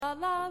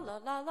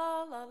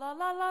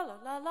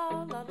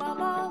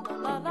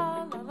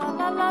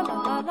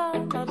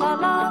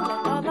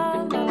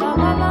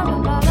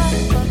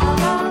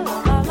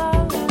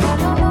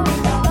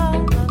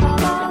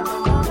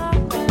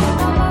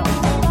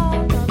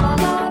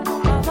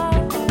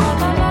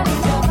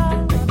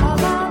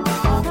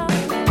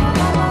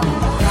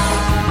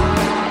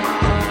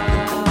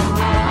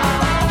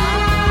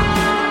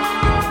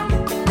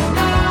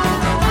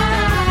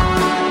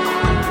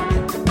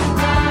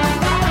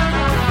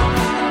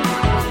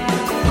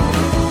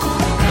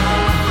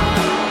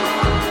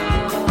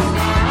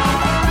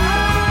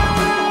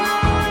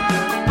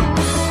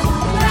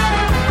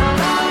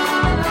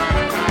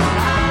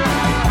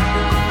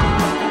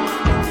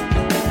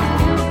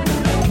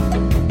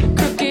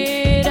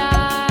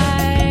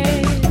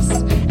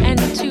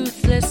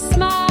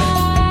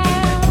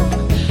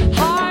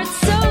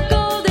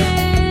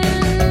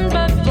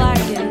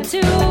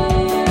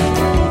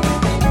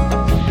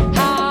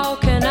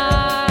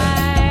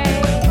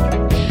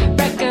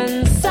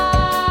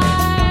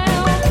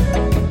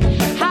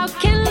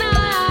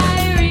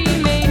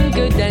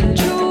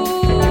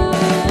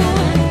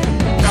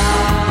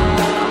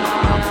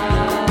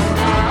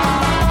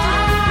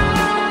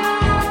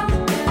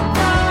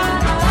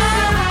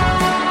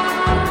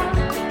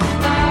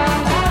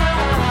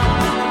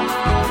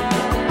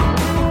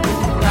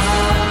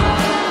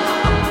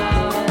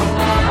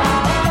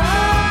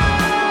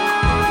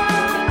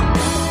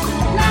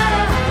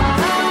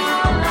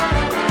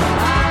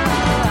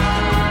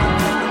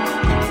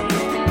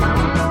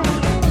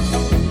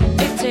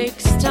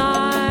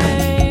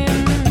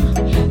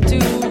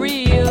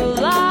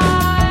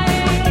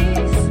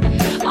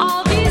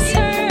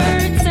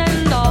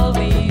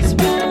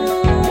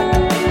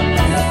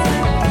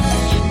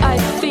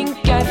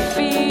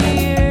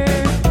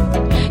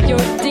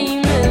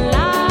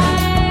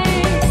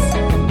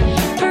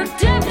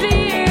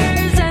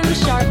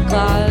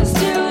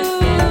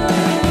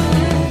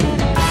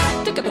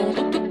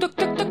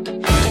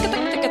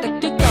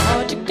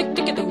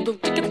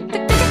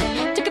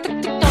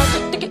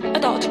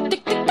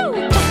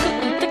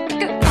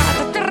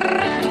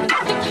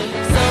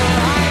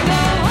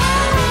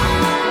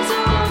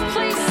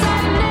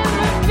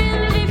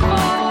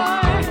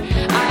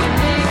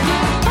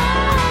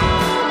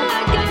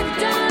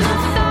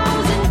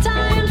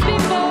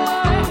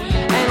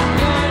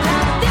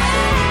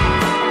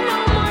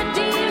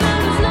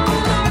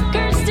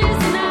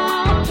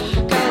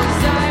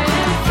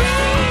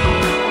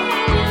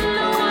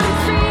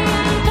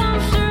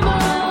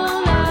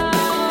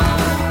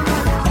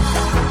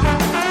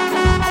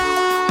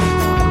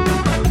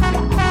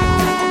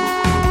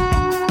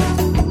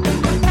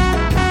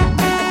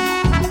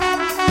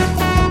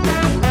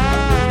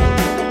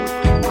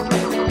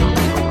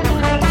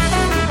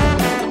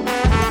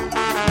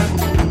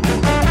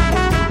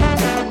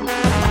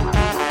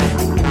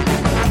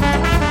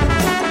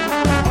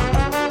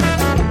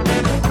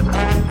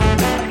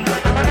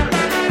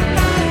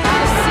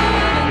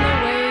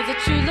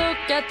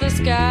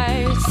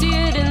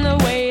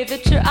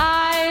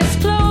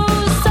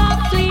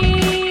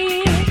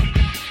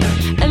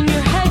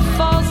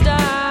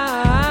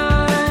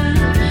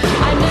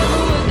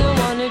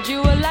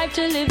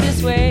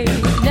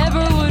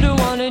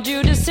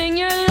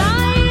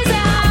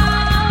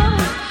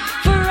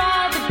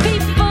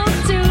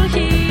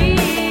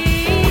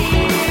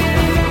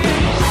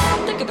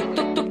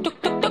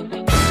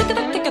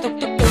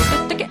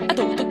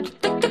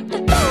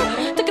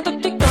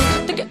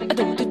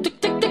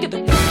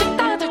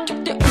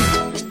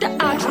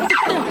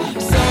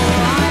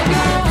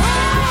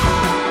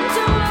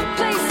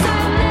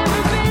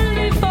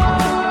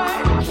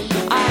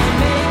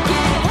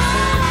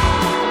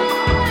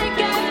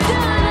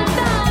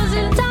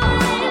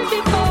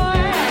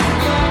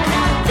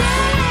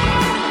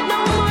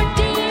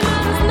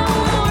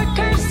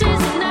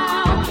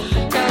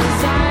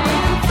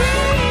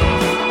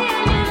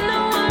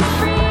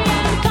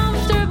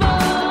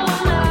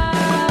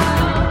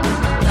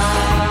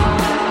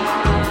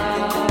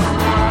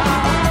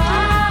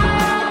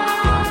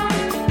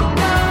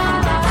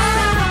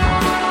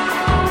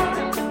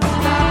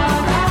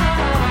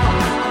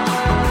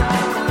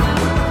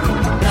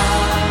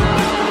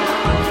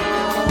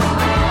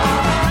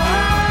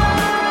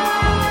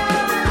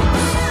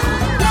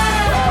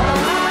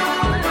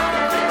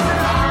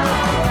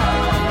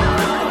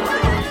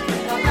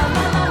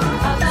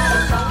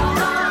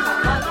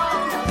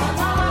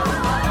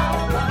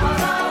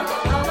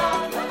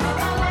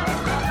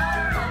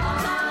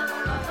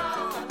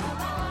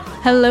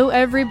Hello,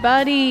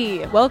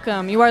 everybody.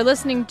 Welcome. You are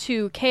listening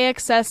to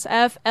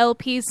KXSF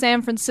LP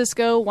San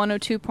Francisco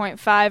 102.5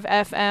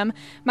 FM.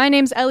 My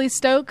name's Ellie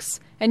Stokes,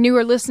 and you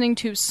are listening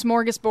to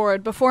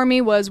Smorgasbord. Before me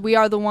was We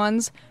Are the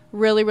Ones.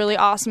 Really, really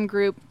awesome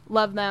group.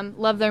 Love them.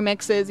 Love their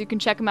mixes. You can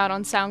check them out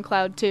on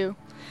SoundCloud, too.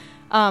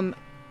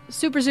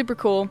 Super, super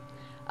cool.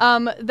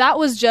 That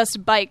was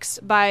just Bikes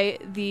by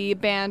the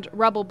band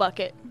Rubble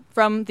Bucket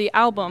from the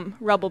album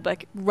Rubble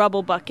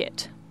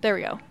Bucket. There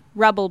we go.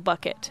 Rubble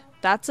Bucket.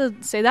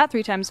 Say that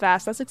 3 times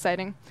fast. That's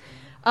exciting.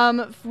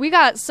 We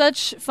got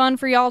such fun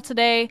for y'all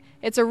today.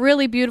 It's a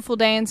really beautiful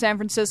day in San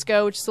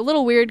Francisco, which is a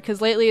little weird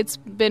because lately it's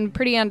been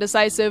pretty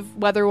undecisive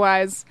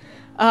weather-wise.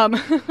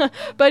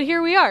 But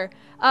here we are.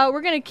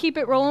 We're going to keep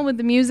it rolling with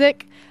the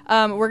music.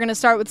 We're going to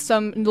start with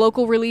some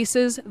local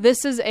releases.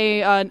 This is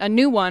a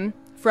new one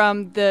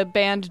from the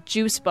band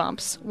Juice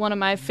Bumps, one of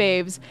my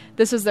faves.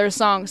 This is their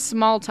song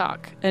Small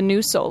Talk, a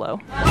new solo.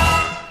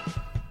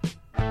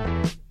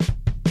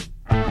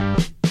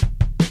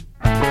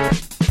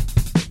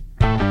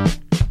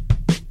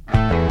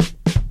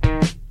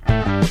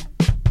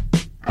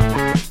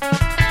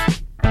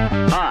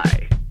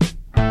 Hi,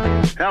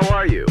 how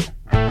are you?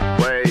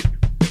 Wait,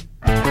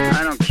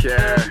 I don't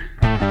care.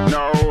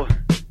 No,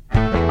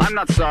 I'm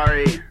not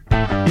sorry.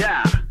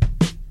 Yeah,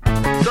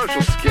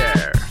 social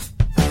scare.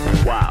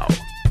 Wow,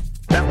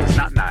 that was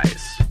not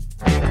nice.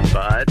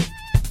 But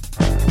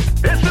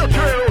it's still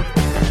true.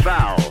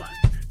 Foul,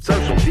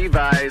 social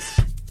device.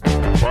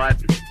 What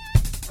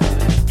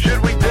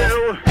should we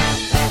do?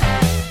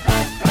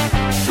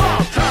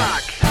 Small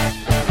talk.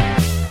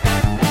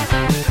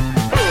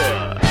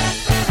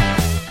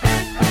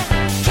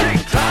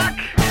 Cheap talk.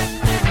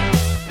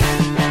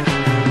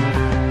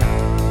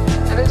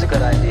 That is a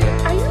good idea.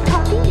 Are you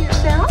talking to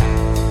yourself?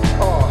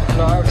 Oh,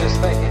 no, I was just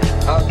thinking.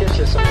 I'll get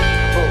you some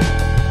food.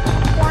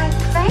 Why,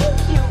 thank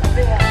you,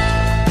 Bill.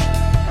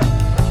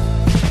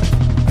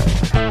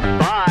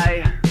 Bye.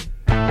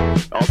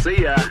 I'll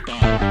see ya.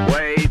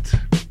 Wait.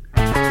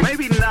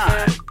 Maybe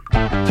not.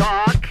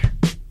 Talk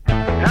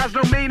has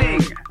no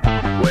meaning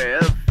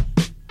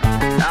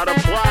without a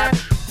plot.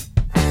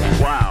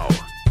 Wow,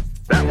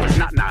 that was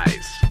not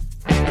nice.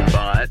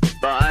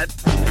 But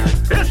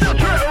it's still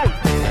true.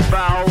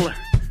 Foul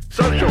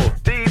social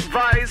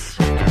device.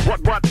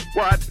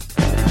 What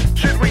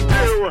should we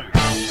do?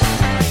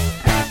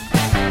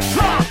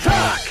 Small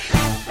talk.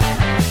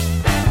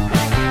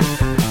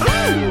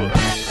 Ooh.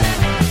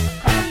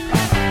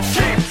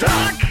 Cheap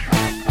talk.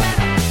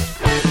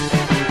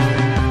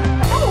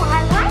 Oh, I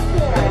like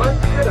it.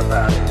 What's good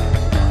about it?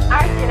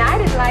 Archie and I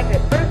didn't like it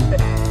at first,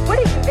 but what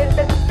do you convince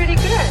us it's pretty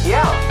good?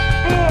 Yeah.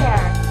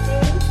 There,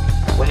 see?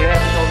 Well, you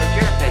haven't told us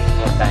your opinion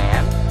yet,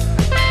 Diane.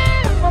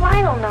 Well,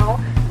 I don't know.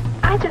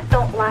 I just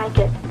don't like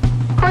it.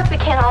 Of course, we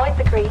can't always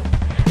agree.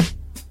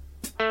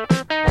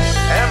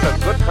 And a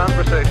good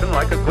conversation,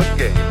 like a good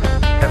game,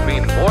 can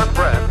mean more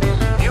friends,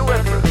 new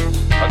interests,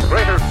 a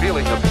greater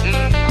feeling of ease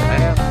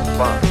and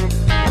fun.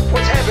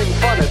 What's having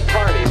fun at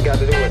parties got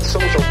to do with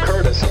social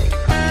courtesy?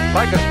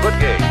 Like a good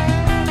game,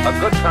 a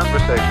good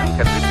conversation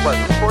can be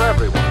pleasant for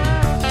everyone.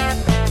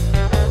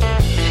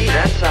 Gee,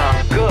 that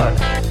sounds good.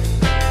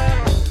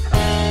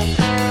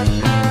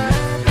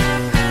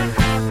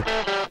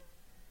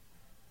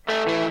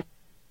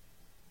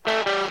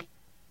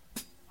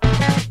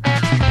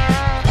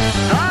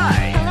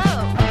 Hi. Hello.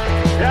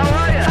 How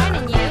are ya? Fine,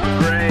 and you?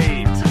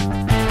 Great.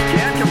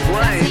 Can't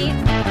complain.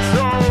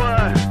 So,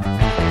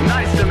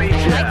 nice to meet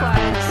ya.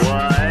 Likewise.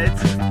 What?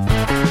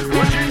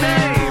 What's your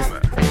name?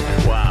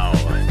 Wow,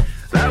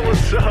 that was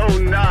so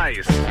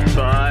nice,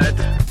 but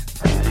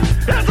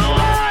it's a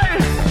lie!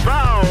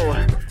 Foul!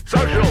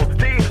 Social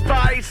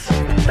device!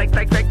 Fake.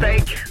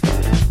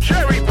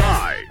 Cherry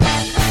pie!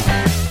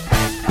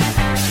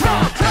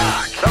 Small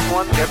talk!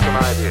 Someone gets an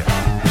idea.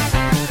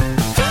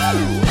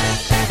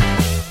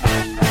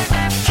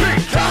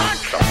 Cheap talk!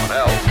 Someone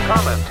else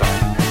comments on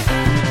it.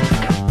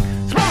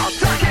 Small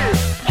talk is!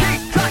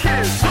 Cheap talk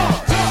is! Small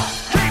talk!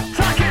 Cheap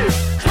talk is!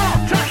 Small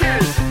talk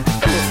is!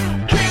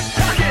 Cheap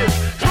talk is!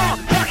 Small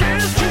talk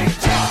is! Cheap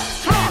talk!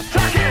 Small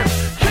talk is!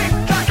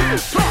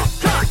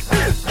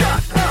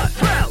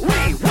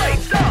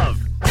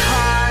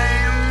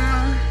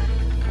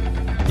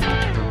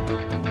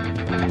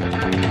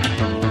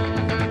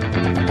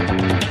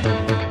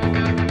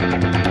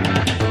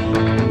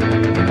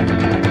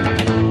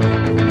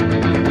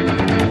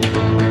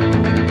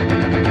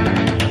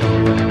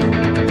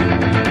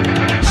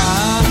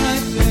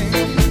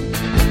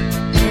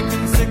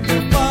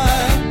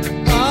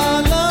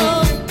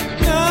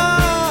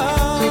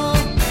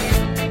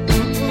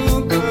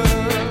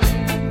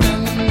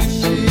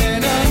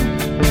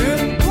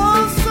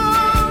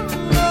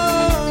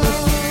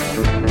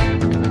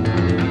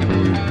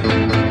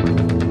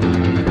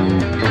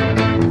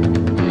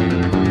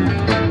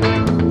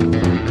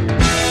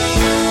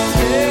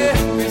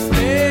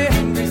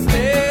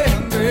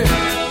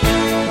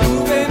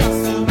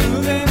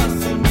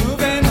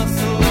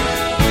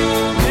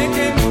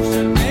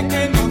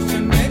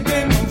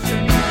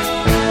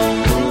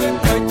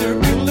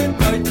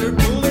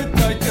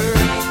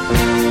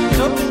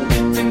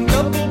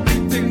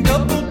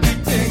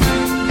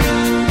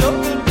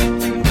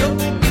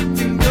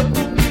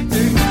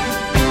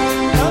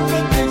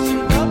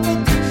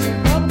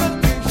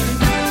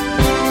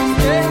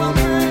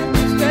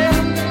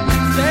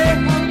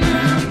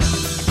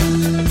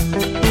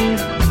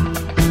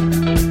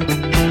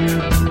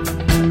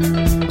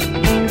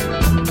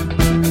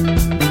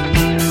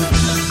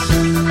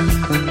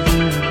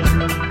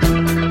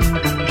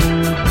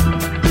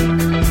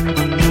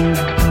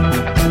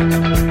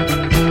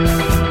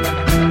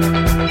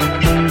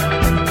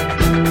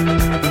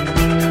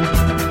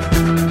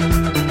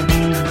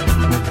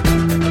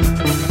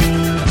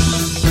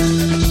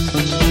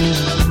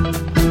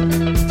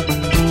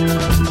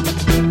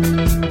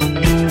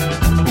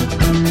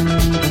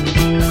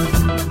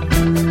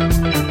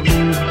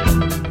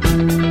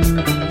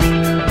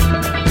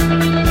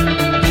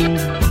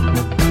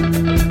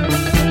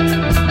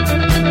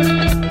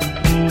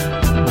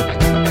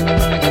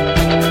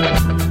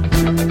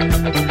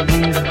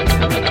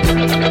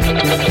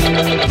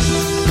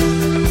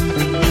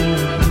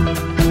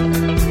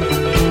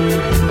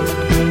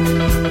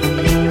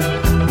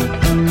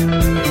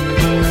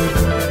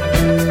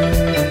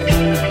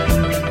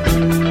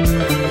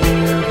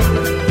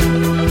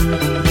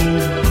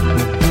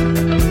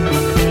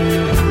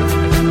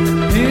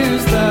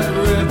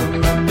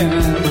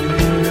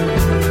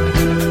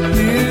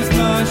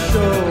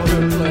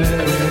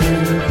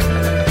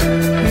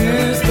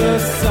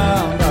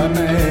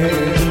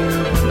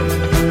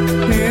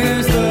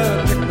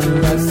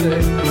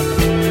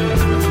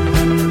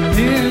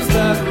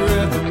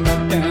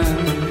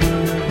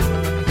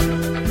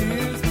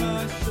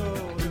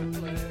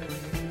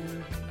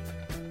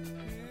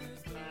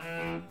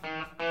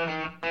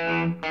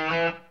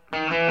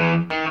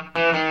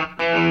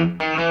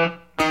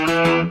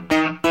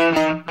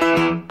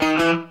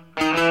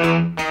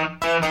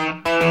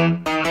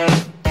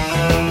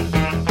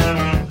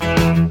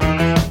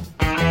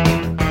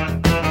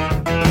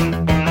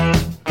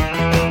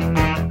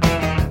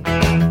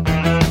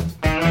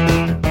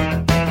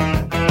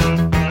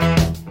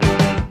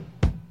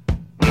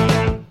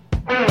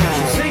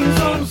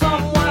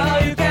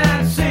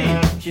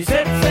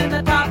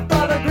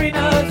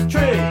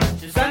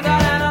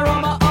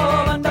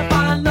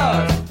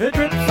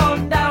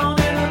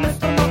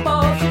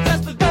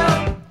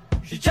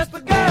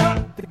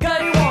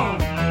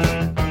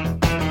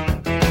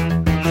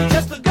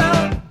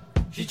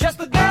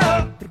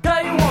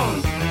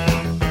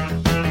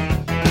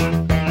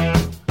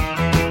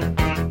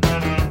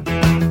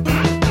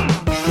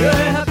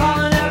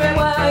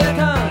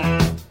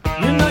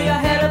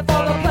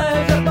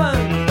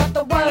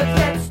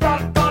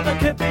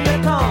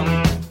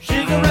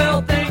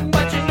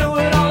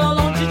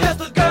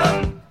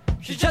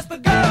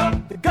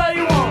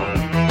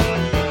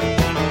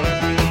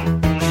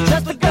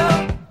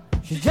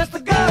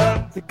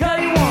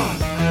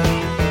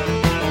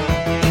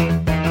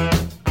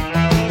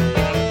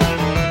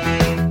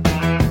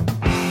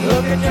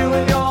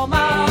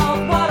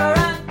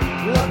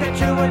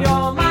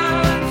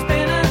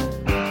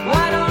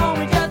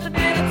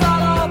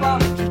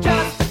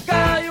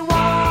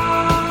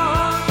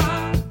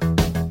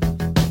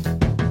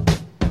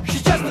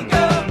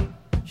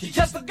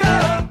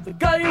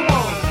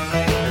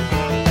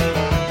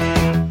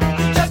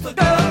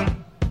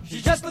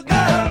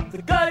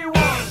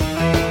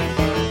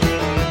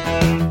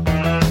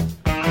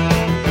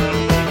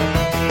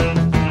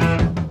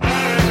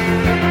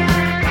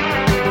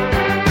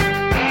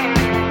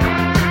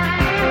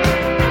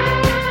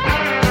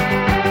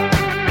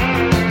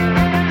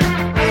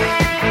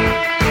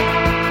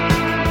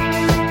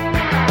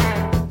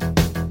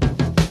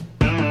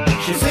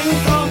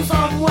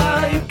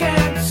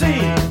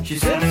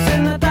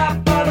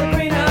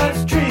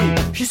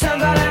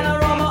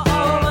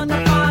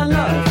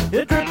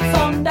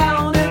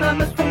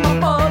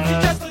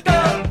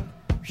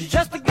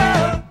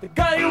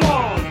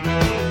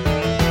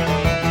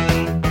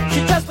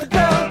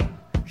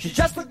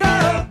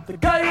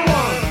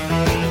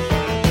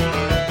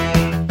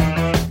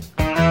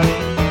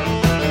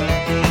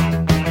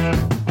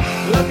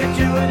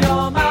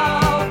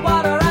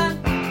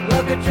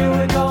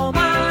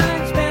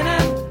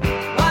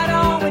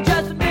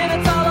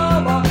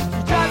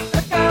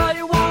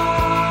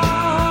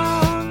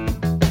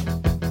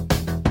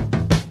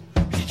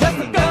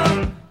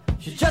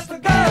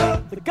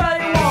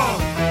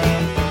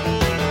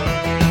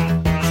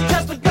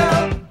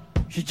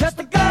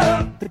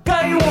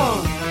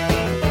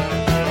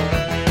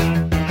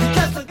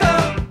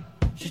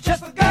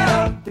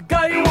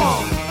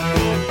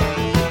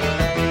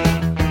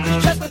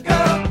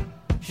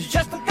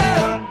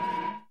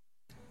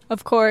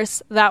 Of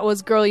course, that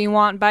was Girl You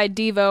Want by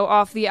Devo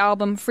off the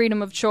album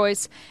Freedom of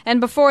Choice. And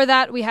before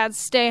that, we had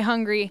Stay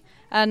Hungry,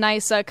 a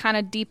nice kind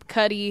of deep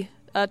cutty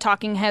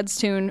Talking Heads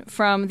tune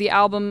from the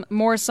album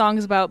More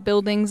Songs About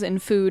Buildings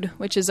and Food,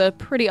 which is a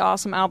pretty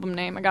awesome album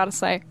name, I gotta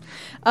say.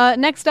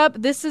 Next up,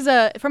 this is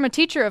from a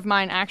teacher of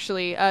mine,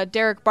 actually,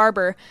 Derek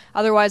Barber,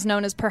 otherwise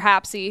known as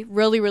Perhapsy.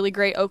 Really, really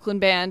great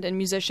Oakland band and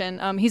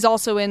musician. He's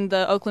also in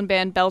the Oakland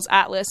band Bell's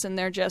Atlas, and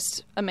they're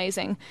just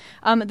amazing.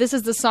 This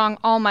is the song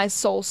All My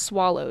Soul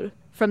Swallowed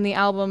from the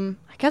album,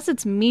 I guess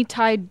it's Me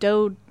Tai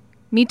Do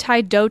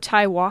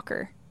Tai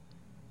Walker.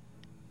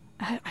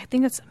 I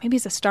think maybe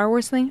it's a Star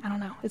Wars thing. I don't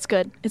know. It's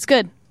good. It's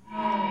good.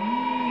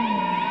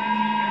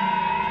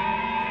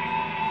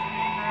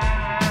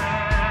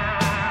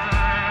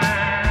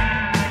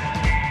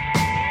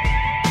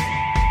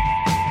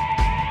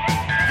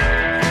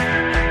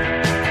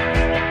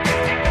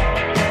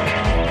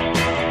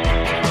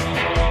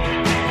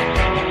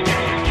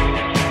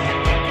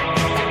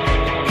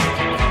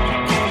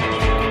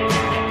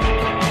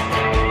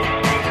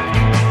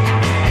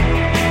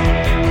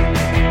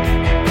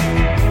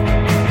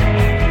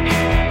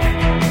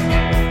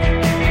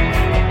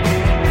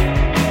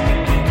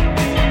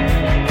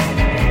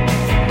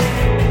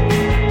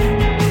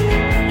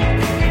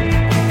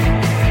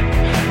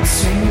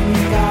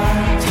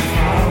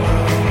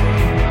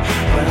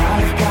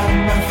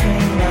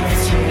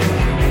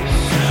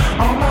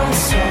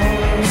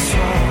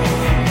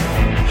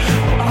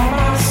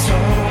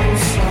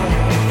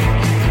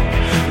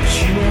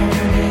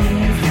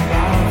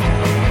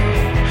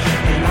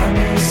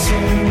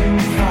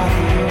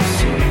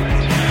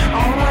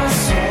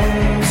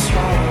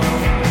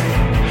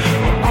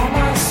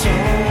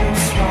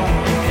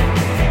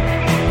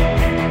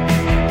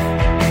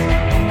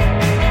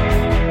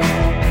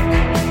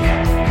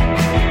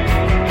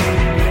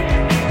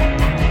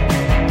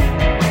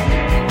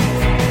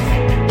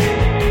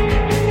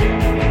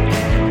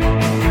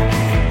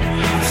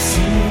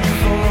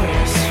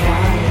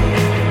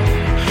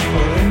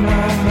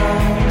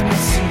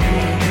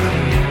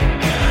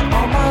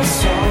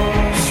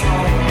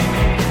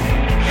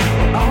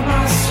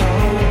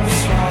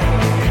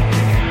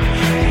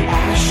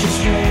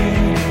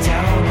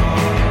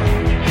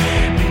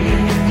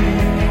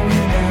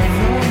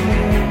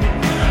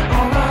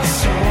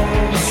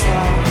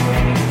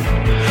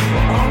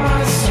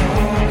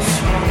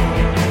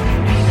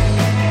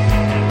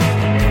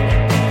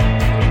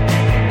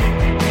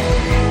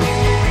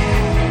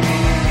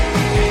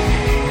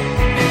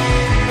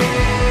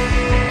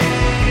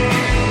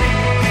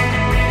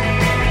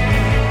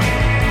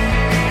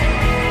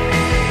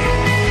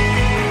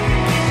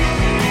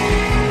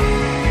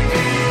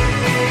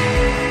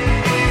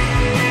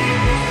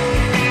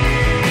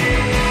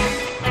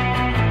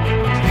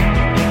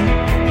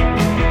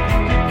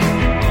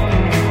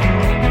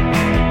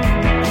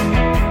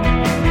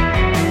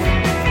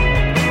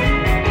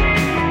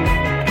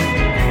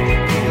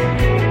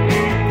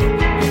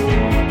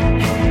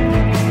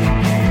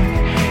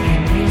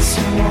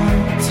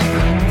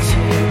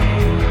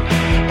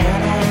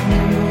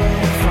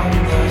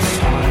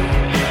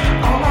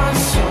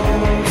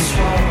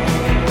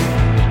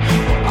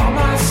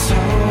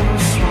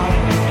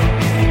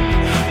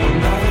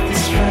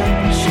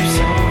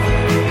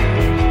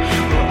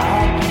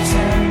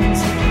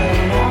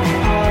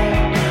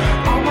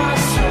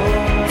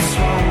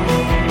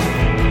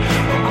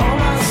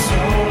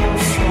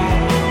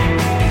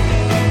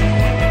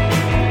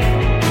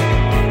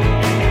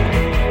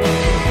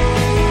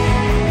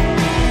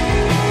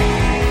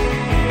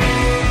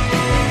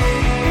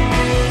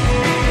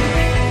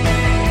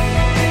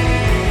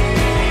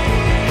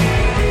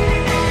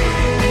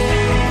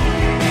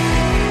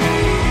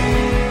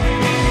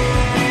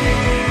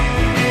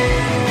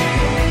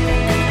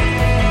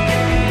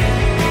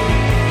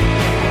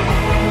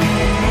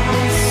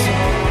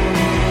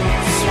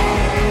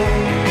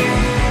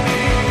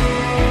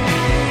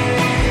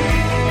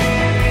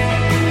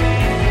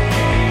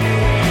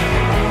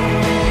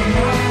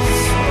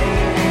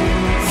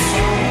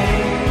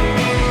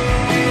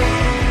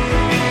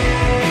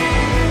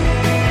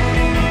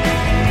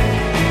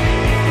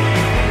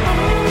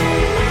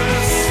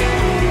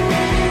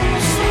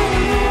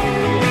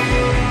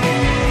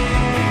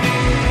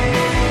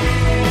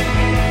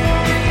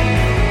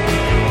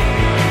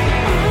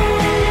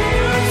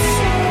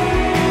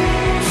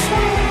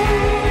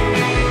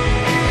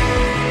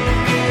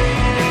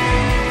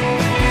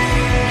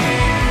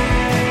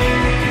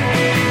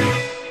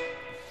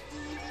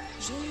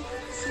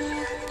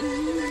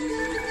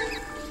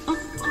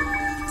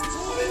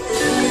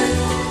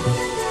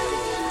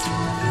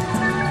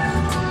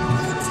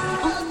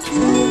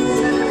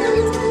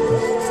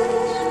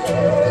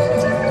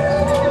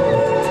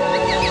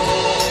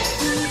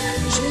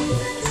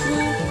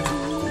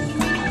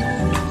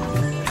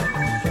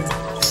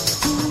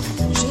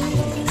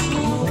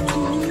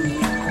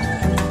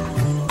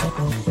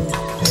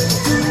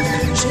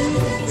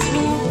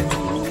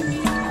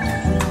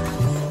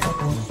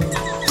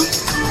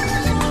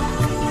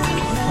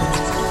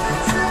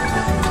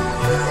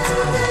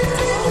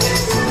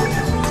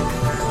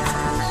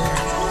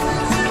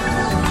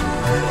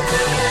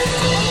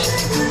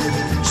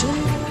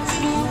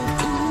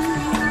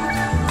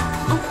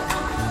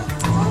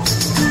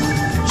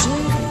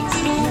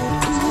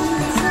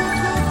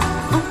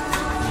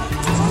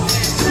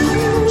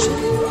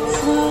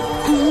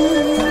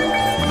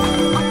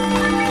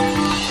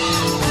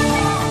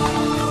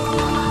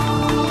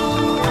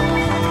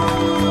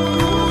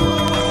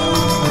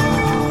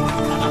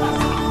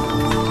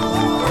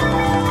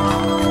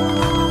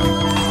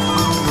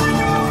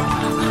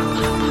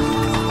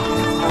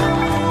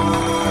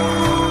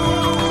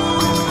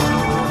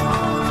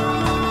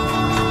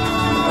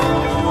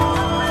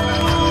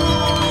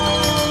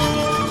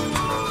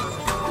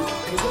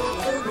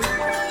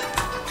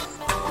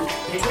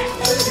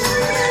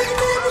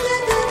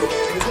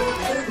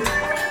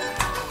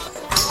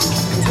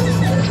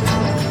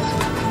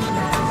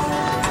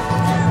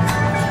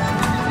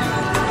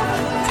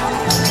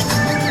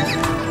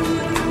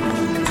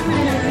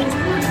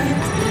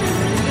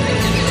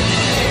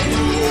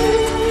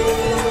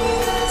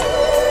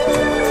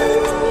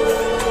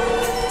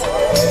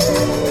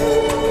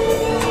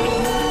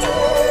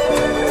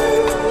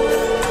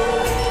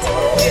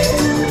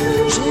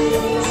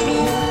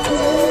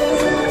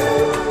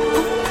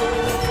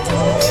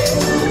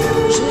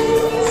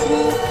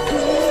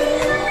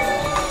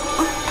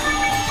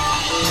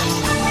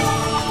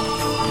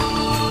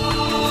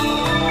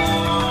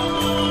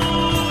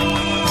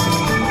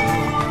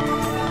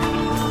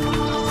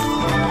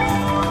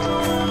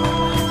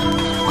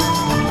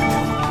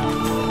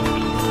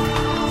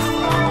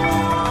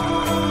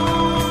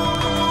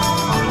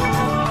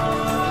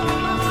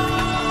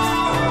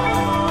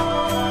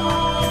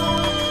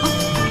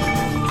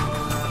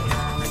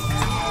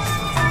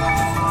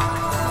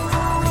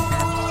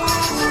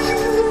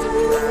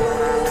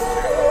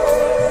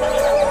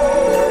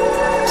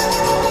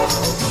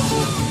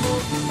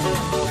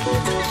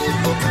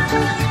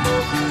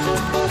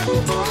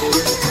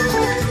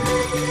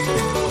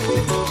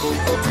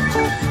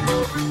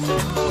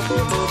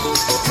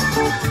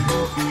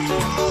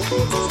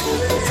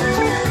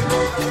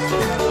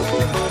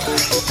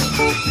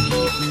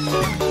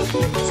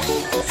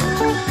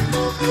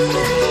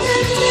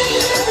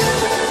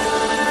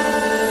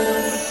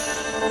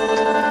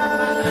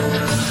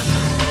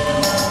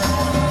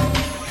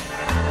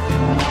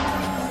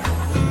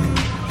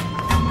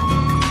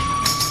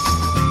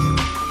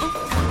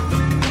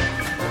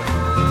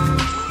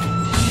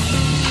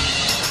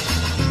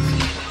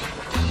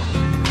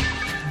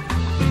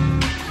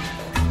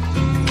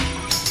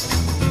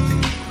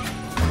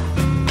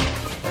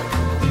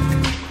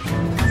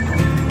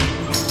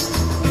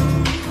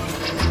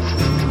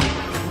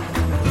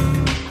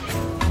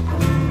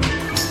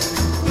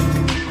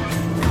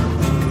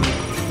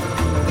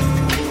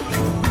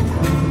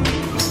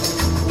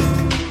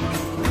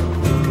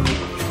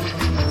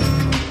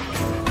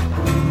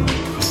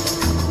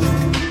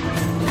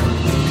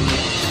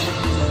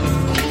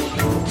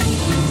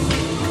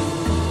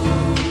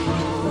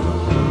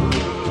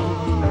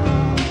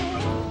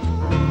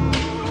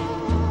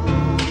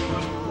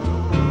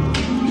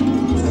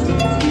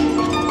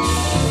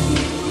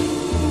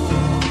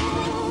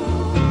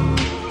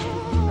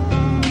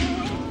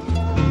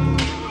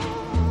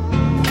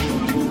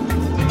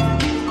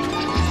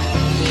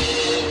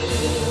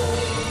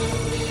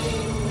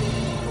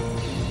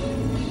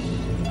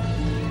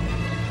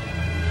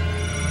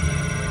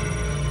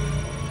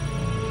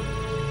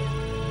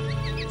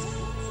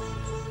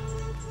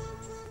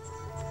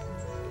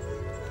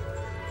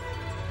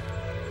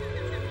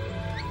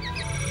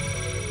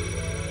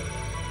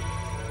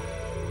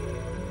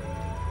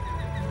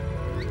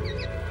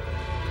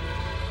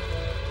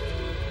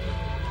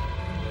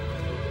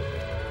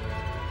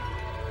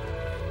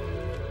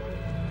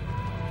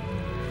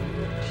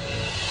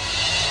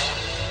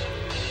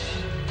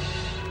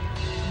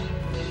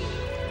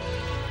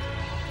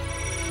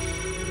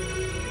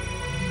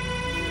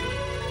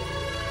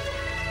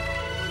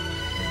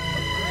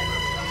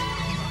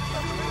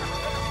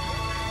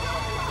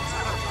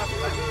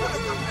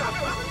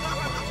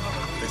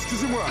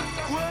 Excusez-moi.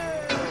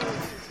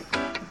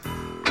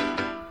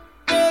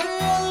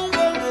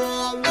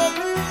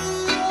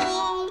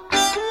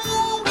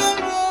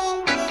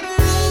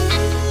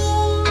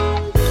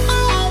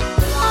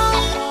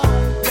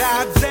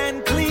 Dads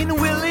and Clean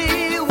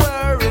Willie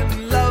were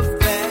in love,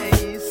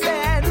 they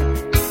said.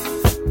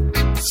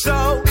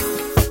 So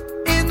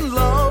in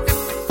love,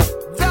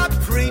 the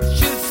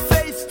preacher's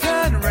face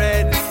turned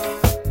red.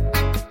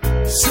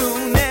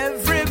 Soon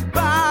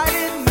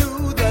everybody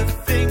knew the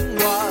thing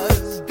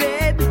was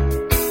dead.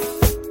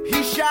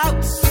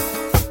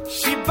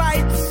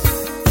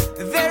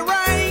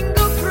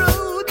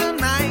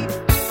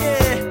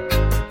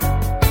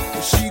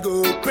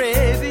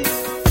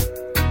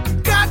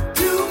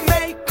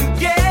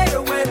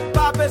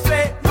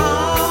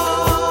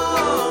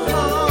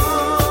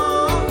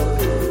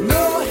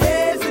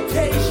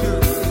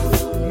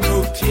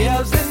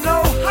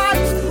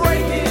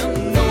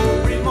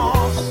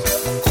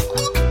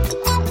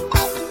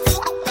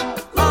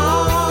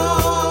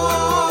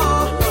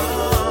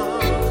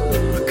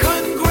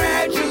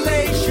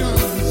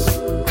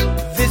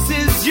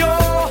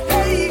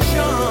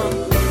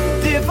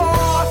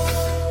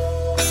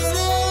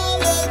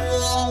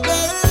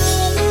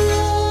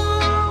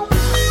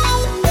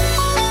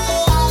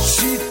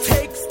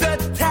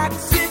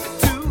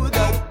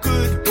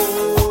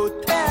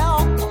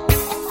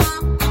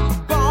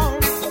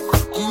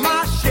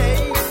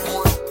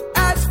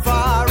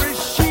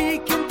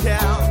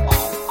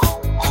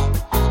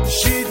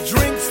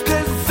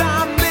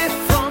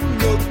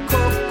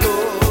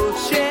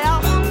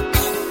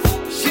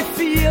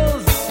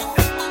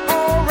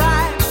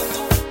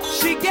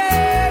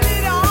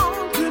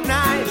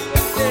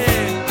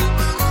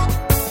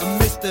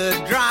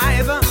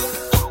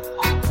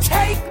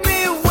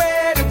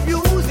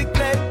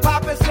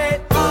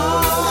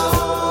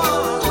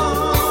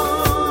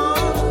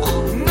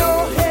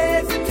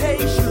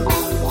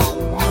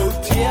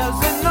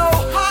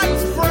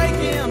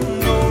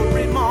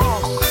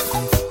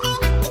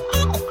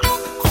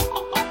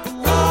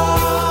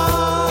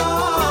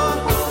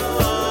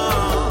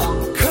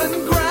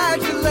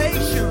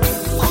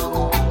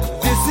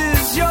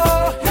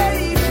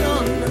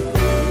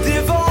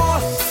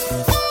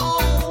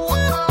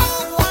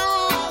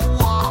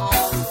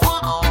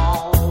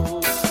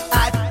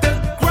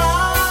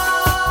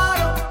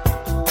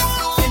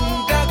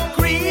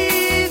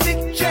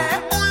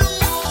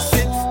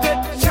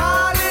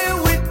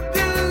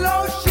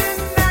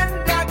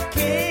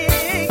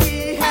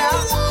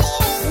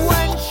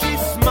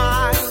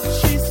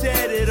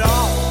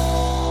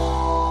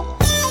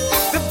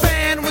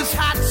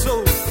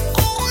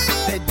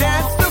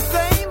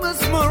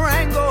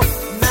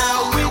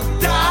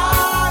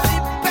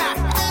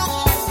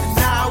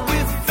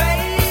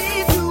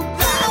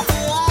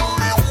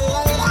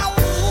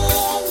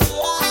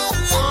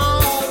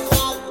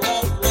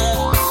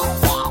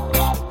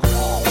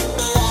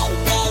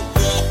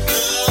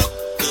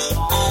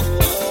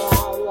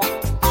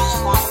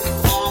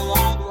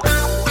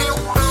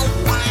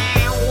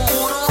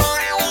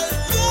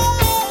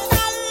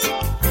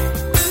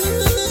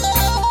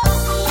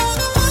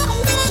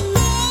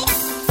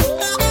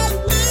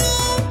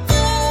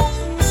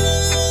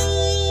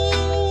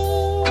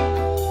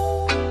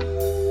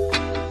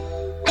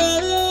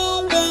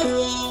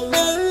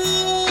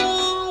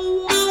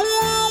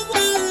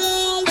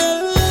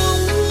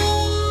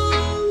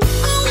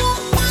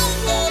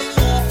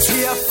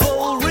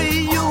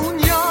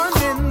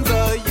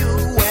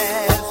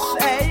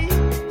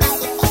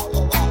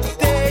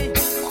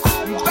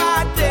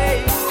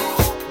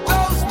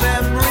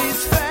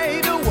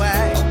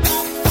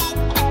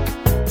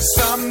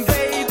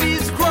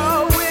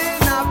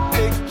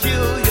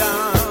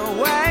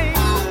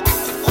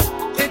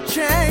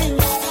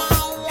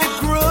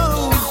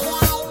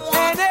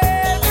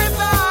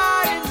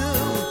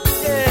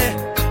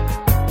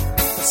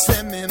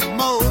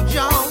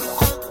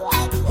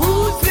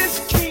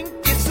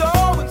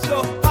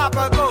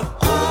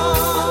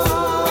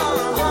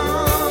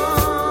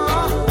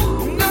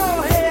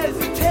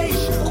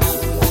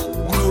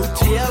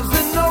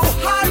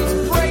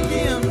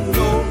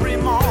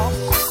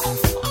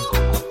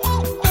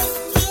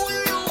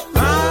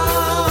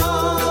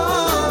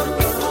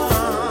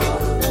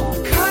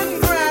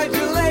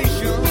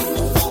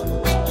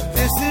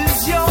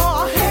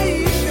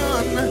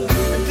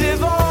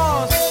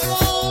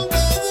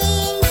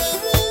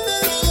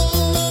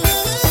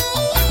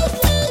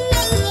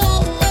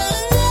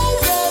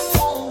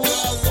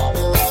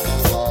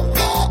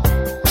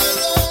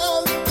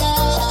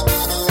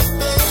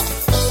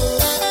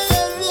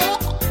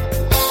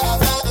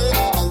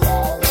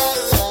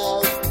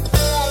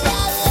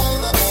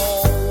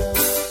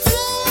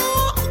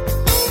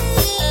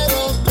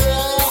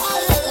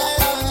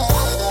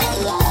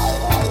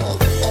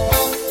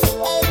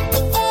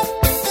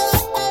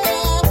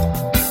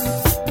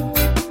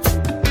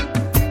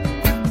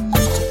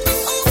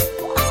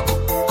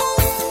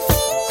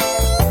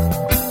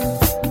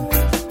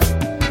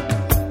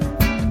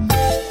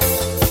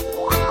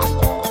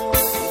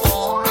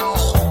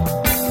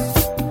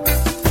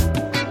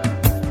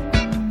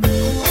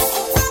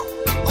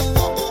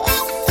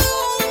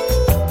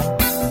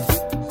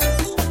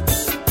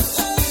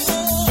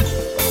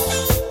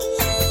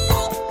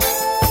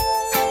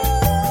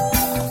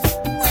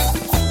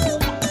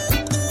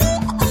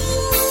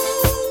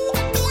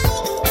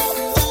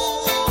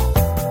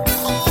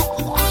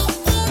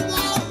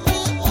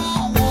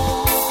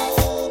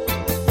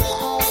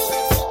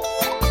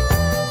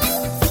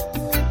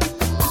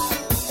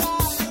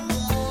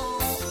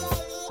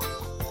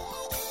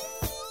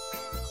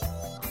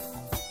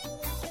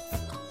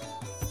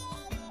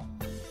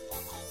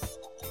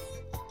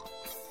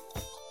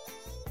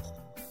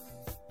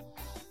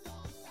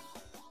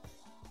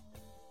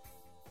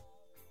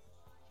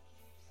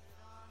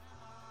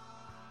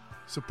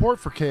 Support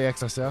for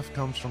KXSF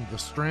comes from The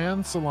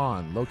Strand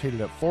Salon, located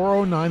at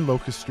 409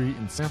 Locust Street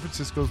in San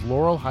Francisco's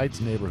Laurel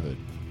Heights neighborhood.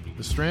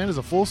 The Strand is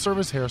a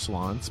full-service hair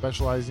salon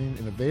specializing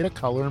in Aveda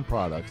color and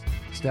products,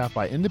 staffed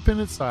by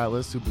independent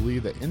stylists who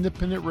believe that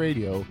independent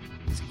radio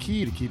is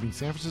key to keeping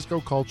San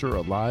Francisco culture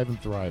alive and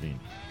thriving.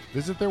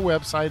 Visit their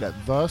website at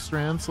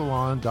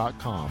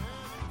thestrandsalon.com.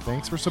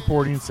 Thanks for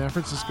supporting San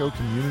Francisco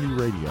Community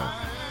Radio.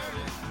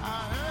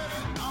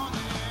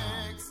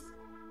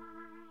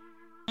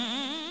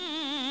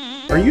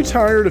 Are you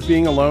tired of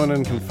being alone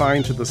and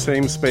confined to the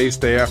same space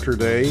day after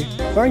day?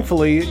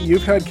 Thankfully,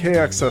 you've had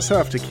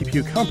KXSF to keep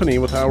you company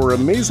with our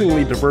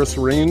amazingly diverse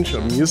range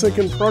of music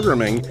and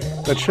programming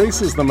that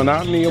chases the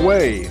monotony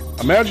away.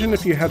 Imagine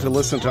if you had to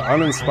listen to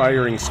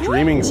uninspiring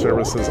streaming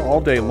services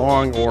all day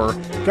long or,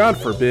 God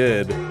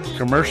forbid,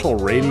 commercial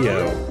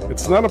radio.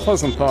 It's not a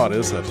pleasant thought,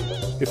 is it?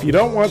 If you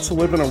don't want to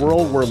live in a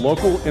world where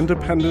local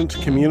independent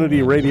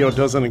community radio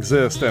doesn't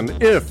exist, and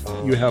if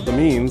you have the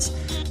means,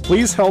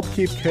 please help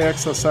keep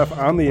KXSF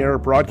on the air,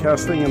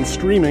 broadcasting and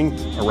streaming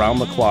around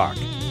the clock.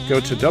 Go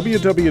to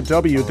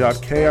www.kxsf.fm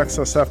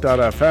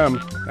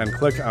and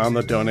click on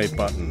the donate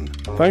button.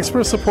 Thanks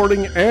for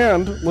supporting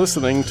and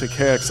listening to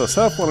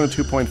KXSF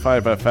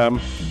 102.5 FM,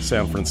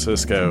 San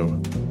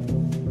Francisco.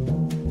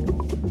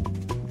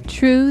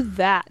 True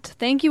that.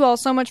 Thank you all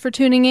so much for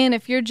tuning in.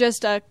 If you're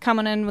just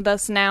coming in with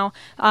us now,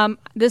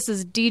 this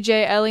is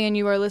DJ Ellie, and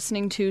you are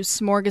listening to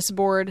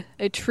Smorgasbord,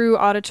 a true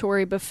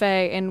auditory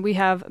buffet, and we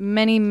have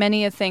many,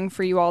 many a thing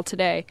for you all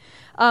today.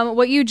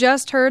 What you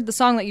just heard, the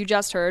song that you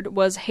just heard,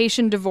 was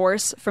Haitian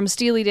Divorce from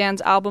Steely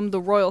Dan's album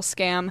The Royal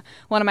Scam,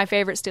 one of my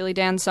favorite Steely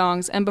Dan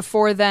songs. And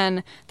before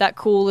then, that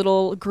cool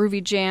little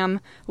groovy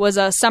jam was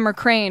Summer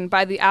Crane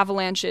by the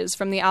Avalanches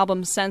from the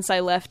album Since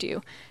I Left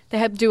You.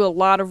 They do a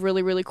lot of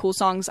really, really cool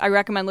songs. I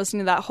recommend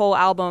listening to that whole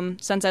album,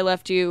 Since I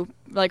Left You,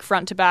 like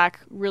front to back.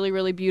 Really,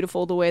 really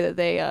beautiful the way that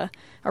they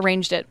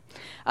arranged it.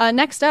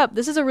 Next up,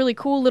 this is a really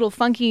cool little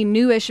funky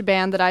newish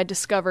band that I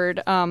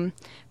discovered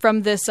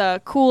from this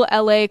cool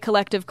LA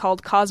collective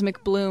called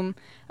Cosmic Bloom.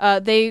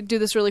 They do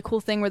this really cool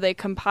thing where they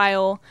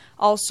compile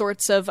all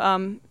sorts of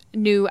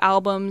new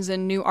albums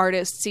and new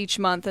artists each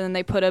month, and then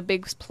they put a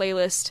big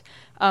playlist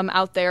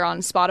out there on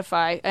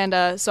Spotify.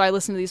 And so I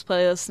listen to these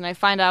playlists and I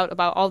find out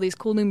about all these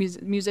cool new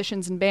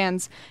musicians and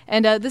bands.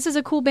 And this is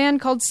a cool band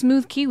called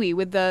Smooth Kiwi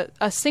with a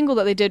single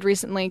that they did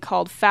recently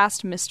called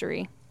Fast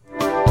Mystery.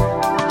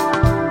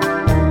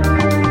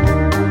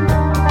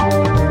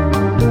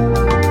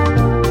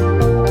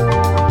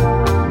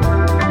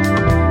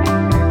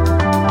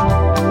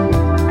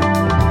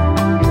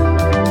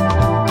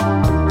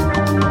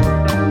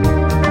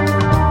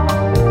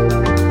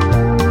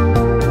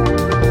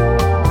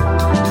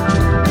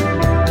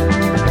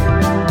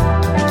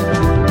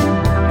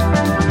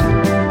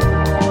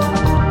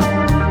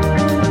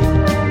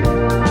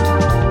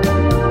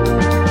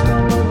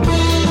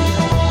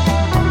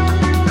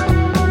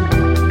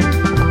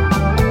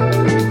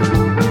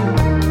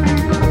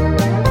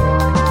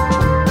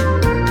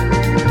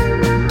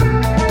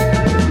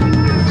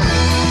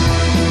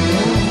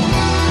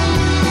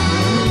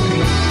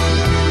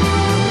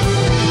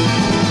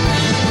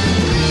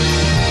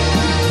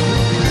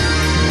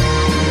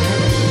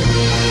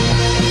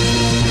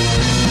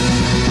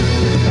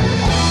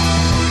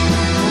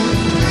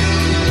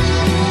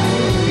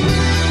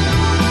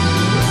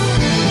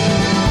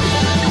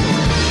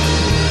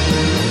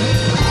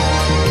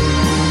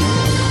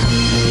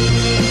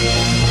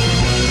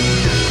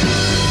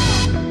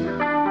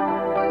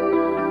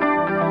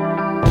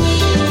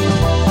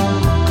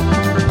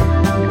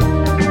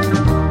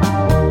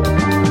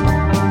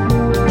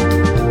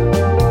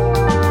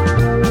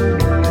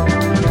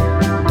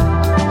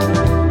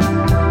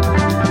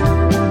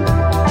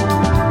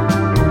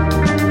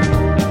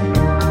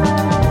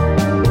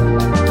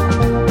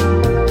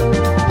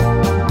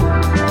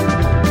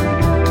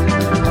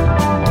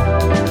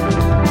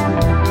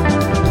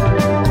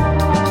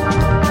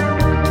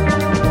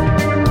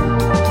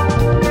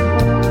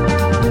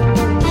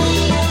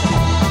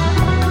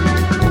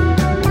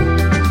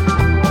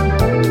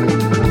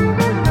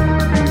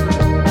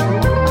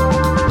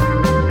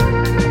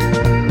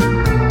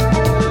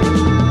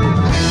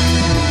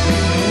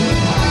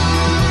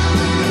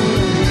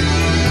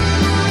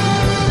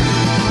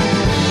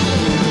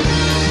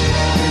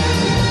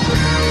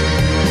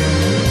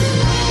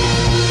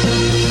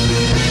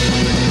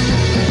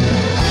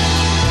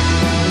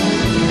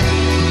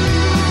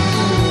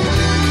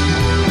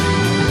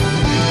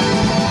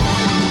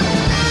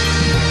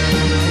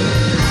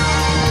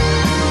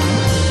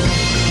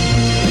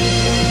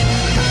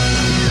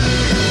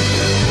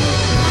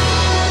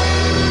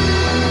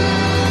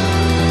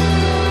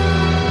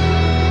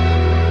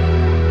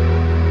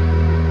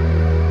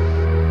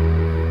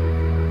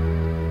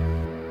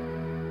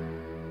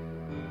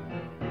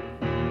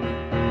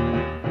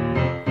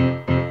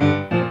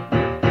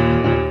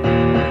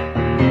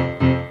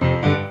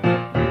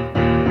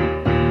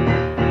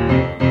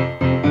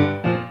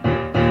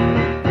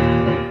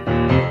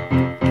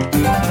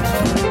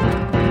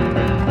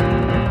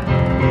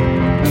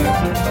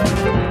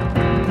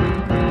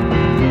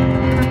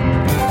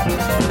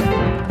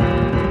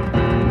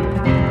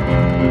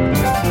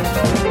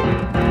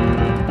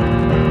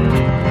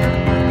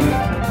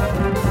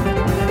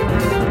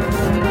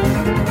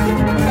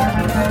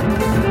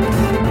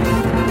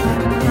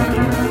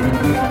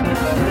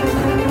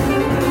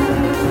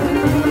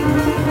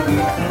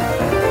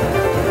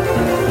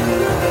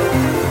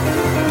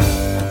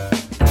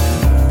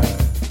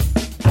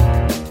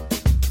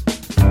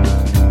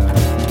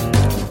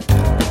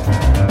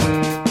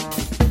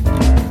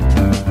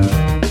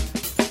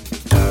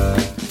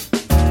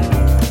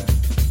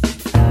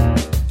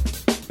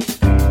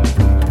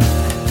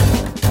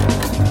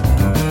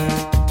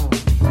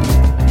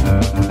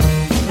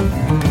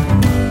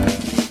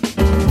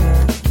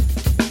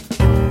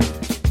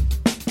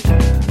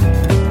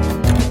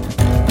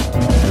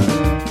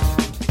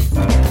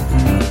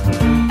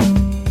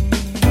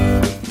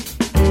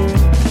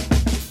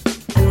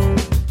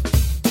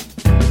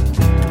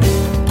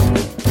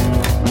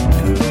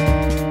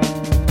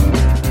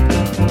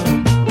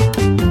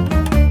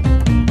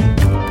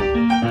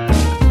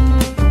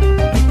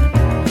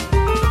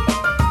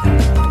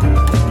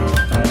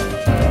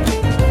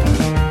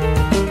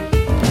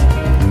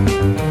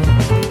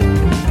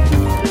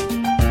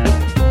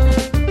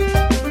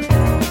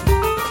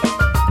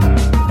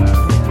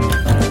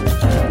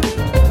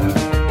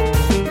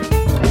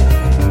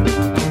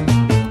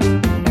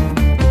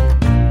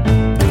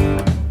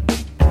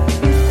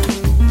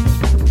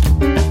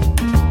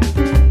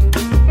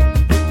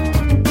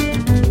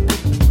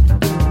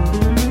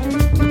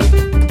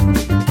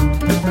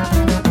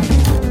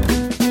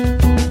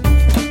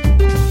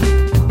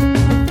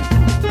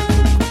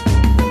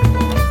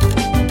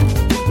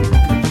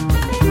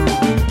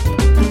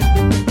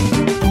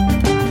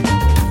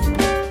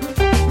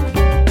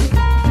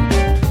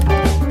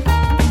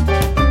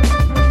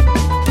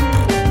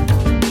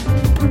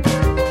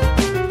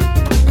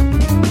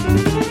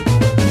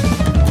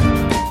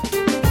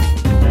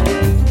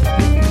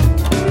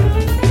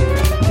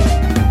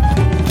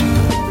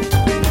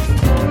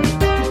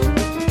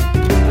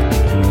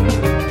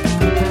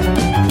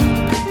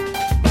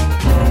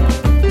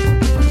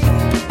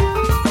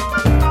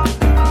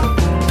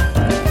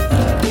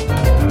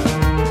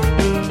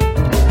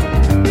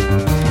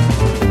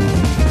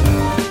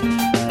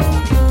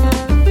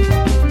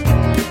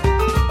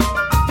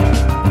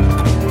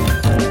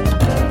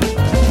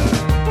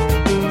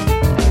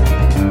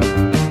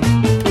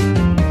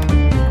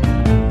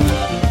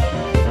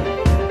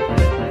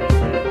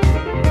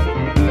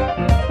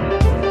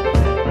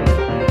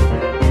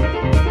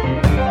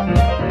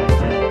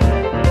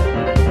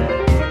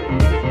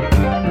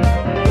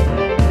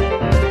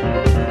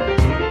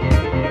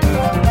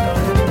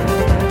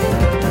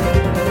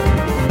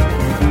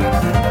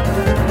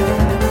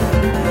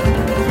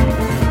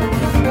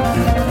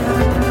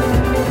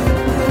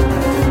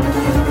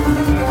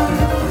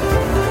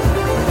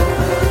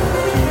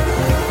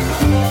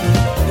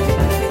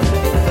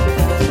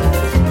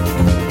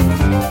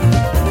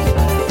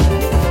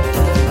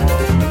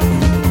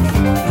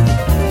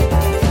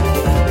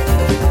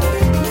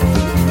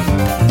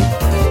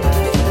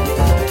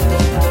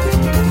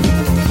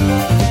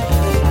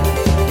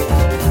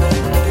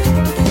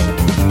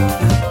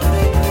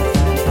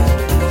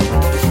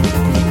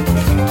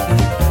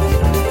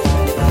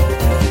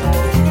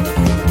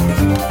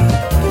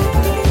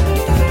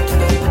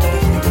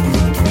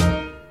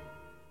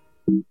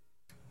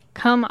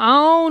 Come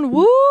on,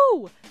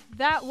 woo!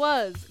 That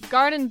was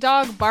Garden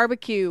Dog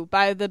Barbecue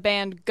by the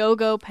band Go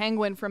Go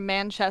Penguin from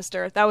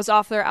Manchester. That was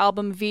off their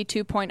album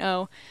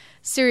V2.0.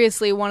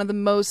 Seriously, one of the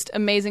most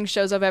amazing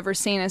shows I've ever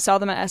seen. I saw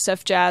them at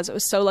SF Jazz. I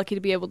was so lucky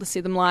to be able to see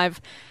them live.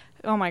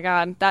 Oh my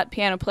god, that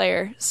piano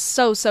player,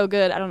 so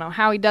good. I don't know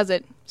how he does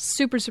it.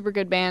 Super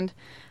good band.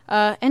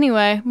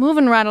 Anyway,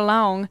 moving right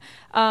along,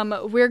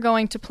 we're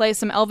going to play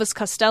some Elvis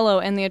Costello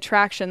and the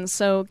Attractions,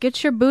 so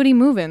get your booty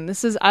moving.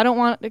 This is I Don't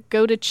Want to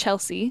Go to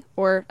Chelsea,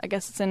 or I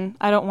guess it's in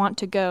I Don't Want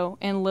to Go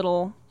in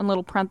little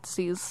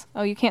parentheses.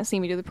 Oh, you can't see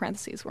me do the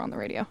parentheses. We're on the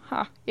radio.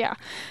 Ha, yeah.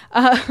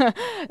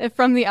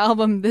 From the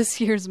album This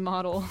Year's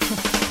Model.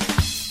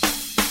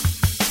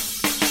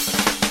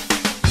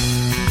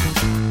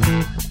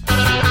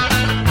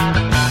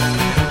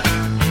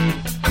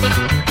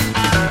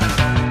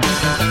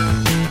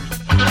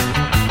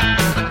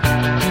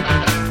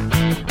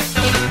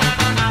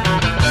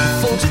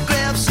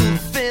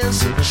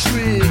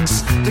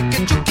 Tricks to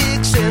get your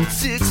kicks at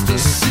 6 to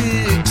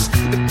 6.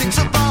 It thinks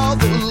of all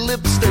the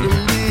lips that it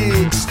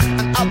licks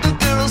and all the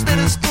girls that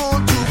it's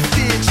going to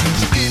fix.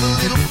 She gave a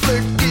little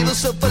flirt, gave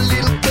herself a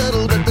little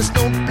cuddle, but there's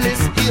no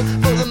place here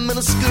for the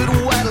miniskirt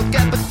waddle.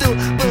 Capital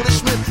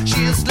punishment,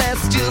 she is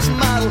last year's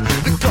model.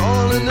 They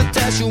call her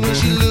Natasha when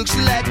she looks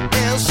like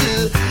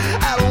Elsa.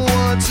 I don't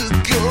want to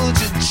go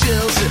to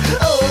Chelsea.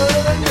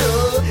 Oh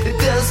no, it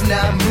does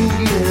not move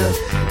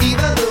me,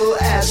 even though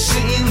I've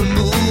seen the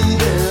movie.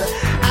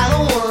 I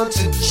don't want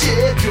to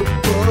check your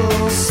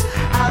pulse.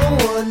 I don't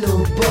want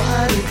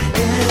nobody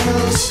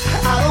else.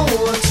 I don't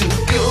want to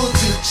go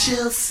to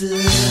Chelsea.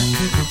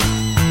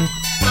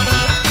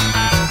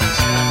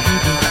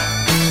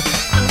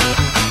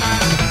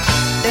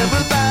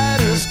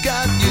 Everybody's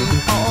got new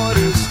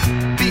orders.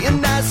 Be a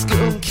nice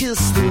girl,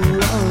 kiss the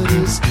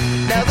waters.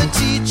 Now the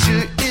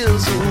teacher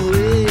is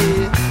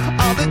away.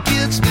 All the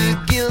kids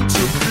begin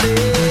to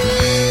play.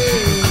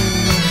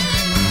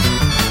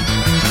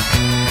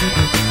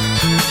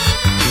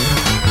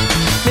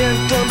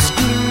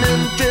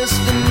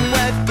 Dressed in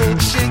white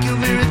coat, shake you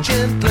very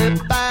gently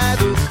by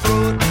the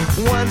throat.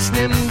 One's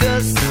named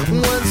Gus,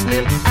 one's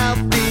named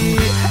Alfie.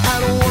 I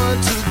don't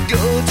want to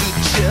go to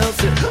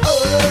Chelsea. Oh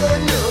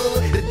no,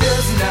 it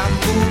does not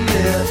move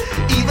me,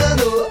 even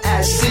though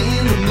I've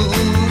seen the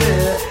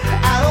movie.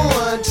 I don't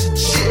want to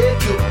check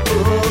your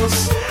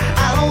pulse.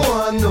 I don't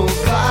want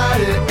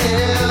nobody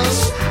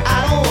else. I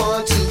don't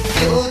want to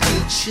go to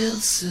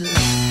Chelsea.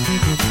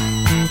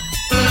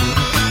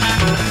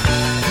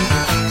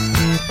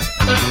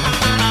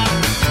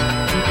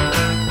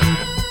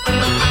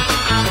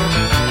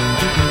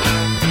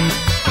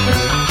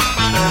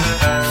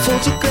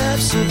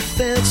 Photographs of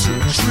fancy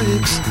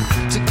tricks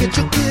to get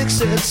your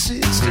kicks at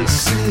 6 to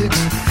 6.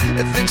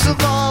 It thinks of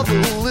all the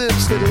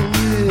lips that it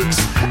licks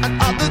and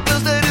all the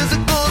girls that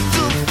isn't going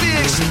to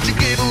fix. She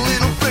gave a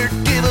little flirt,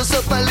 gave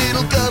herself a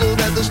little cuddle,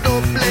 that there's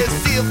no place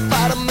here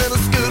for the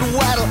miniskirt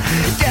waddle.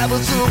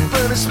 Capital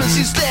punishment,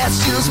 she's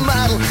last year's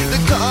model.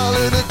 They call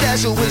her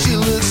Natasha when she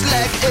looks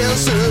like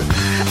Elsa.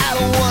 I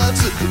don't want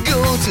to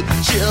go to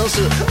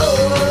Chelsea.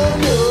 Oh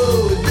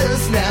no, it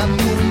does not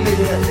move me,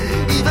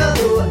 even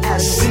though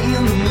I've seen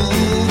the movie.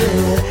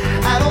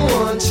 I don't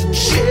want to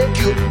check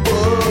your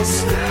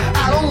pulse.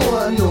 I don't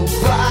want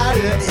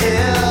nobody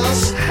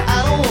else.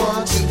 I don't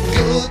want to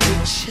go to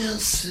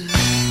Chelsea.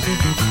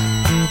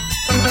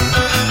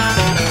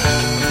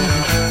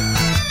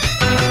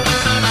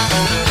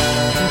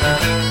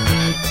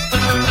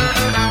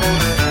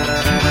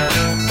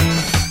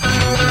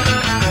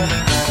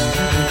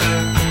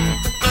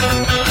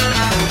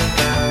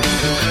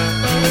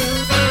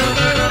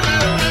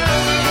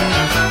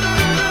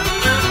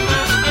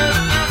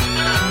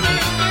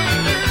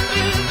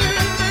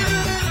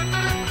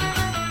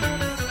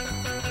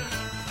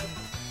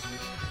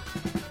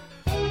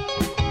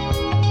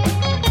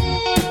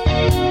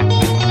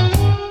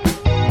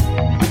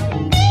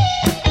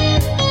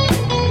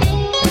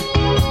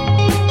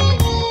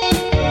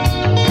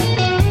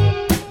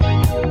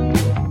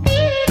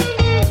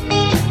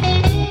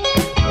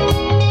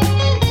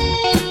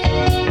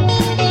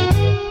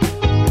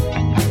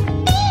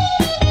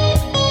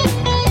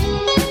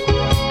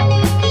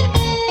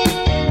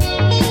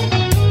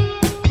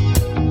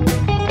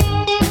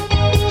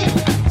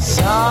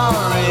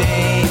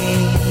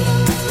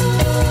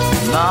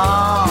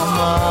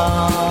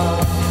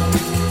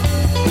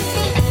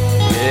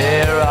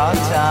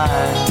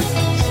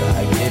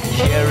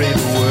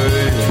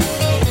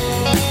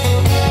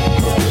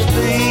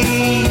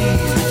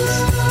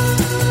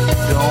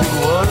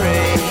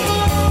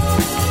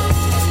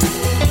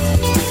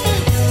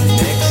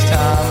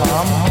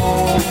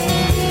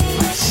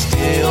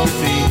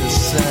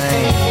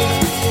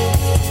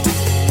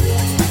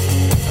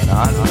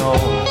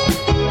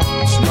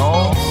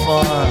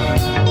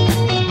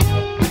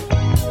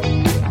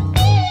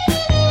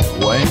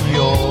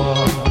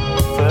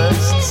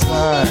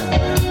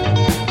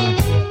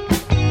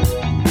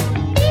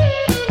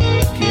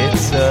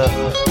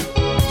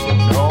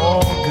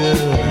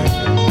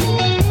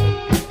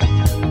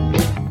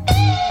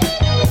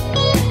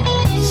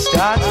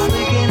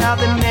 freaking out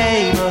the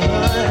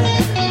neighborhood.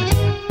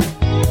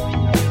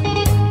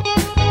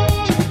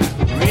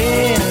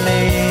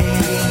 Really,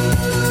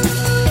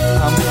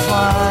 I'm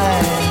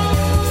fine.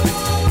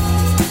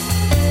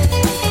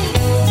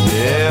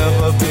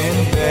 Never been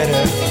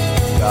better.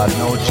 Got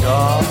no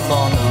job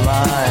on the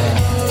line.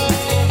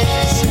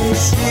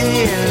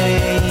 Sincerely,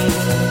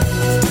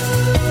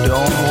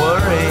 don't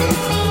worry.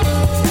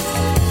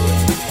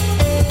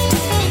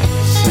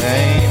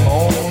 Same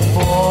old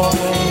boy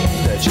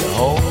that you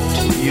hoped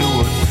you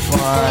would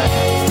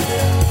find.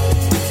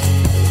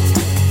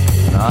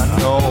 And I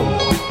know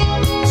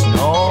it's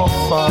no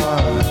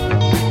fun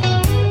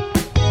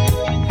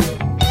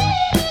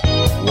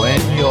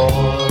when your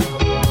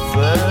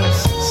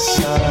first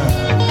son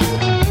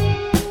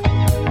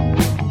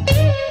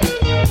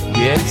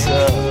gets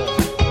up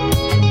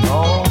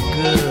no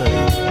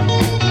good,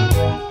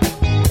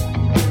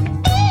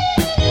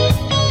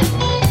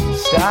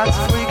 starts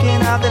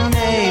freaking out the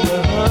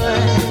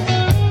neighborhood.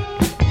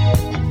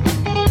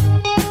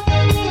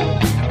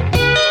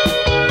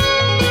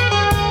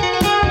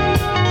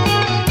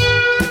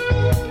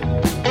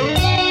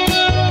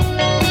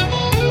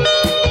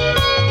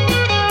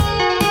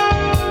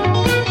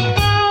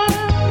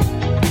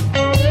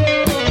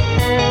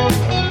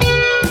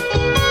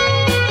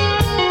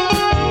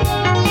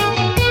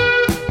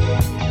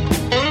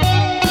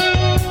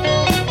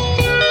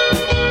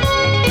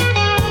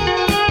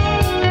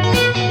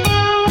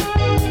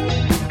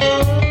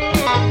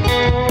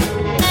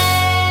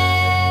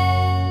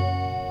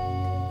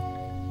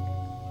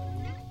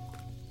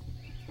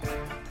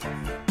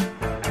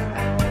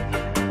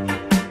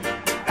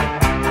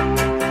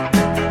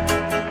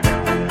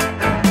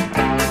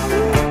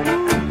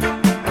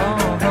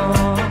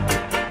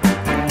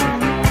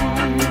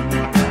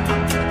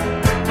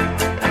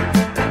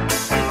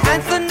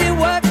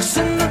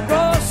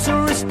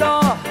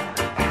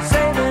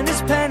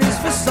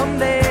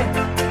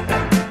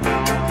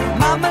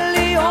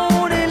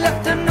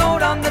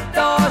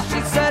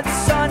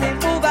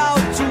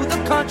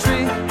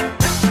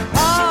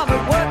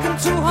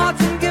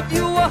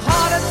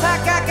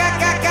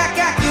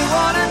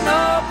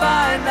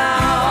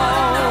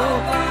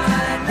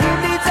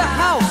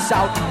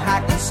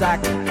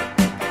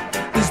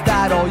 Is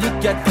that all you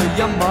get for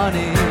your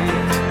money?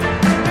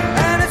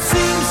 And it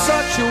seems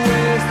such a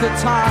waste of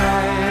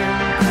time.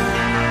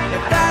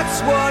 If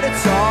that's what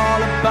it's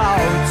all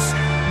about,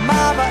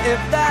 Mama,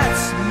 if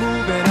that's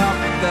moving up,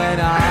 then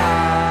I'm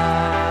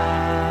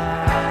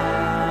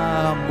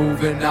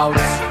moving out.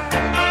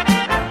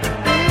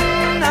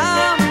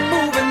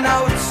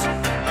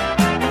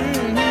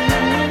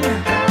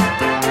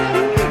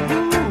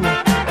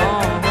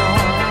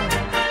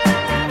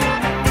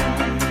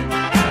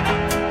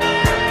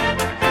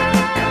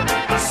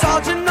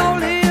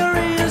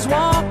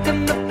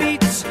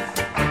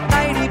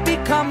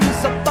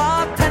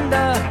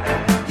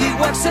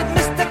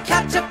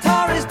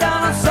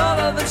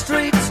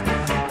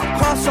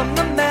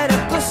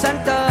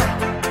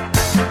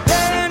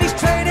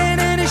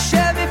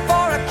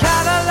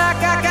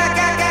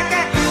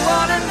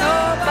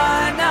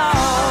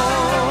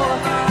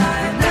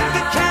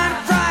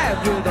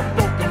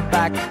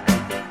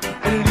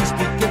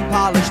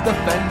 The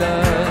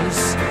fenders,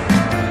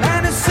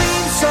 and it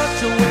seems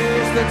such a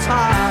waste of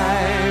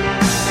time.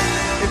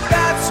 If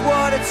that's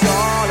what it's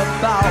all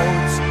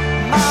about,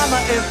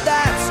 Mama, if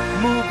that's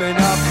moving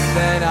up,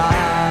 then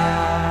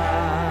I'm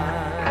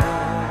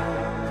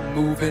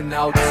moving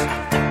out.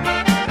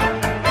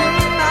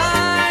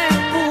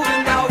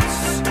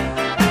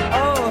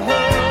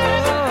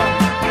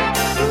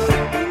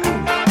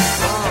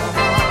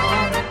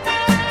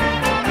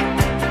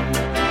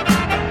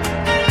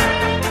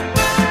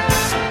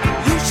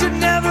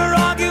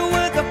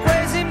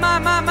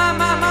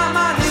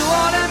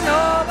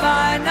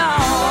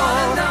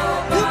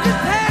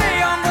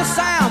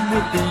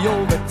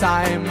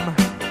 Time.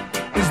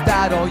 Is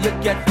that all you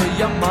get for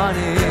your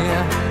money?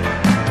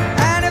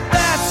 And if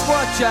that's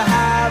what you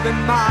have in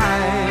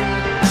mind,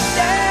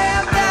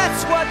 yeah, if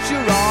that's what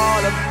you're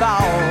all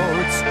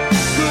about,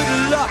 good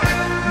luck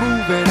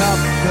moving up,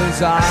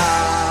 'cause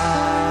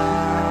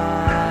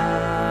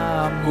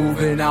I'm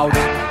moving out.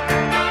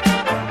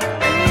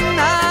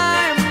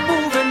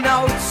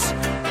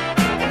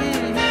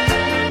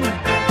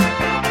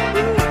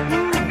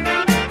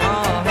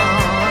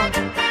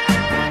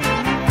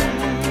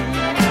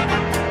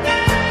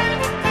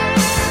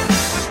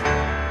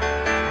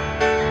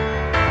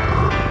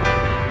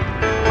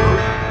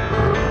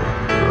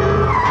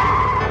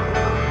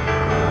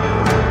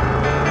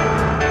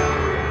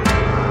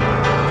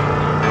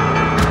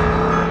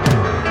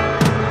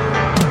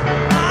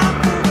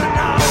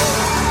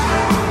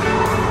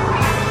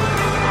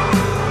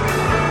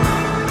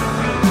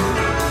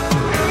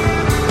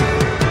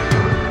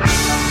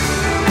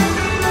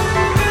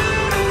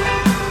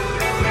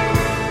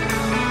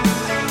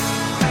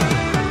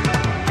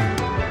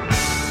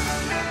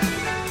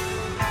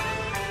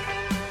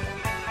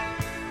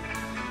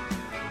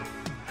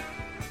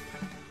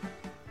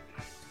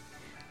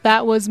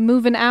 That was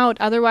Movin' Out,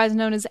 otherwise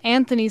known as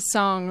Anthony's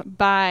Song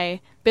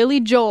by Billy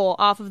Joel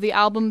off of the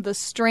album The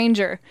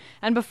Stranger.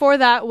 And before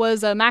that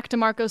was a Mac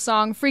DeMarco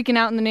song, Freaking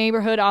Out in the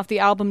Neighborhood, off the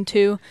album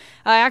 2.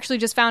 I actually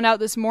just found out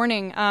this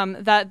morning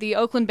that the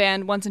Oakland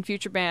band, Once and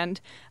Future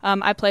Band,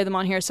 I play them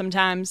on here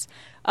sometimes,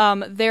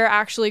 they're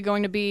actually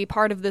going to be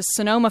part of this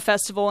Sonoma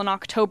Festival in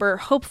October.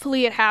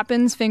 Hopefully it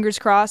happens, fingers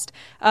crossed.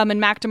 And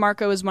Mac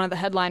DeMarco is one of the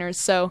headliners,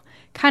 so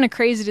kind of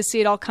crazy to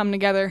see it all come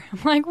together.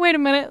 I'm like, wait a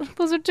minute,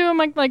 those are two of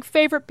my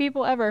favorite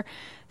people ever.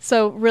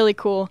 So really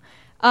cool.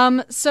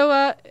 In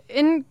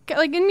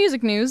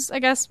music news,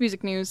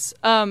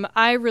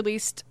 I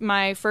released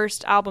my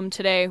first album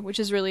today, which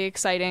is really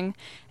exciting.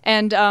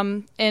 And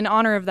in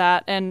honor of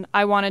that, and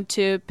I wanted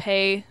to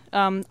pay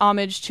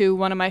homage to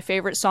one of my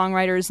favorite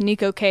songwriters,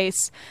 Nico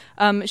Case.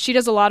 She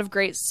does a lot of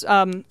great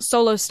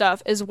solo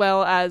stuff, as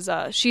well as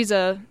she's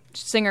a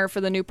singer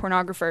for the New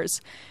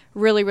Pornographers.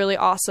 Really, really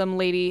awesome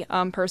lady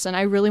person.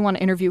 I really want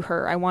to interview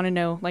her. I want to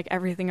know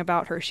everything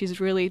about her.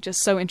 She's really just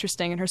so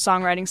interesting, and her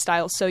songwriting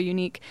style is so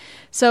unique.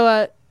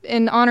 So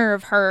in honor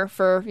of her,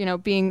 for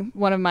being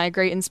one of my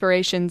great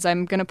inspirations,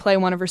 I'm going to play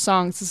one of her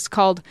songs. This is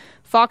called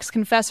Fox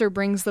Confessor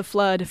Brings the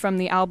Flood, from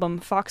the album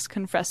Fox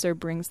Confessor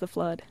Brings the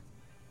Flood.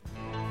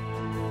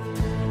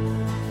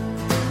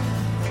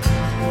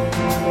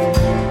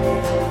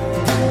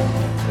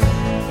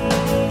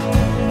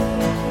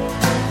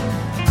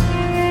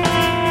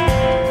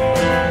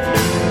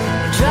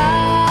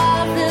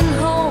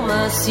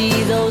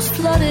 See those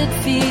flooded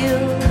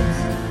fields.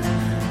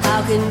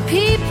 How can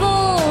people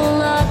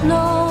not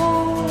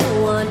know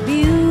what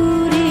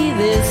beauty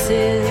this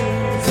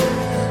is?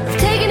 I've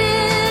taken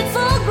it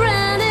for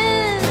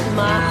granted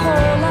my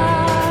whole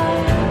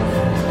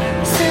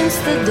life, since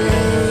the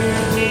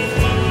day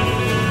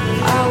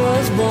I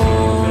was born.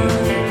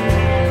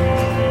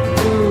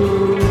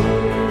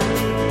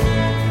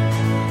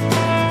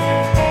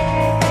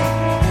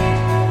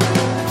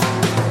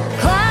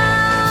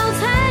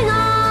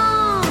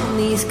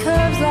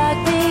 Curves like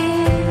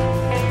me,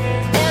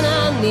 and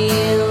I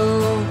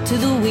kneel to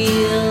the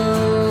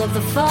wheel of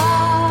the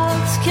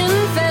Fox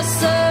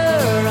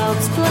Confessor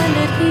on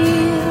splendid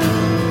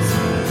heels,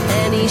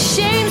 and he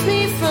shames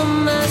me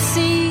from my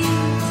seat,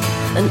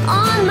 and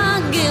on my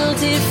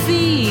guilty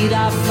feet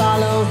I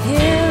follow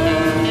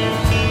him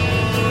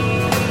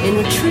in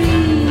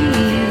retreat.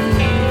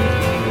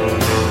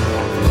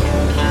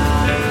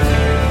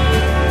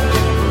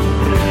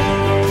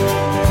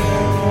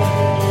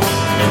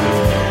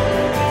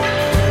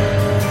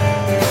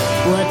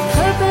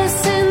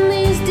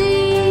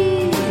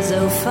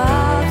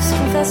 Fox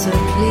Confessor,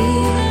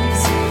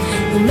 please,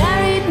 who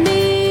married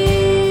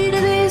me to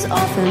these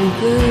orphan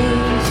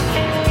blues.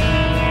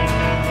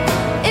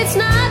 It's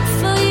not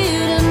for you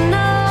to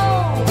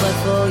know, but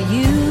for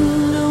you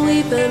to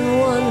weep and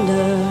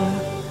wonder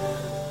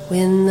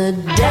when the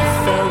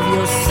death of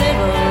your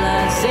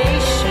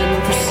civilization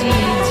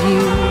precedes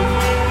you.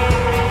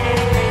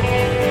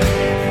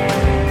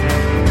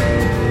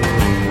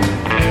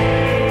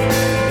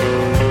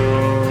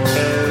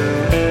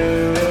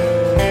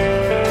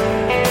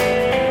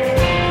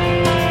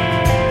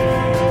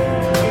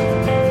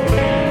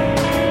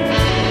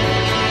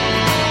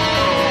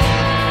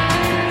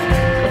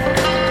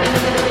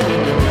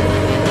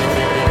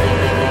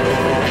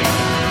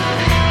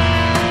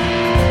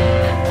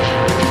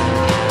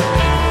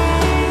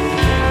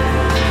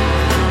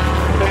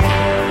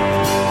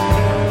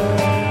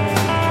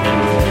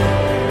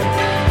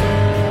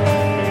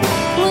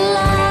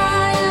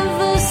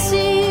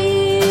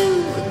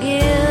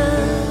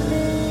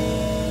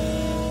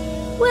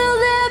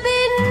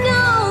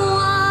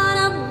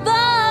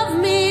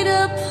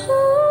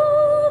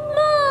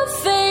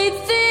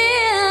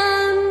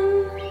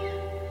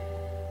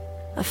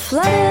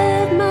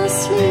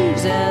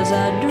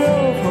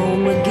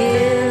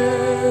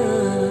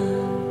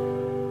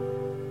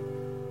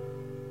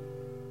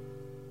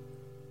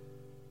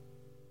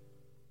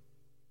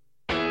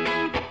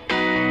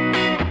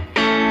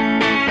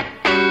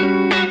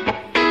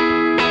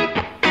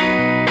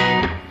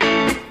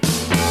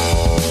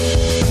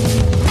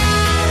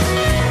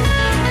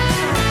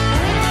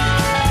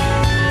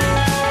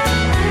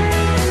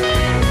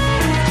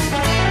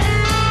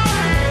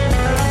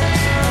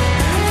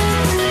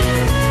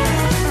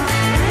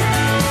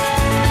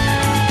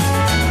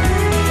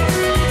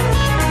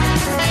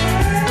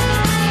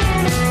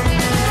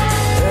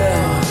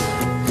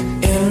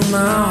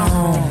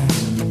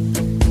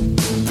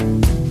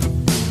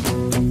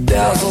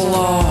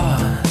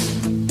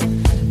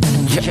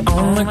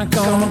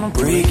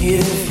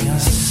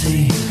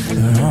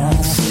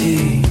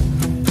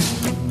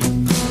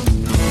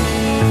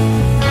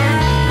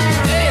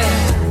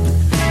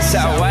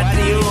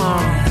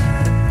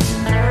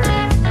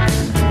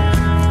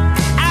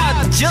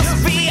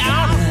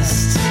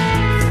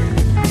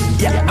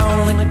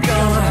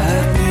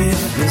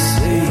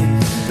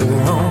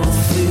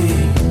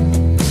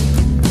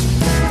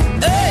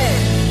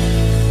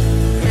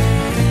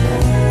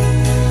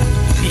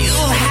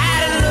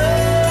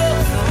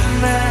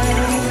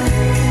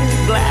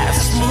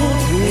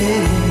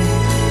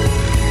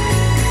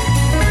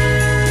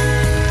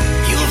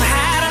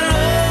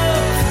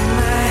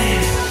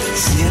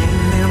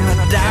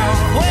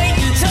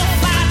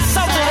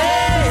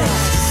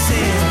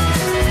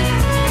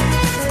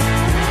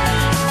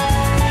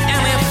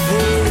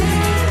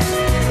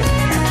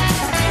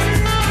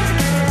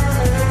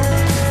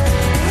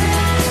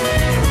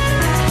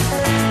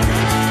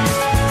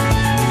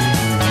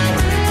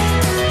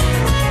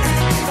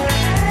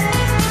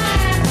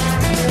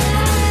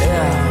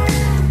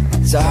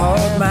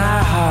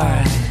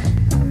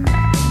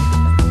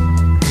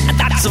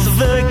 It's a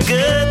very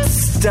good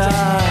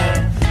start.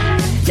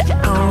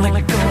 You're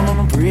only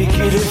gonna break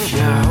it if you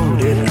hold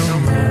it the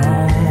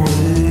wrong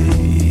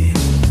way.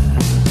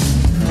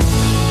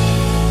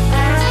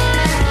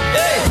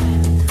 Hey!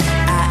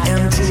 I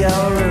enter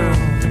your room.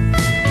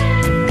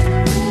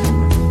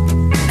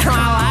 I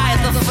lie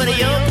at the foot of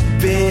your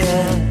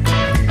bed.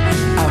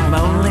 I'm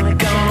only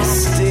gonna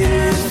stay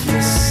if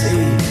you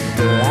say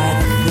the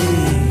right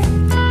thing.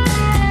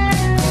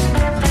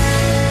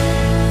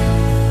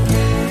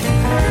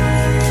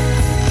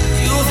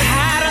 You've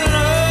had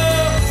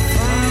enough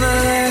from the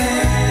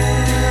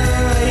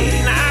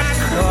late night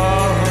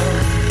call.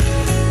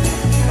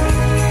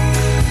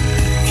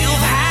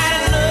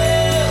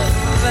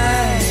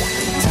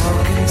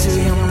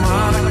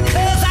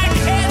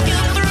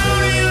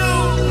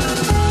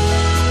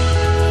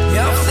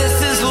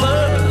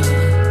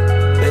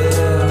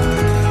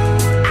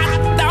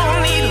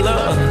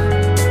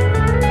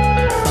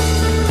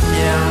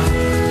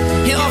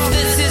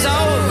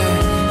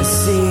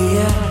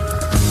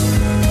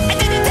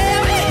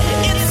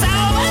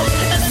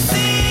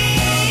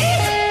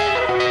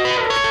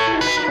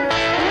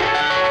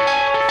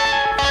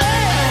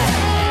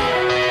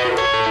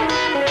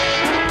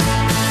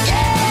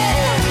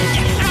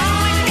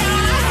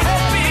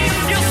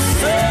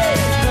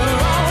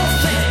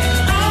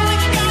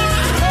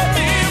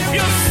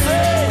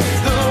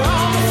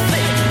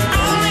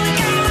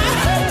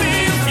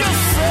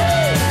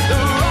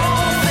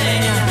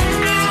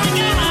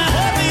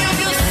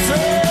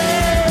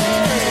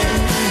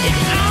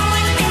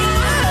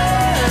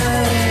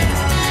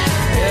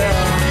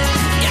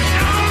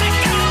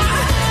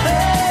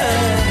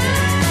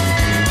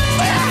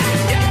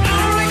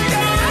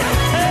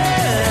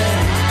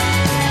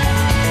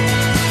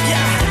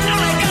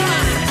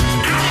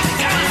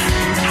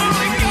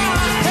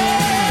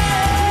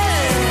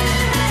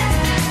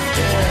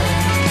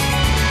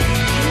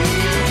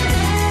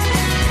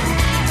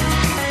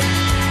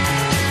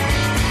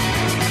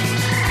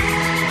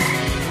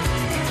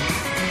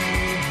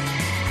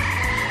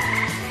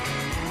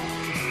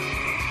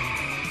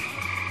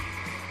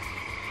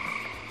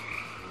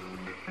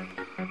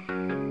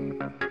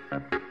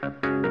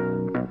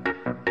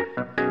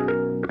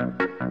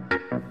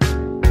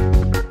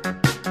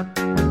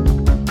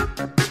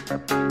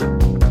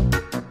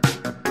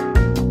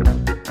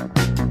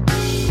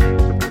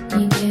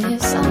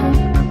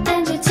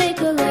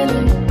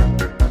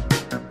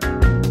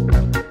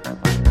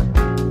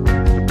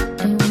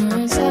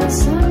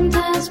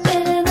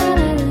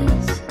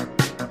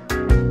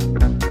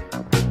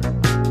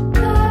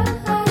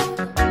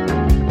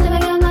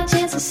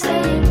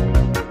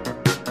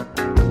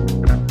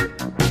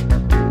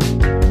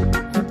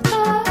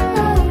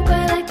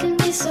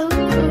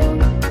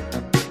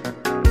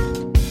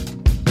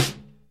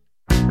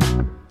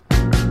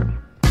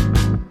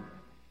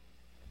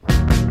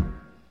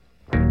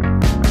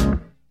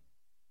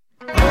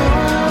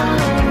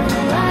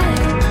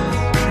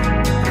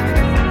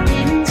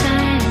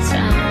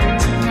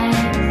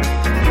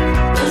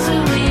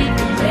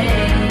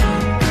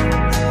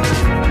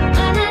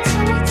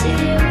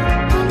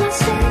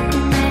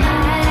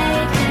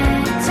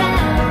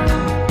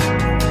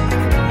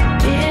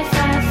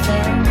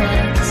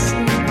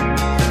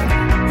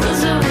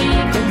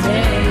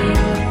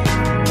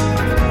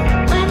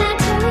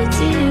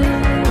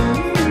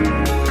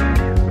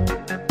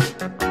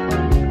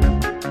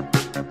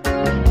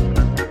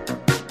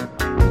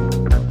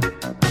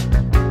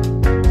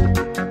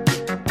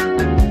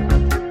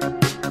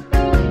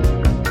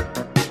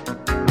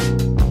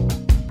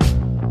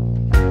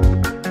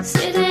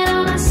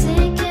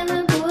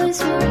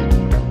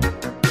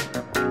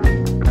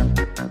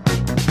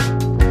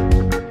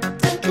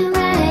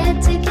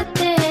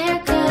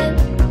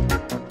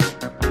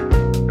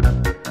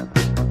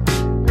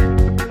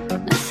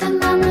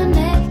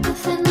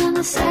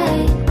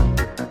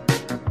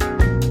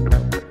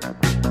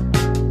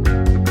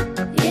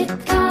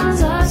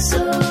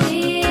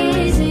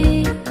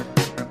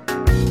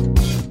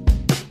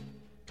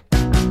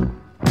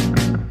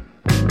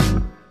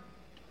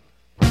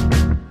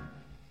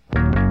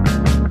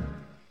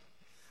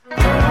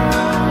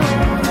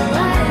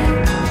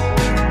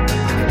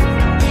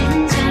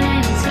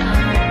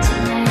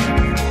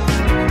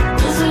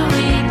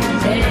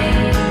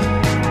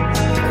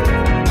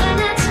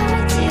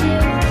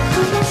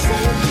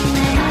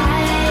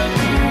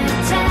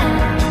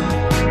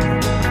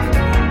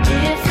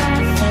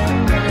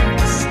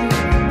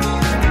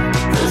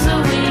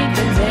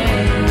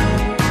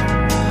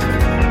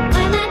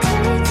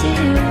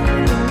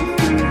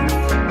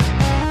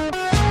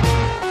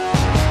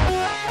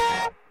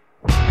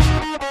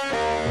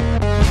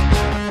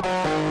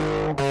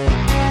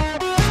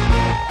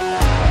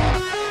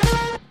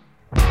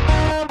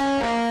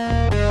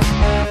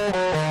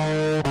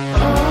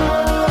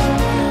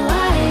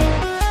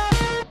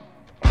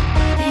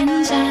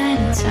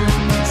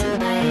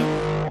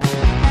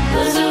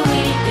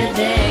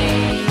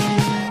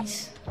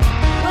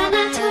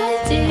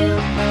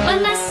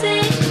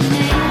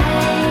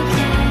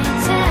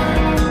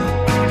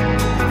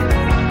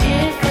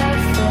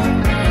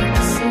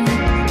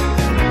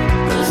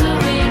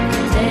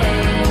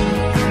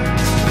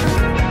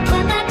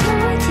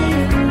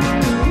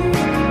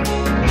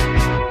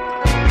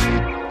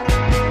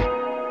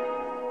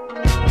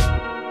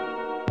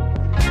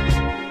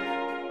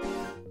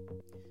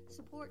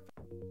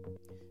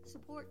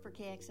 Support for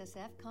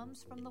KXSF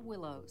comes from The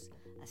Willows,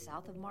 a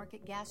south of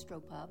Market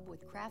gastropub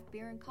with craft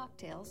beer and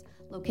cocktails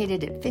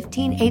located at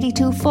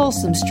 1582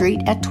 Folsom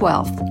Street at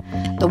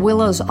 12th. The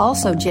Willows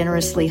also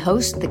generously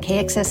host the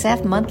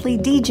KXSF monthly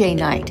DJ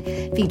night,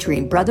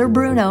 featuring Brother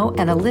Bruno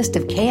and a list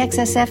of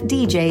KXSF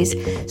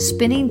DJs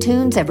spinning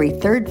tunes every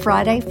third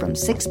Friday from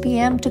 6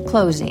 p.m. to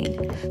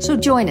closing. So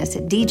join us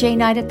at DJ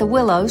night at The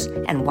Willows,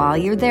 and while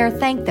you're there,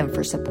 thank them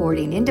for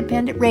supporting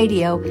independent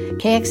radio,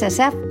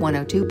 KXSF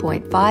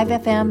 102.5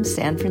 FM,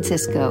 San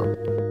Francisco.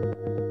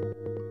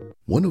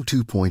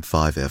 102.5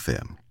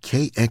 FM,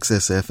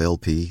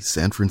 KXSF-LP,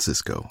 San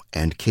Francisco,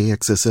 and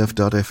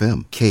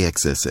KXSF.FM,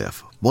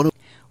 KXSF.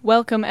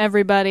 Welcome,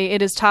 everybody.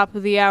 It is top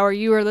of the hour.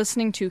 You are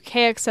listening to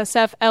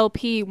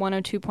KXSF-LP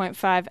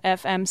 102.5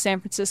 FM,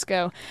 San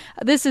Francisco.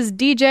 This is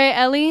DJ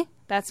Ellie.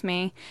 That's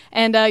me.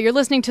 And you're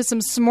listening to some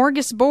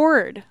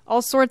smorgasbord,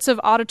 all sorts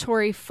of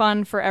auditory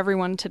fun for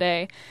everyone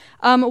today.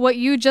 What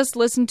you just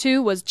listened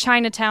to was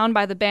Chinatown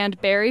by the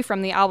band Barry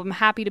from the album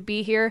Happy to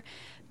Be Here.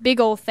 Big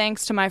ol'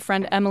 thanks to my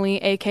friend Emily,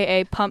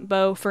 a.k.a. Pump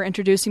Bo, for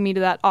introducing me to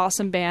that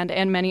awesome band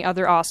and many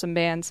other awesome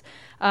bands.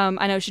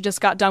 I know she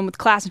just got done with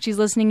class and she's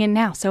listening in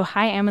now. So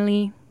hi,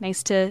 Emily.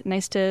 Nice to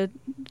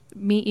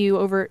meet you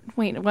over...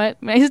 Wait,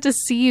 what? Nice to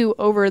see you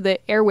over the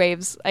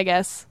airwaves, I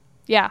guess.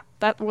 Yeah,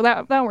 that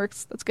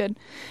works. That's good.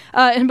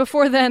 And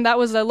before then, that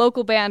was a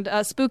local band,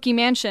 Spooky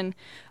Mansion.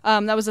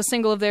 That was a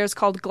single of theirs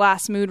called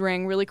Glass Mood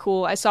Ring. Really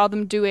cool. I saw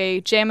them do a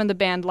Jam in the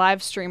Band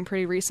live stream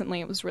pretty recently.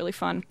 It was really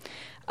fun.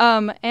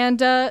 And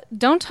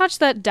don't touch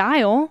that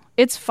dial.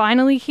 It's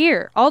finally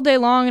here. All day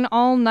long and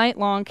all night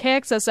long,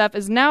 KXSF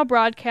is now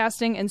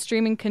broadcasting and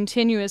streaming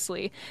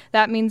continuously.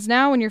 That means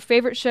now when your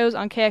favorite shows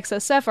on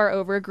KXSF are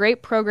over,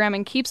 great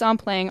programming keeps on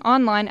playing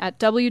online at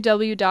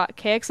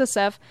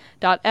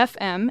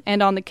www.kxsf.fm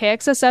and on the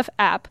KXSF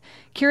app,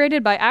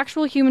 curated by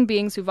actual human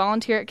beings who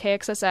volunteer at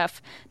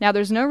KXSF. Now,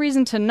 there's no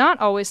reason to not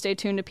always stay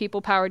tuned to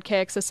people-powered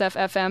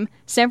KXSF-FM,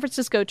 San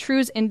Francisco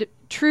true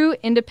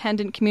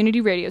independent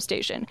community radio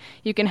station.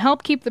 You can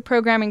help keep the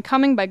programming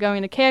coming by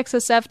going to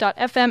kxsf.fm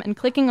and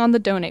clicking on the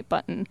donate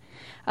button.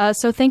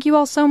 So thank you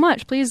all so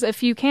much. Please,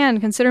 if you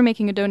can, consider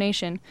making a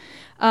donation.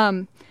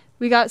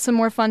 We got some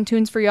more fun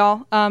tunes for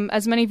y'all.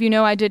 As many of you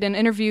know, I did an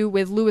interview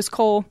with Lewis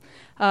Cole,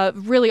 a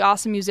really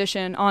awesome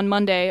musician, on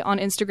Monday on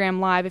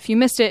Instagram Live. If you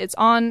missed it,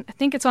 I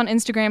think it's on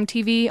Instagram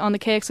TV, on the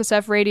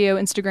KXSF Radio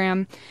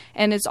Instagram,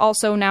 and it's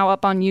also now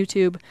up on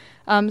YouTube.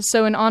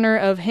 So in honor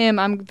of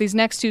him, these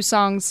next two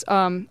songs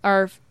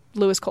are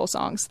Lewis Cole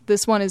songs.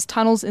 This one is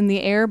Tunnels in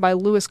the Air by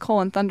Lewis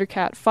Cole and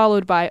Thundercat,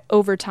 followed by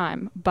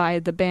Overtime by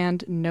the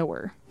band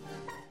Knower.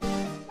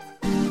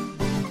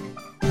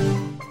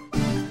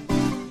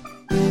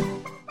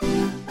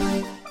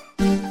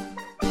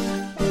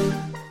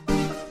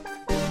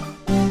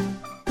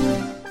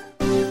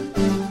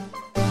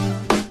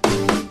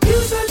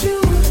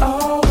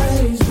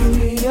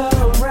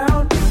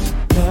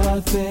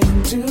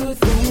 To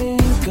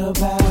think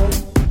about,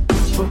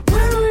 but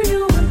where were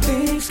you when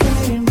things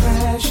came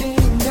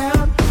crashing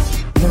down?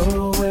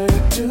 Nowhere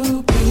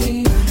to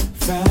be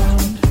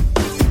found.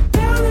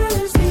 Now that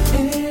it's the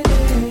end.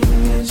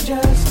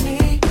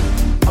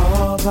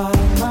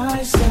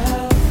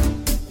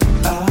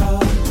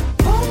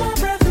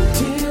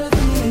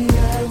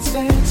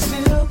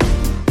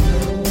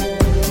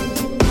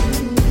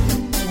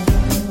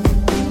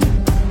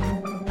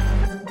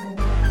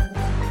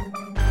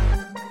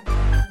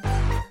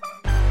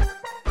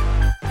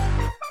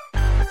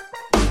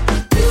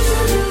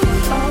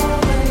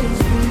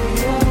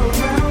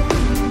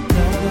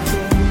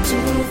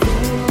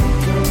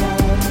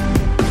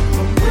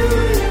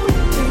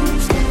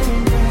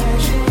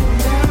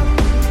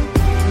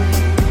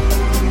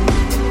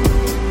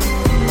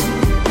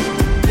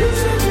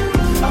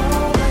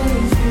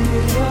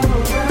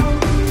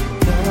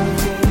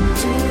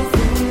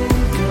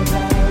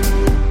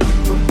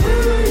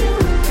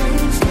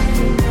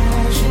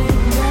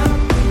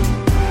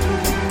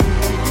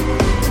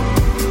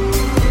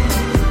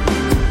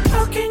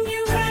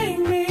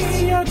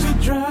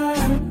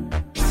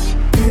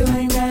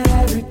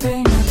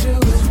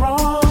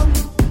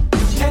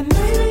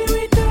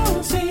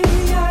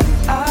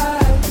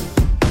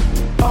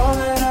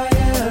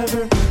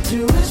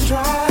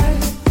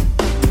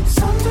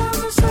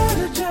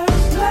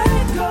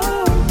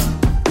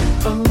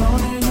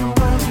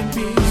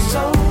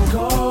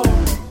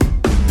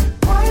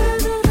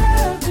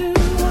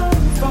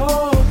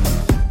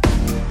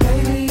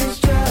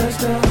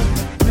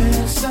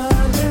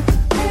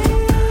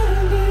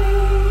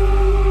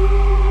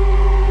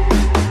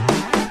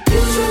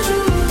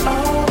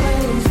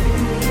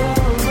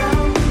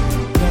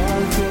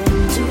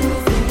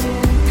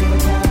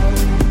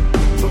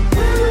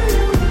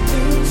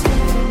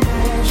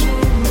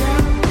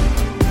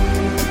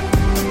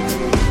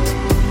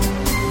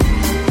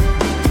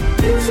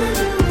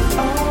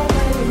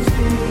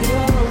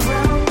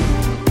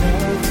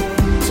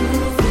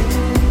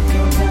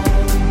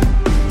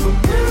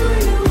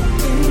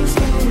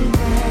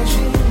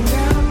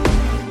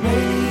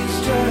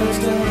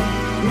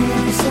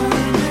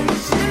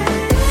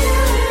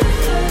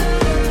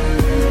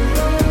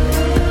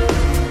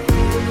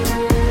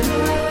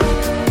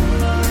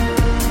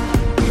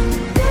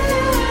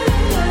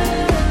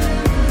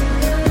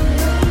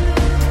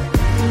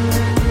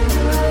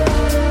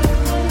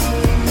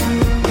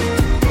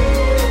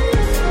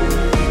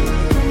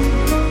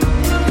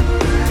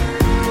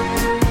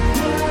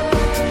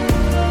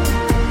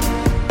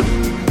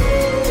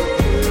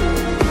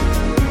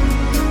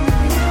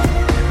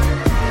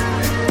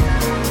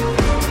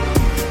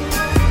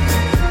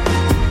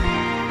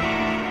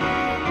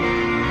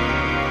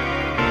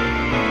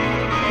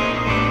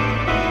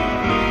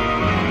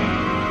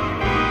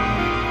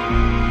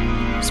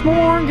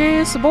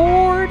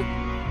 Smorgasbord.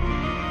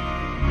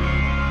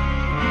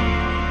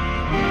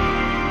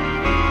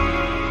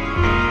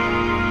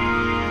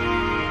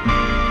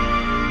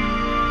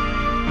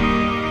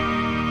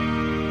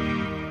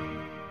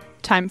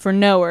 Time for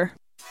Knower.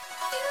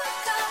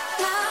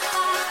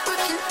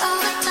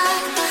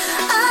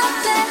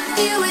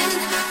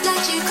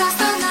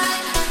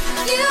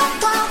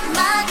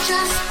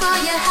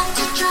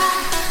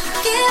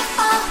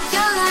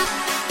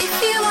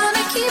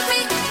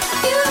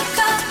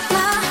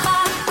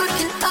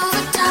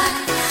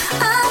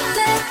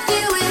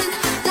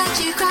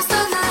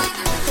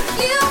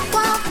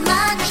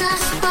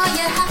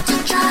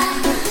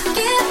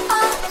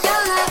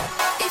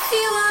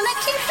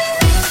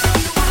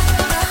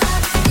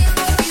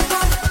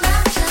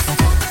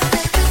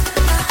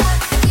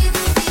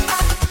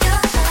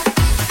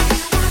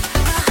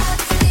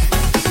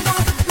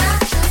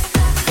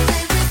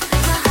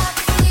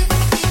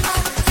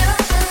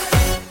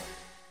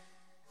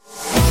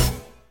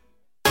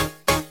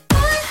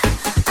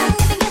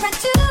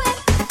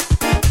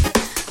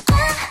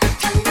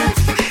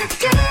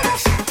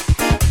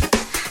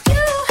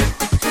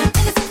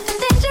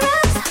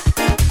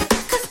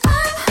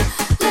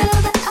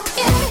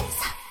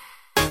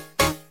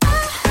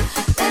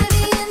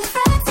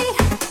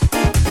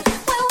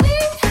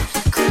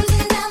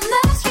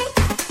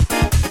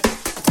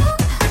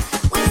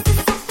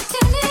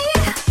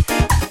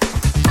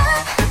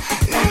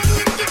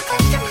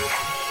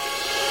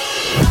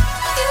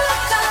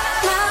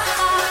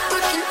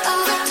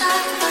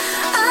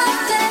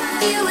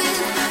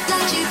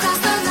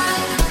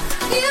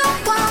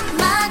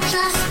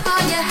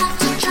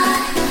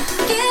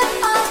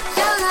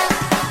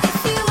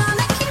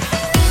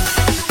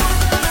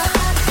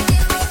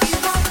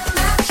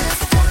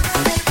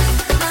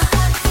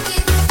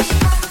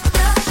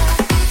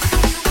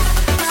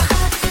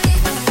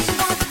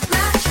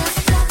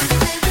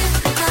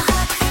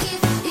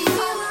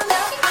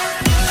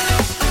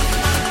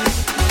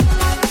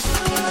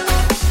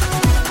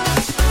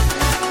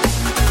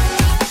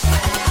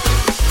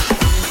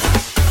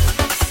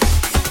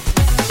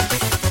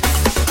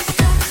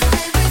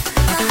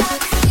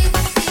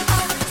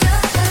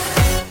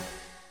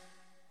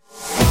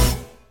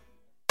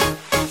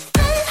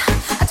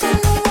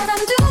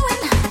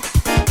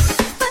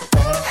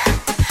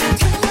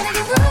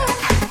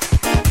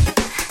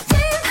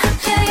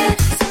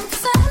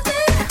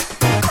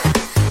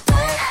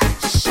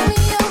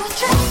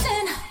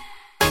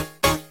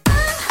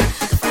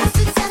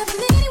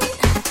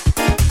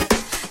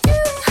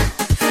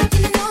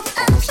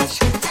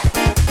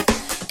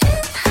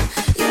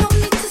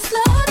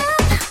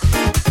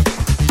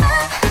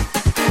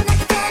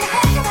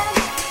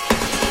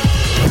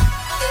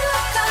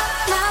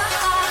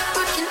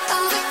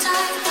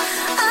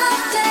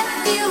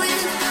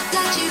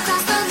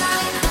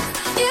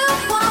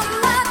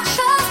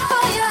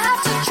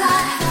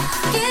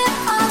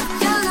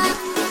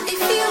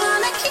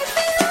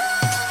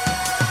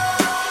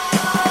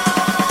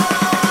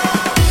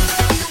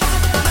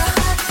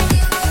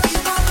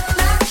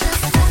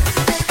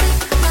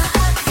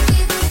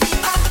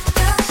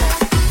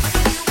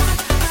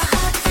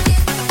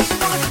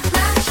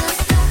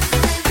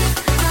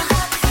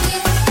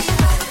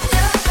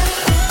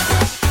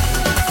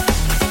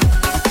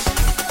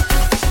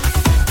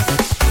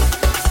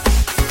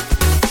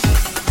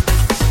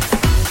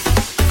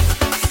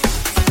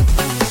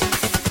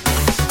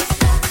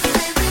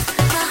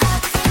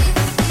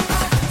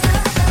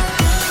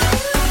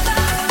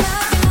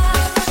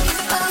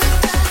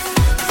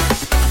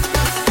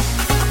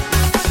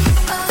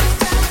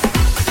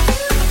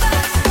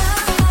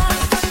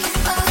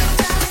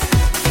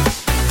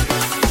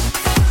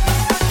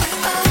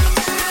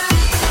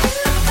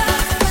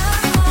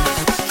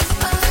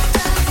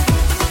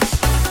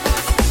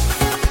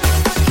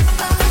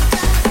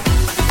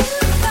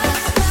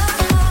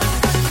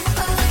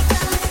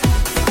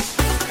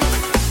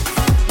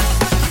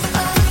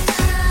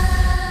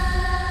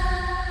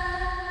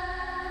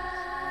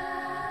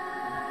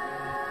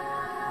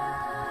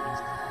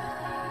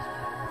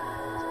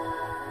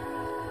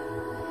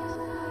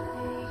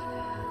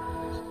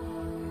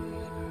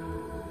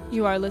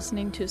 You are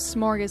listening to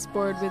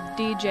Smorgasbord with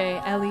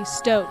DJ Ellie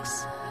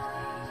Stokes.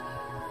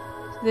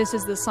 This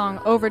is the song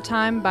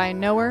Overtime by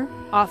Knower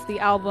off the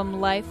album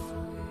Life.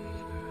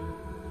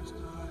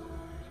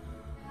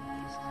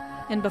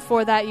 And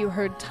before that, you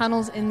heard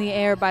Tunnels in the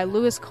Air by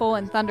Lewis Cole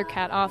and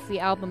Thundercat off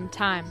the album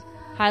Time.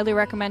 Highly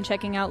recommend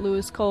checking out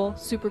Lewis Cole.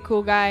 Super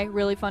cool guy,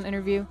 really fun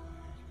interview.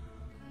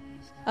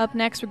 Up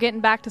next, we're getting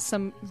back to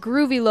some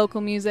groovy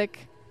local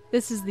music.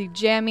 This is the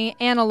jammy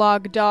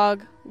Analog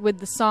Dog with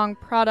the song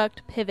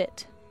Product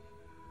Pivot.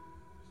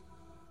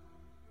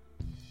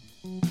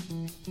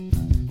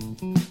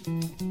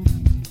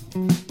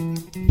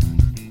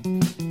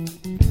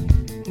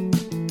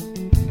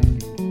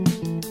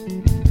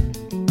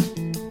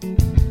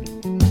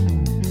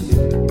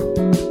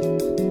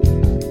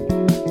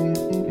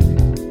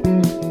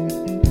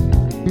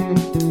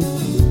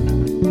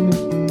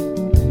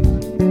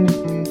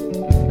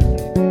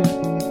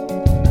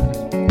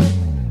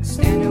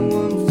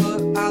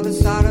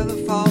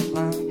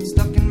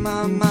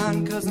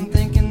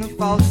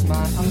 Fault's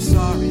mine, I'm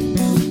sorry.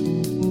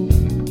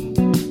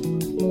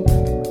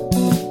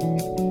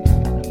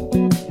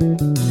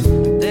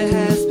 There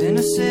has been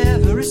a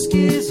severe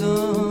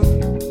schism.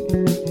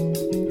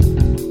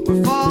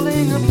 We're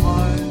falling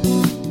apart,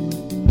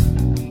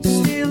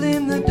 still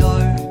in the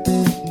dark.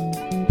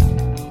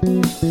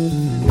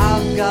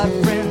 I've got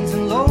friends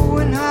in low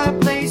and high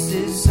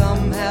places.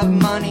 Some have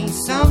money,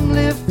 some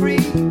live free.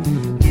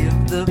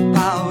 Give the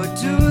power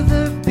to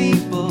the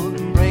people,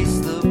 embrace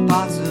the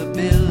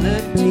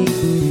possibility.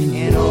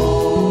 And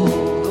all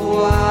the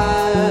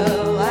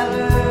while I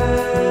learn.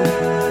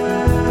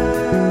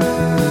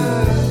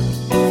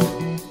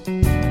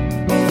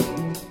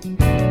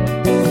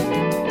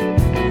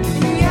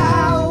 Yeah,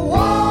 I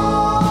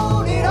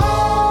want it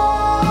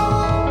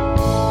all.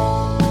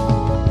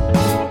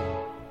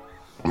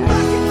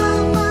 Rocking my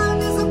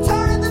mind as I'm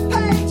turning the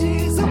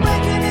pages. I'm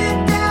breaking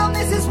it down.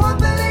 This is one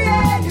for the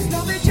ages. No,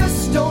 they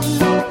just don't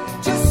know,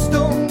 just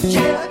don't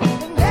care.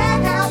 And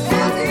that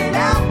how's it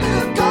out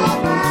the call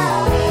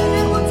right?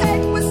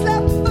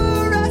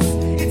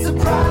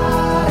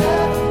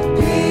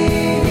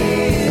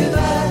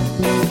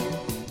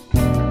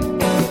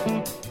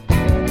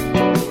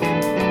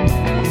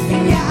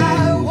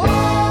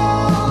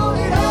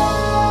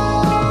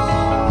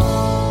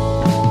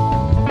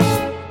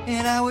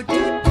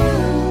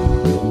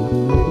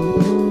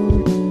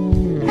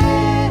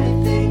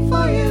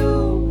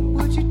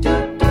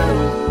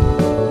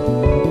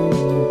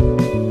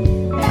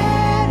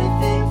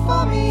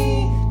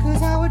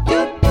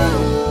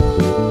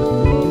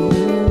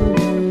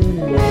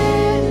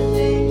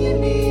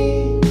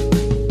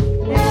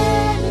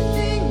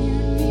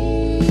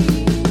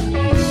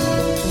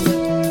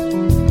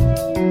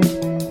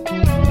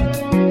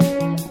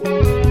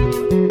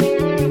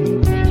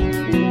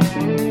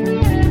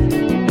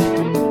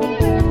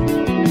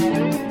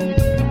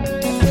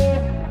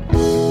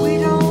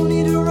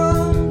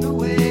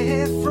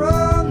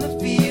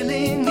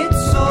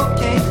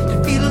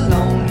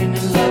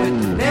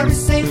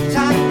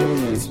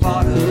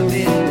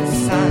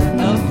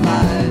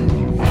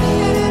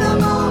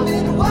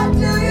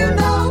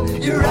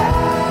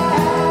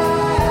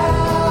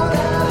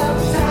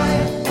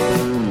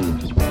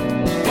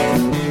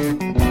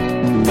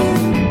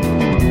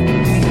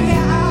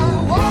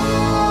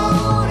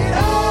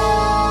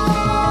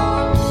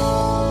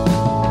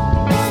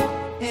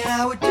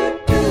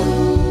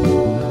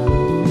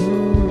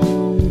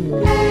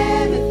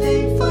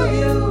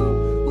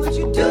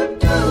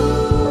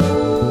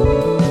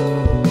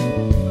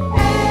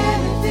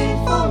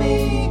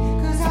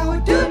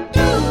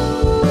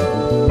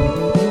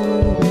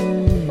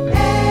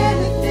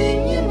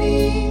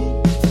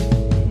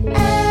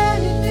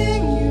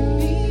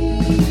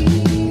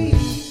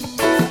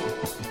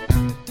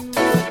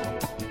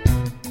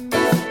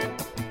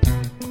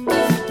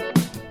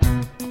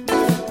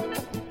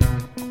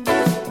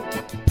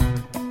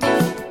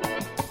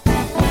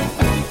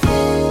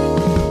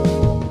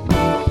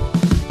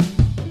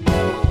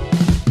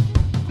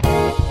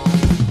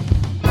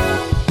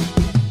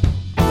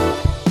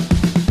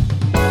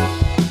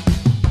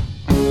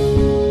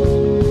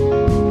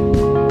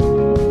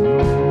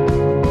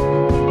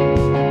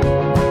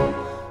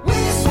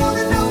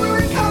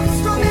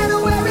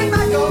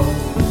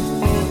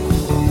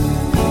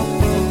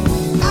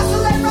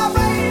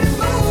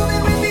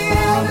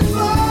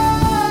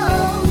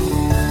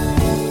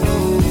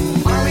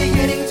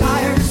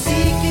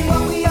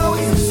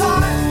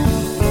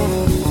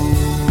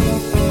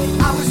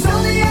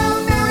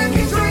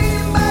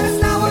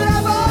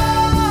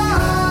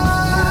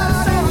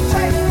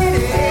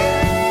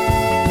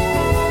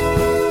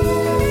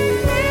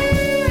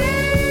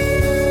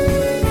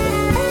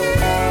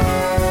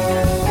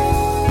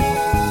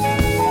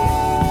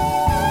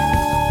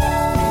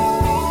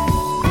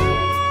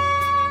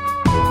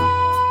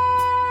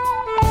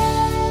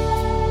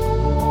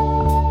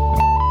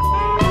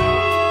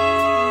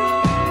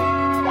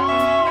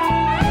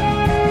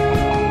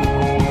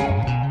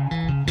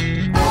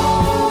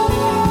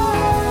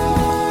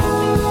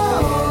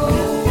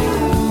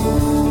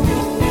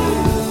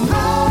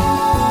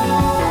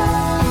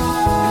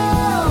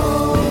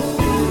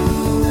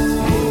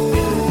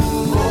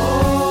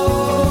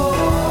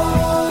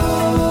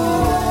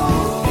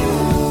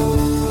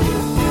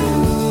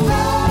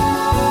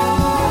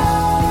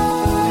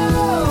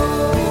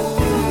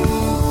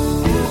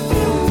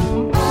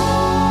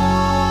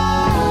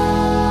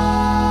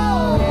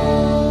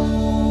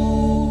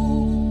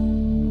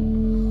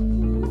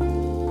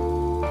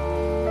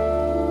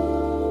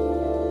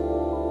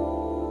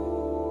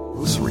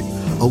 Grocery,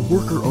 a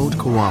worker-owned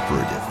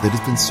cooperative that has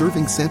been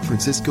serving San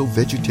Francisco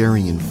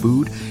vegetarian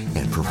food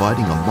and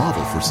providing a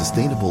model for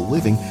sustainable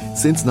living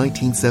since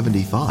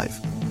 1975.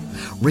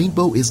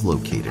 Rainbow is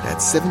located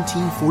at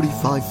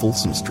 1745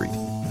 Folsom Street.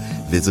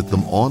 Visit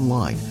them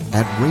online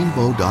at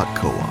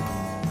rainbow.coop.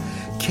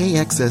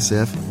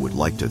 KXSF would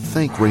like to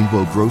thank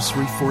Rainbow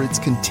Grocery for its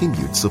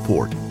continued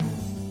support.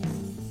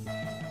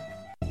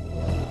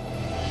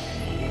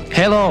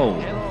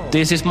 Hello,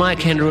 this is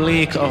Mike Henry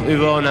Leake of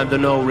Yvonne and the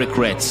No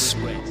Regrets.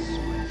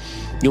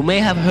 You may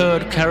have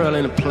heard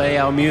Carolyn play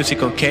our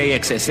music on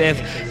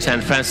KXSF,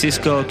 San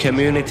Francisco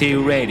Community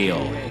Radio.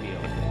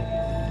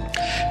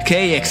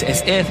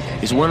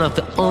 KXSF is one of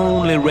the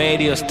only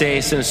radio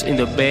stations in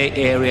the Bay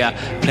Area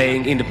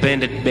playing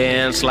independent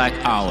bands like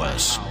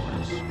ours.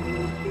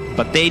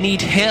 But they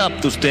need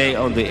help to stay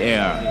on the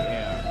air.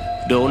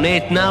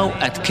 Donate now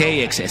at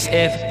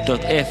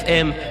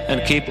kxsf.fm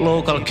and keep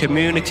local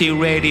community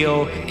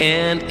radio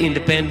and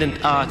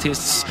independent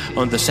artists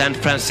on the San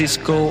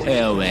Francisco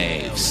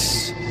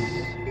airwaves.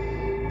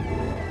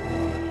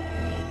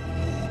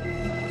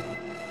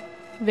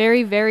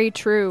 Very, very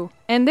true.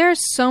 And there's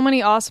so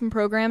many awesome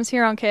programs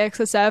here on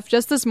KXSF.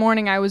 Just this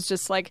morning, I was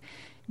just like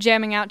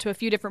jamming out to a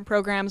few different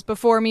programs.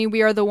 Before Me,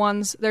 We Are the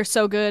Ones. They're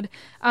so good.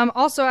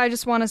 Also, I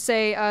just want to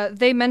say,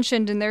 they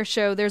mentioned in their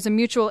show there's a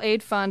mutual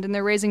aid fund, and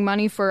they're raising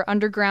money for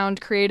underground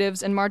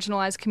creatives and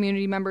marginalized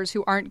community members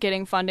who aren't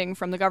getting funding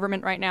from the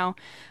government right now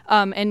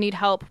and need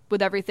help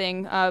with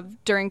everything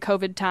during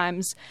COVID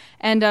times.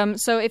 And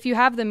so if you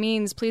have the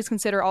means, please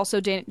consider also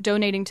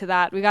donating to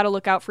that. We got to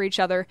look out for each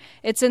other.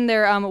 It's in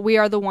their We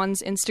Are the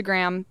Ones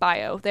Instagram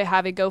bio. They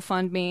have a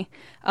GoFundMe,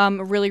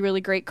 a really,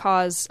 really great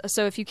cause.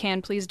 So if you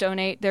can, please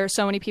donate. There are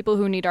so many people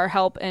who need our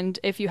help, and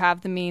if you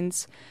have the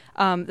means,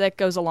 that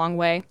goes a long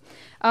way.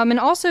 And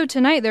also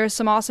tonight there's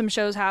some awesome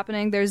shows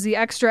happening. There's the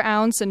Extra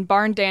Ounce and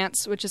Barn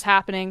Dance, which is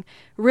happening.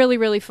 Really,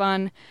 really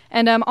fun.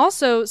 And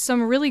also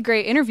some really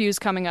great interviews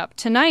coming up.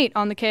 Tonight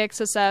on the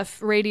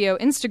KXSF Radio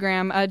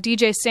Instagram,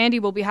 DJ Sandy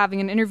will be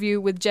having an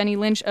interview with Jenny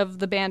Lynch of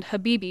the band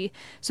Habibi.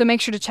 So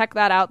make sure to check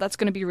that out. That's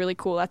going to be really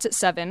cool. That's at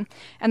 7.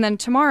 And then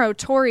tomorrow,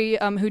 Tori,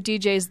 who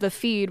DJs The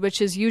Feed,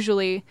 which is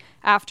usually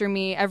after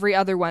me every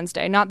other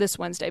Wednesday. Not this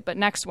Wednesday, but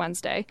next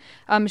Wednesday.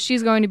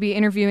 She's going to be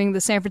interviewing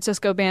the San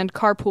Francisco band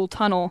Carpool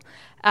Tunnel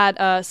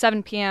at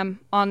 7 p.m.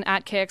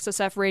 at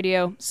KXSF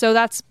Radio. So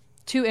that's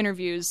 2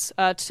 interviews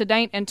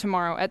tonight and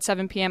tomorrow at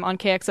 7 p.m. on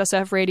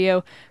KXSF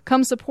Radio.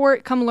 Come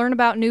support, come learn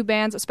about new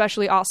bands,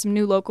 especially awesome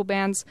new local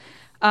bands.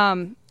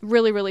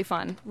 Really, really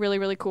fun. Really,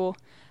 really cool.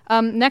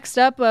 Next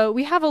up,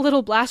 we have a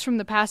little blast from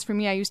the past for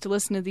me. I used to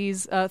listen to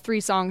these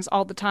 3 songs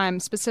all the time,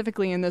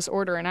 specifically in this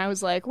order, and I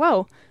was like,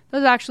 whoa,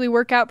 those actually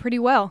work out pretty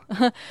well.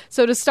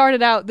 So to start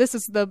it out, this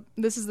is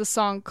the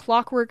song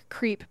Clockwork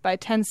Creep by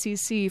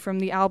 10cc from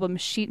the album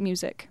Sheet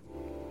Music.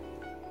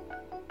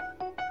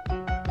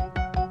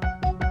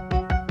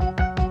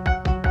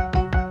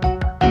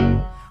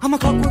 I'm a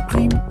clockwork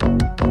creep,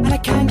 and I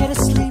can't get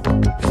asleep.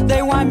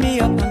 They wind me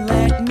up and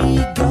let me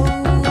go,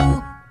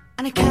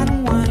 and I can't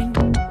unwind,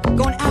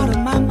 going out of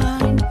my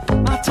mind.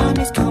 My time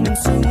is coming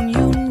soon,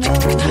 you know.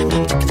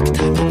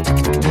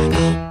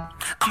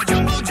 I'm a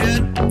jumbo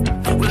jet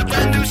with a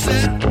brand new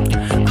set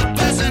of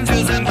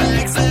passengers and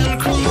bags and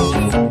crew.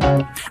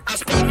 I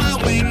spread my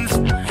wings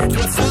to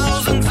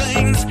 1,000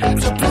 things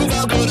to prove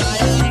how good I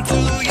am to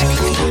you.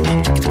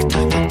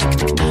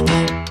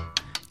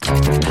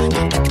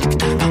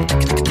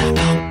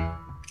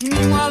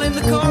 Meanwhile in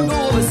the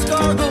cargo of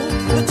escargot,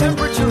 the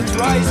temperature is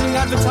rising,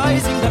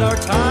 advertising that our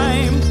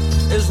time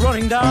is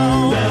running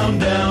down. Down,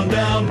 down,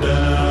 down,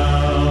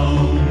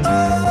 down.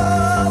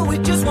 Oh,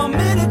 with just 1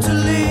 minute to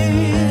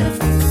live.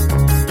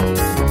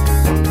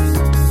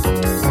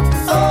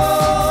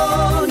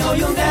 Oh, no,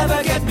 you'll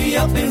never get me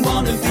up in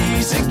one of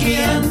these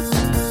again.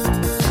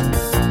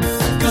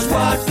 'Cause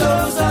what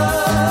goes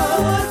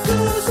up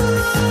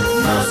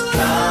must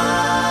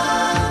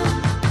come.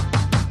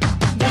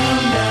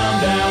 Down,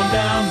 down, down,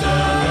 down,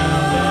 down,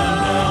 down,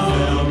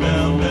 down,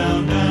 down,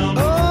 down, down.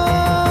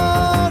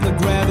 Oh, the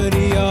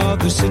gravity of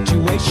the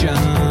situation.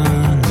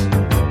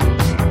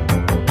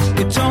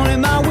 It's only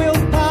my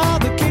willpower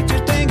that keeps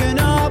this thing in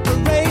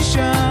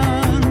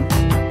operation.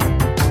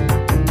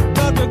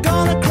 But we're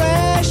gonna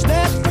crash,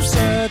 that's for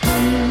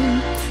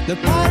certain. The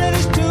pilot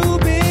is too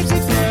busy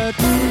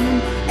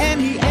flirting,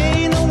 and he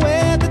ain't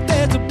aware that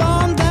there's a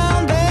bomb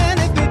down there. And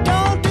if we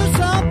don't do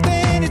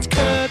something, it's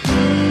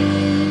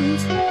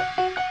curtains.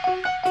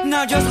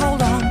 Now just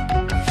hold on,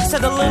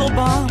 said the little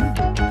bomb.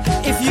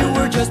 If you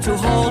were just to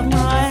hold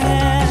my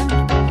hand,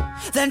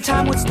 then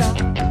time would stop,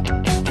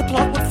 the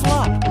plot would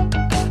flop,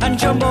 and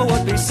Jumbo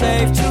would be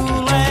safe to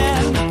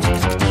land.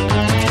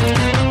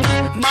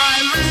 My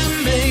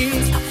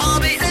landings are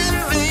the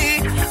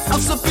envy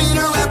of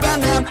Sabina,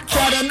 Lebanon,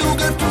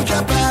 Chattanooga to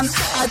Japan.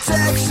 I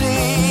taxi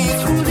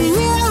through the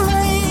air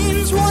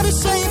lanes. What a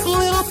safe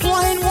little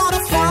plane, what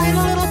a fine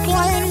little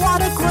plane,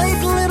 what a great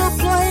little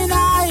plane I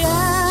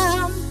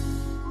am.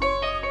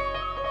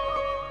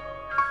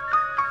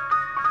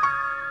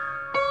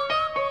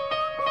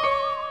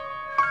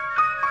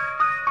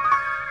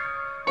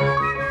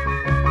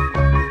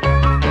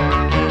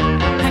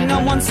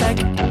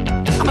 wreck.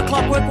 I'm a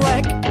clockwork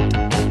wreck,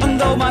 and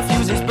though my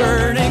fuse is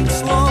burning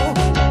slow,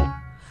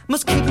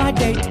 must keep my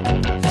date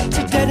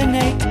to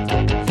detonate.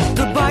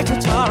 Goodbye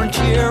to tar and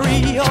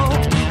cheerio.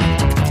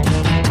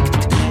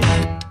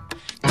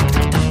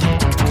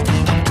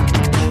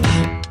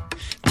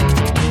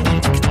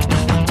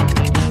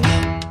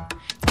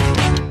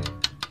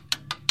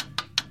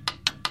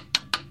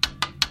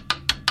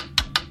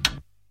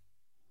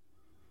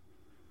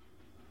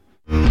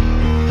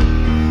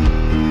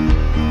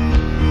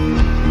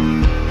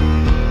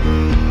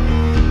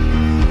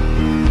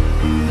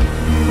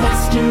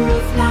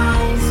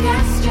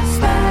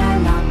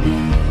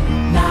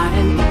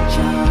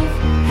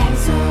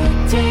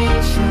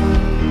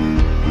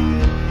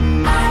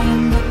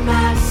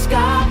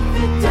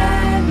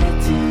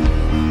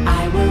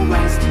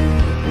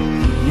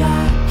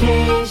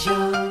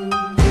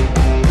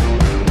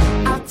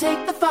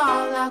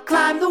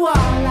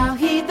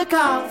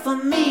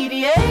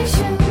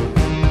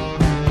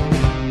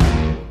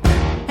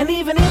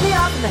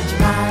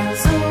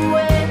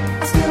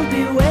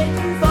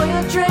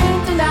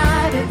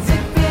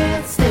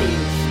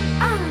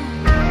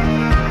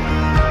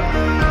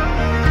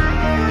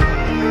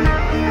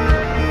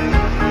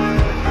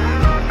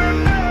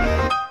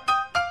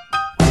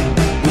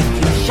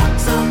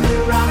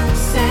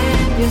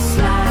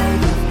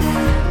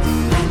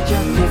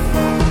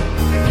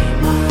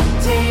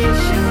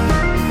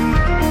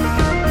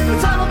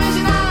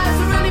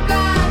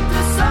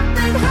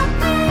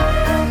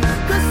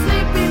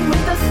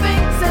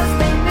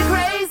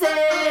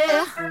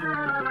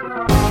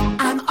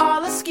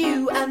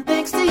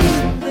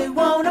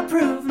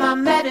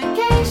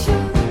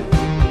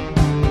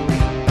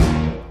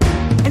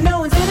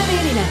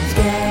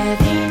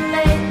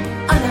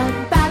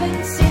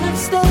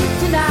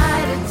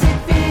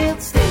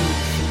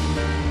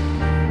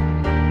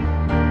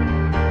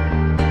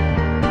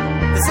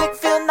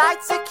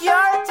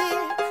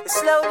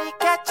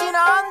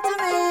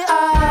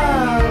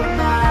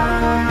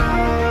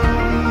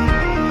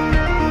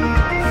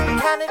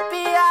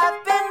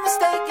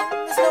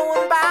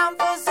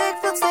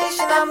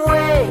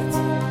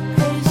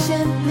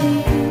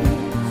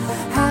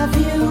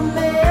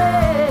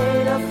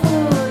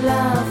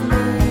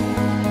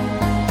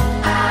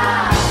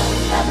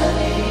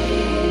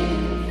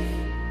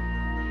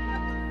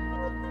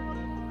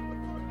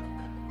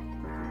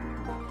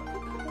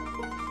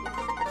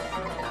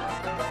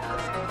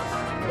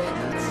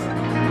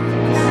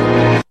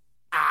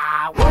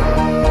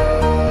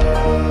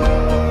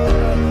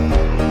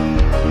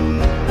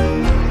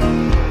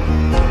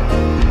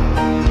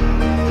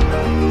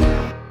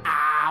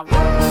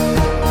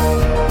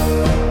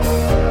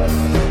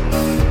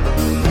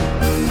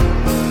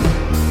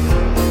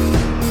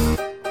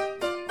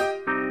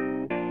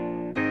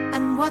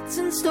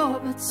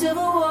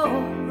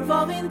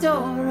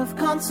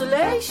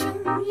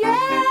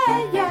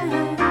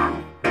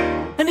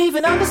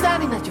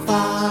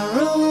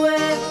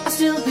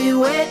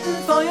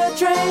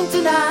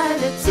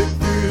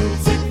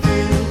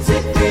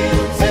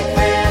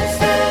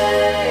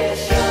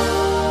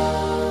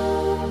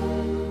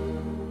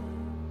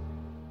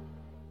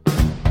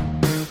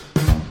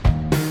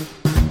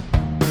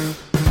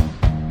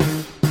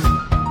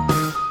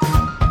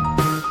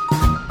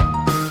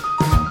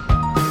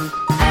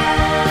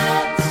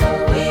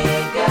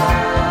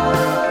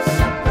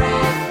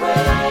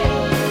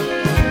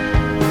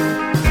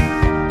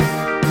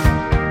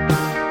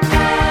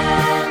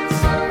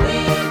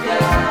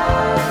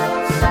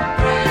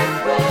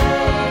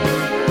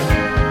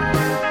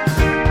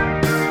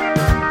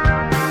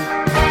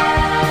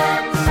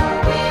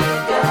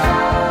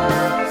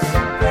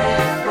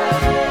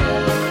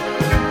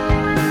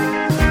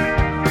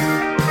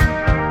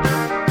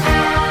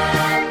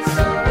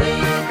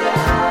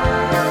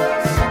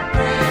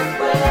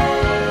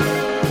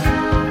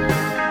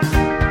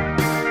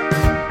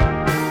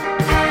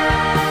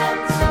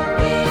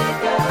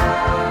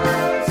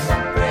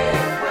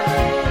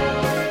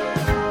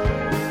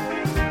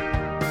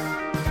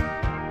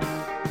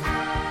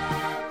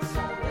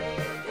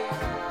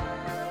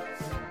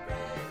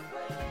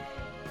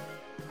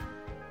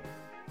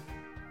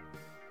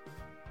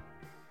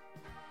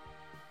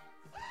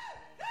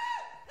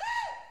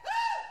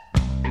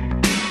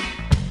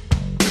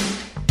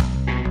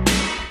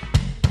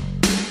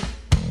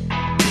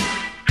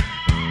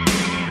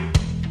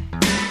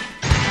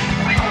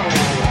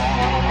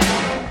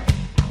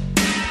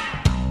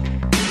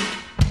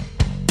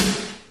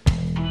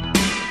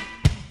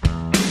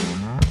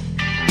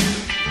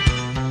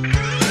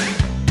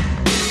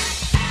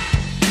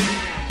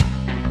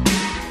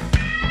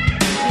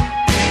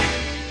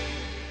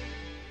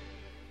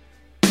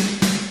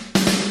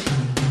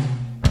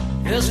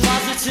 There's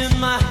closets in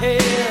my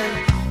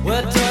head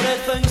where dirty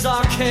things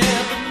are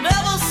kept but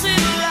never see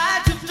the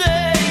light of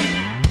day.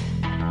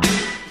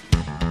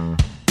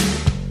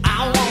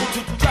 I want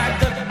to drag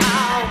them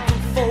out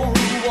before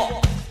we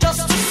walk,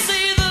 just to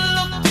see the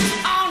look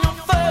on your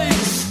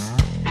face.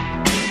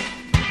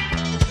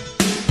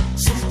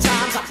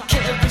 Sometimes I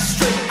can't be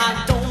straight,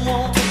 I don't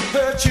want to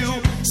hurt you.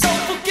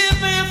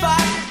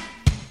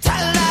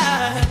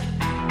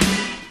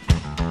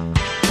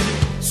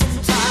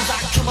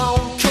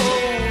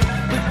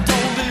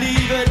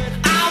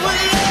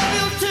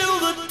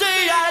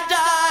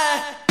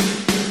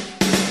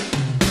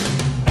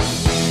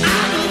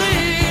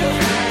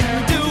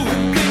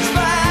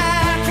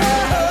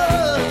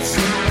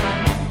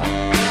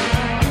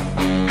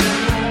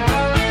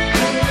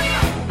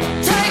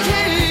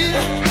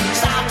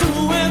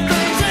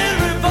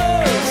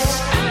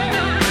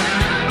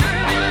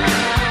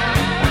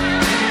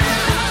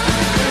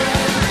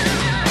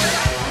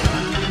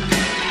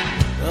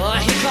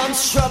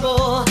 comes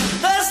trouble,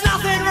 there's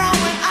nothing wrong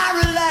when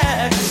I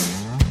relax.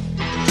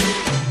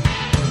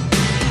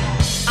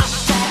 I'm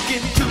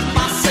talking to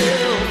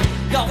myself,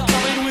 you're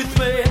coming with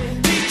me,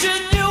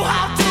 teaching you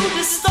how to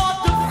distort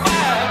the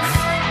facts.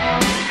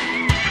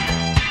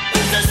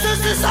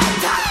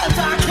 Sometimes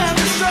I can't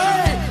be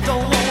straight,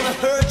 don't wanna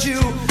hurt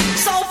you,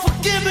 so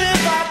forgive me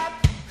if I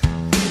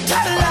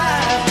tell a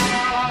lie.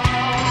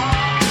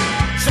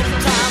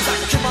 Sometimes I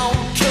come on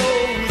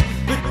cold,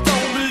 but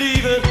don't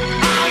believe it. I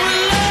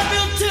will love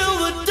you till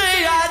the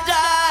day I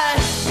die.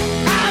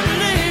 I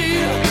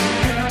believe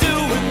in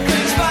doing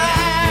things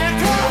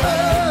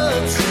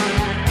backwards.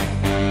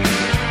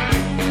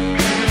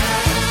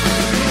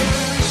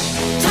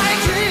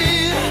 Take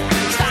heed,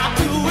 stop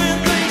doing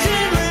things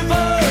in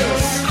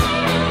reverse.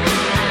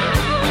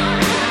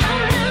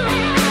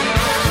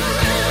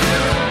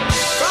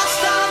 Frost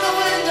down the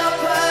window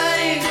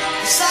pane,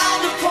 the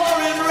sound of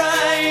pouring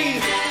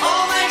rain,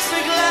 all makes me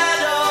glad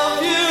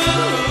of you.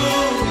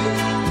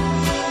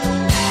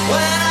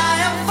 When I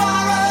am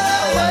far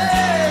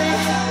away,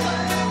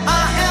 I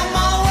am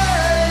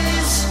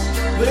always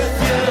with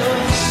you.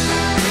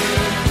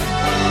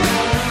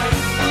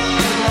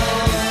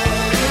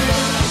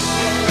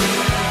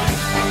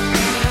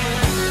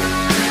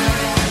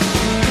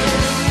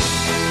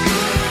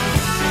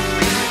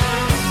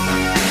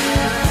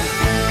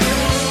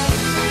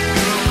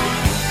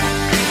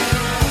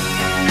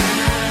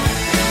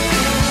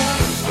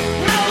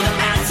 Know the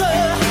answer,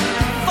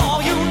 for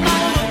you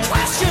know the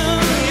question,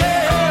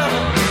 yeah.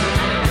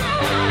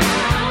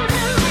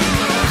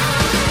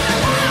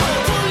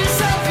 Pull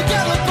yourself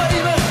together,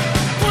 baby,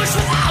 push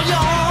with all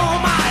your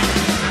might.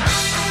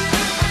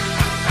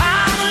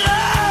 I'm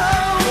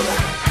alone,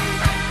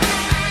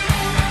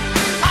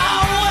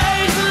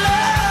 always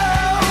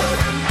alone.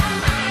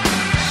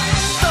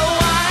 Though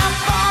I am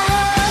far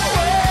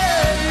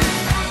away,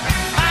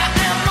 I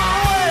am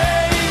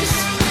always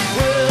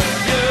with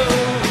you.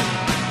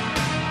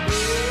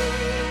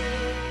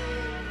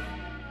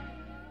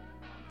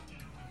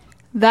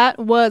 That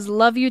was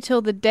Love You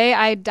Till the Day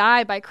I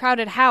Die by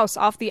Crowded House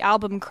off the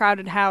album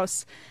Crowded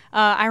House.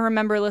 I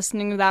remember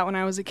listening to that when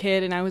I was a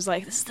kid, and I was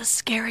like, this is the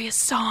scariest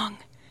song.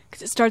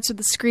 Because it starts with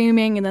the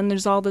screaming, and then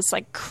there's all this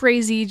like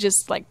crazy,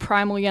 just like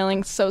primal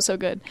yelling. So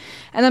good.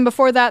 And then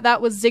before that,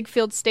 that was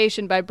Ziegfeld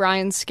Station by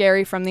Brian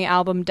Scary from the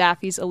album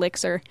Daffy's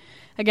Elixir.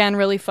 Again,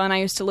 really fun. I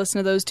used to listen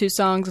to those two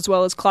songs as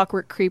well as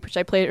Clockwork Creep, which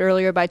I played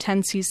earlier by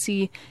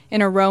 10cc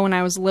in a row when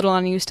I was little,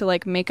 and I used to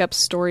like make up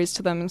stories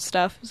to them and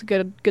stuff. It was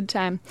a good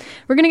time.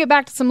 We're going to get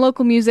back to some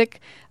local music.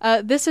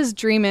 This is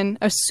Dreamin',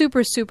 a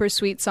super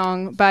sweet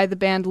song by the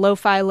band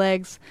Lo-Fi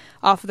Legs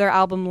off of their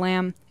album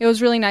Lamb. It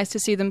was really nice to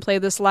see them play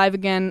this live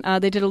again.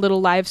 They did a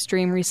little live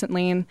stream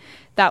recently, and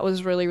that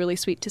was really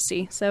sweet to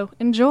see. So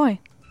enjoy.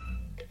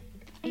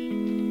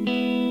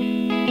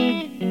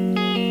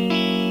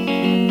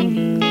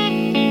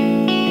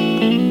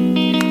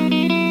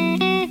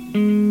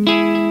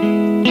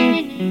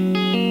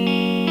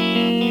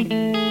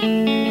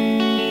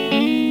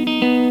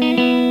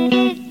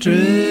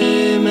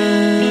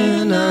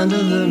 Dreaming under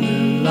the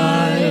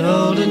moonlight,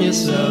 holding you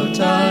so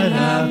tight,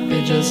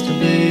 happy just to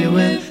be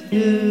with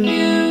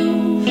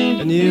you.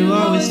 And you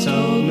always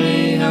told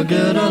me how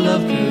good our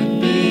love could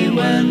be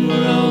when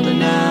we're older.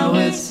 Now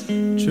it's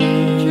true,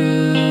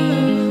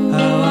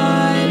 how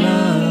I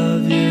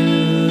love you.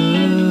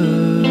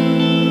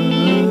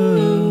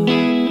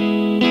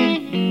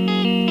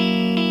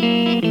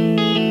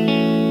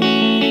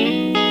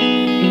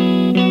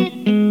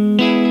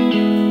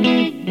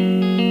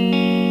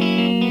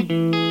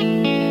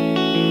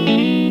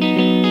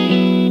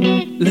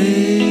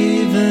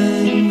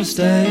 Leaving,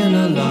 staying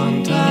a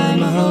long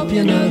time. I hope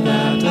you know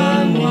that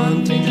I'm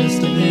wanting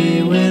just to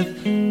be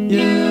with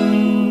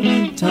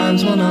you.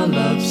 Times when our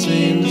love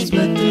seemed to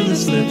split through the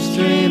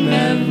slipstream,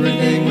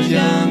 everything was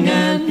young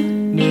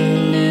and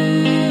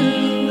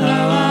new.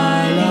 How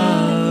I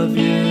love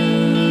you.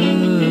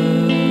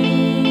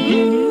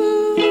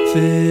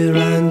 Fear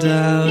and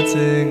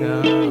doubting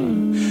are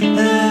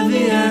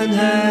heavy and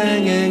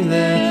hanging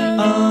there,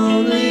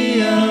 only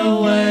a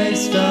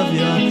waste of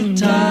your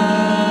time.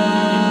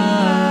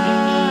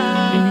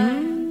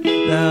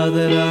 Now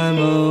that I'm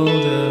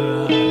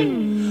older,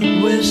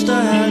 I wished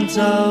I had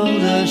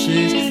told her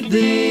she's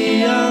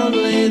the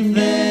only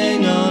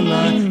thing on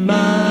my mind.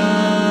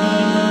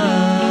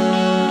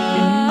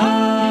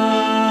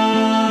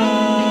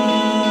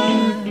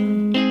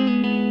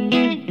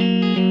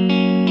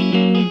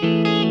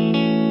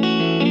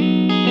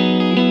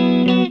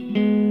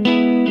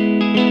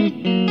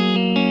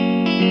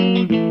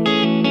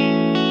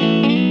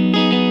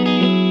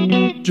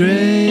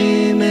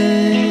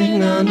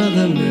 Dreaming under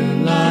the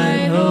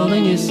moonlight,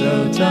 holding you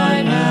so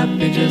tight,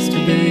 happy just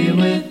to be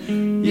with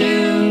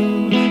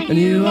you. And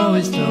you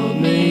always told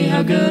me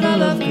how good our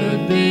love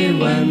could be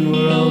when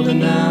we're older.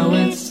 Now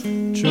it's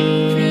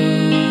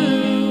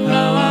true,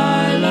 how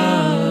I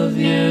love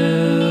you.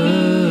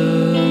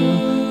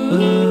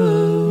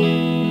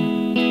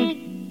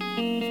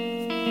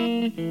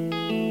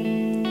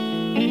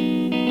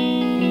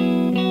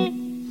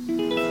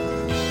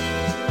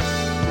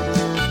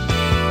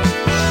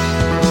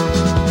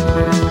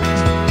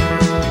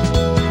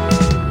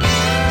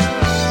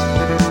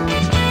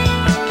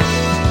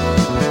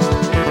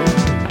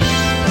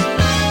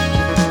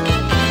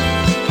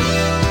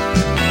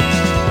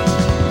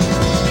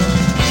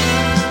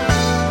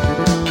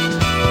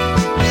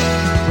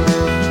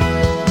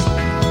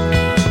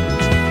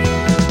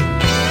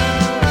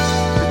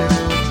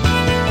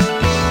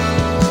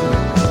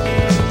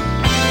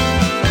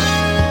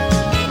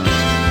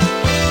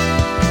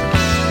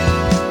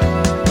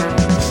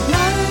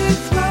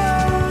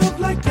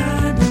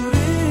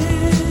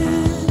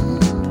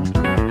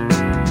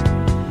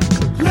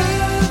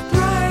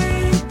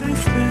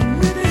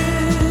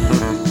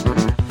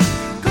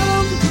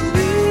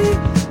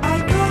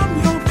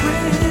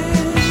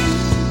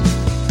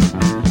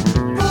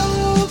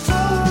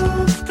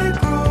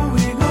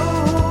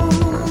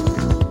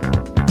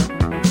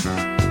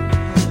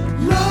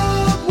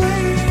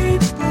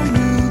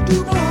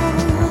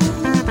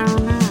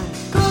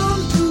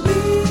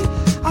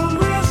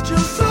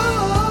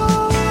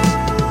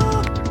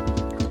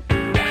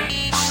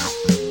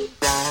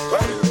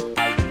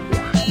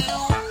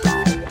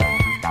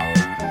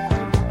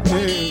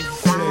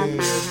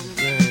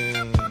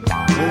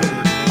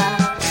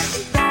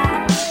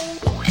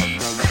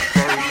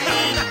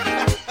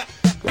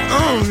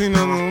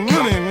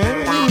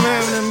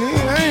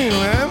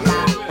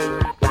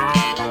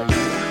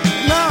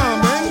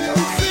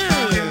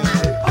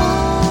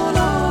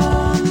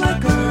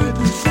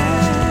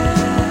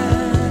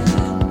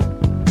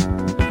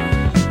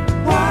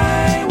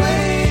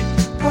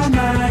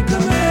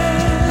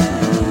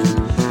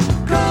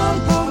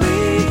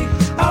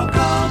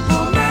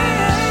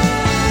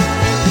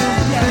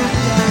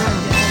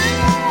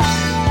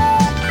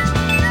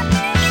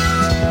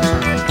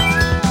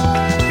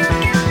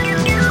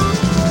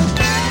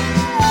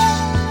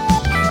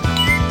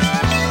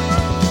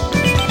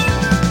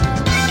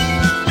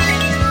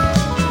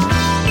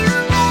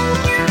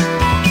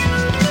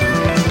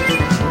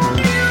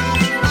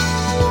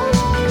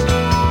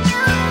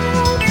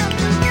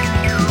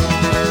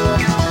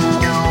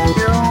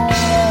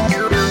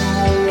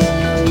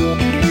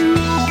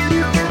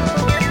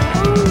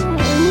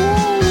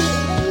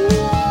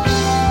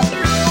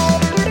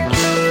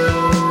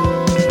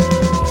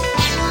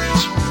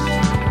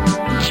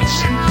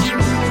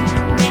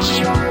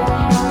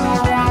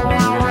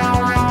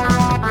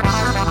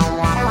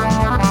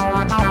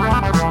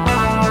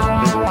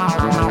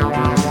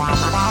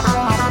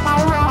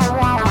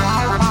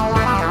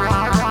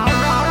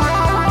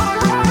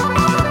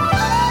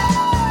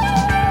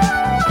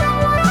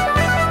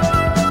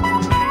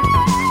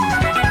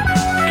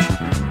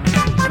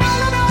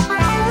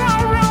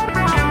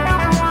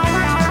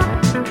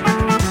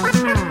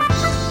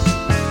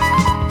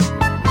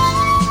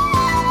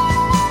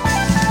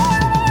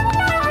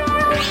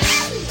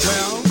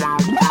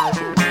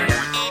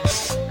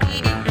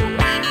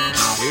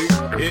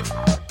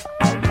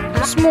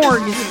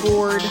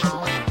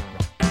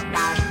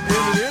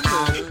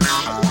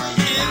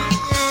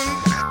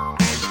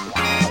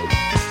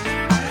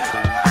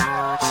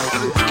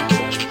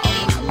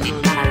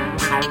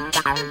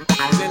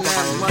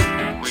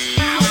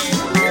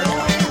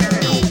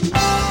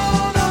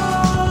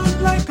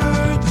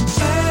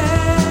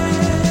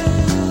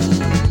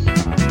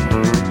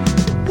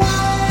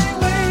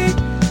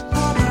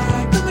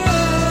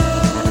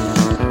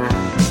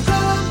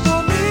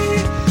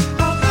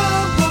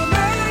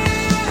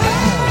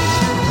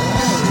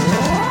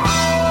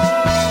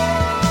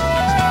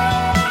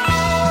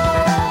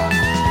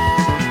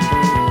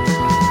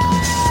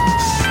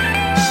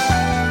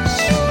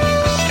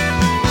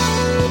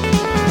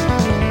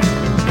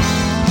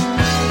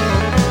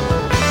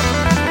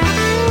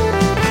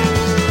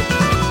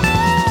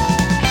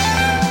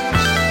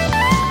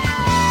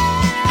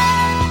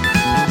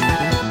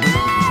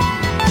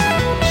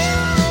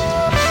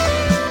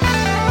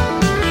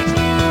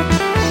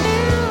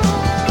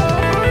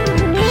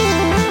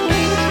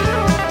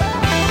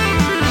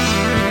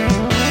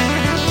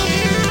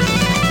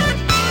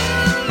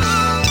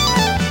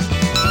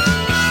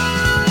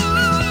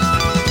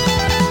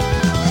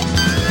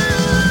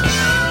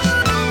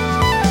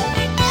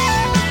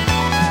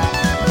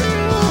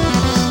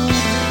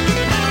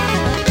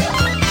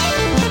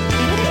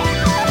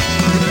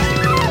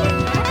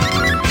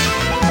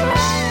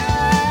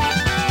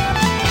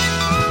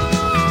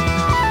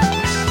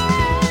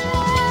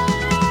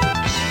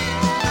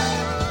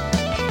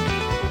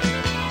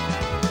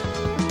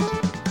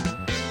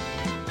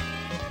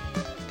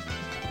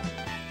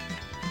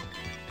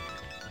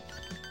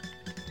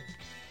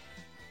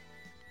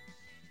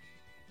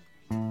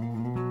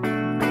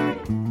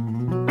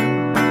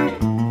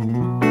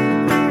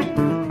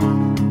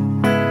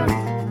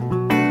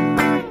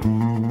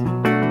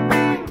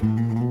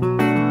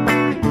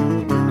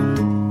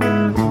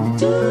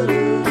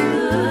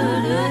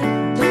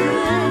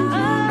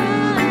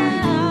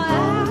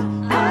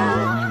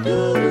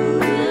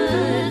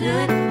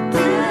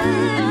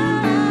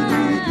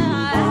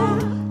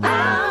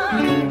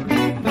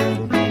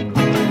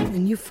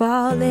 you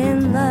fall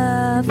in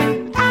love.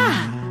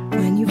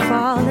 When you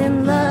fall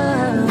in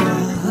love.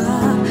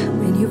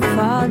 When you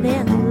fall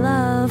in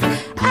love.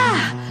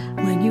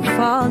 When you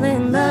fall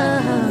in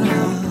love.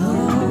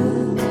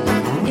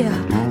 Yeah.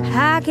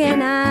 How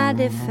can I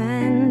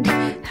defend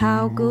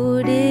how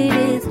good it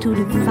is to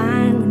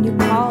define when you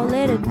call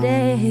it a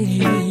day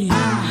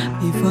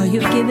before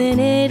you've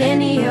given it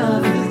any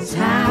of your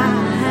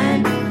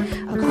time?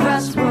 A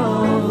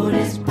crossroad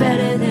is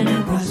better than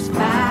a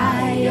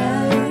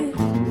crossfire.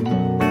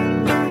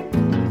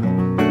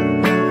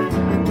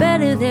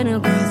 Better than a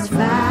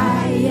crossfire.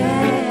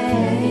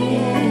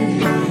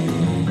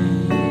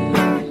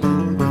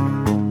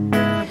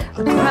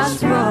 A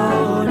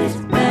crossroad is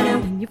better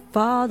when you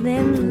fall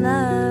in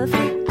love.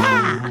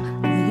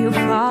 When you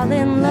fall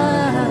in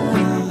love.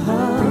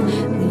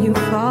 When you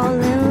fall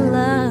in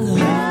love.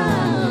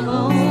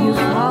 When you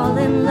fall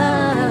in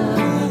love.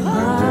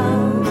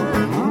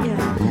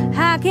 Yeah.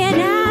 How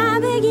can I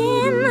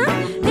begin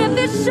if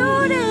it's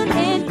shooting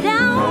it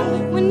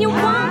down when you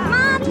want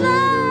my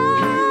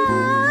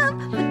love,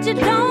 but you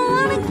don't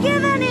want to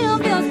give any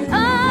of yours?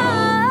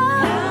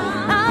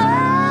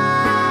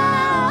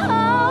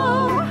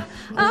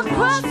 A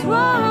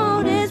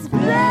crossroad is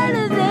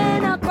better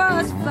than a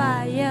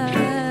crossfire.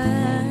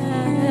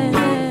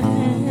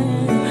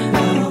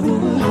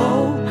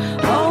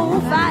 Oh,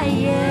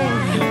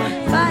 fire,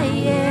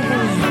 fire,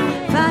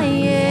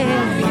 fire.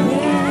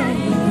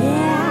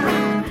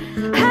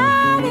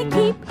 How to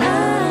keep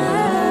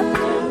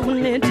up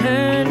when they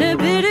turn a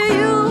bit of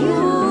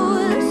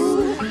use?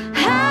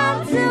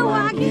 How do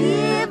I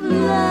give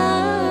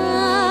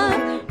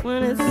love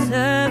when it's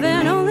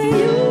serving only you?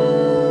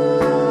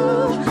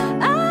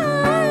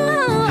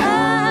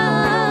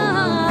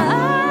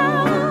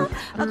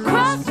 A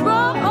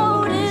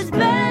crossroad is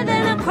better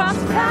than a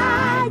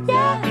crossfire.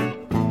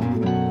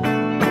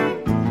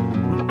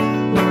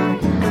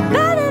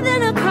 Better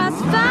than a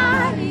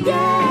crossfire.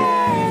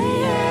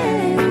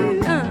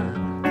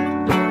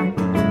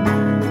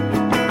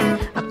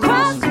 A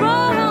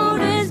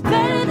crossroad is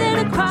better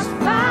than a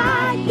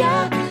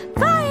crossfire.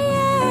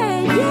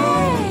 Fire,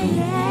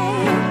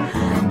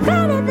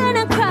 better than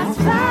a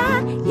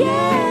crossfire.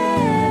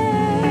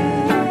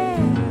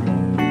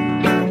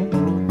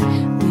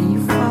 When you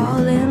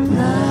fall in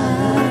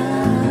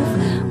love,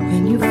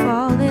 when you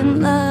fall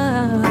in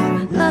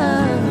love,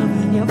 love,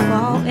 when you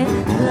fall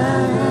in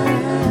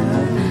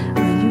love,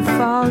 when you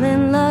fall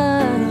in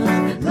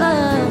love,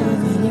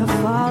 love, when you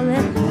fall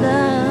in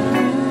love,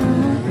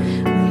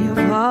 when you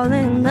fall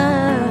in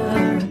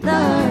love,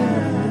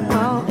 love,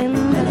 fall in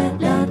love,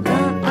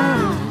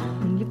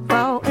 when you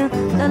fall in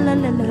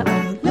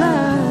love,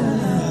 love.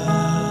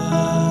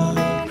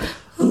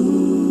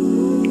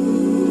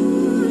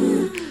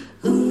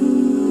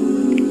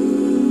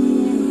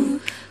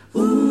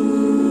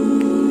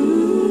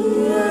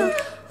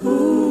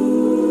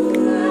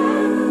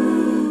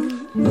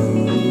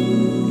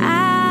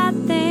 I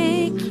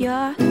think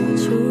you're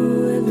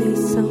truly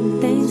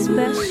something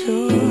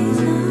special.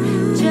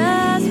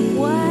 Just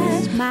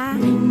what my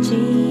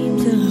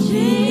dreams are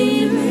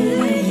really.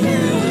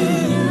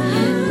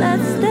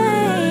 Let's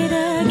stay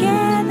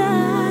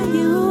together,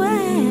 you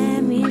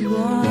and me,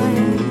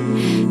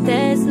 boy.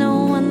 There's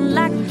no one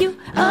like you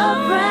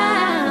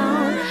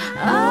around.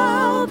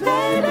 Oh,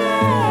 baby.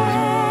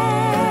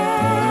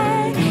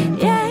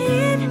 Yeah.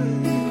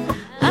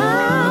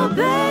 Oh,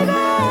 baby.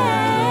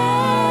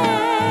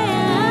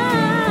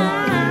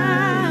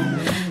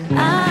 I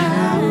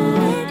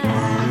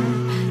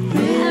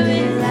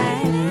really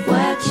like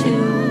what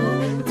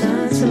you've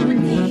done to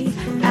me.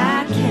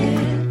 I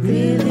can't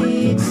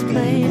really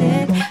explain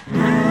it.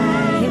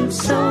 I am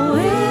so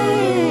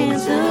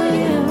into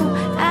you.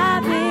 I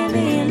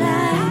really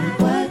like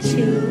what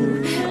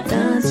you've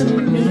done to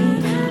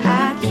me.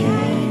 I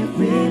can't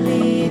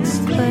really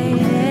explain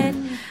it.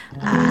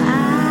 I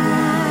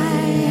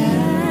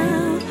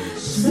am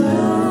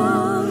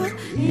so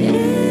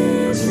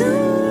into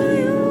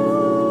you.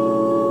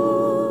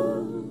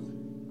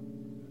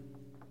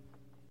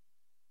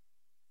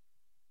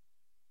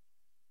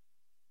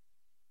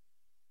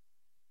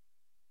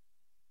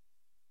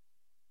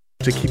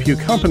 To keep you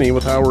company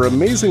with our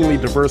amazingly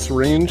diverse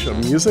range of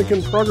music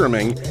and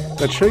programming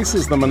that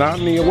chases the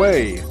monotony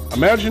away.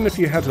 Imagine if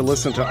you had to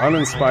listen to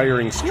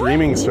uninspiring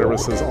streaming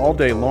services all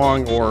day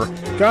long or,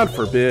 God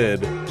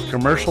forbid,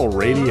 commercial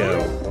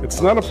radio.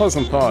 It's not a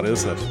pleasant thought,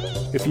 is it?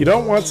 If you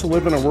don't want to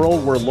live in a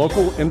world where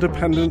local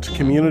independent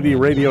community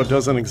radio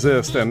doesn't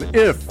exist, and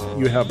if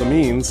you have the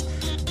means,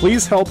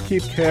 please help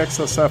keep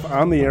KXSF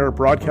on the air,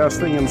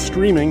 broadcasting and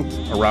streaming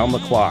around the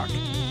clock.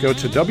 Go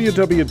to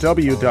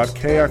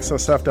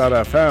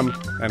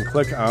www.kxsf.fm and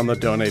click on the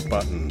donate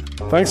button.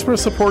 Thanks for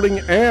supporting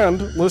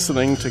and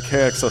listening to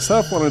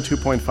KXSF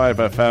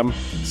 102.5 FM,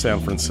 San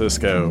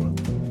Francisco.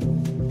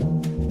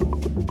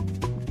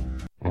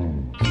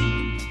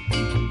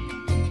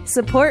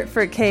 Support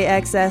for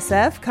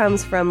KXSF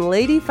comes from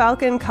Lady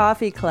Falcon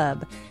Coffee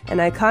Club,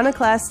 an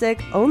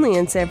iconoclastic, only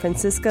in San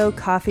Francisco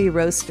coffee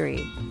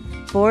roastery.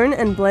 Born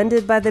and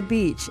blended by the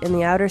beach in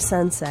the outer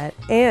sunset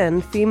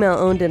and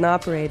female-owned and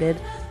operated,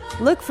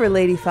 look for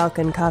Lady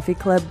Falcon Coffee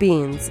Club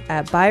beans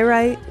at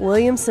Byright,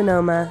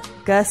 Williams-Sonoma,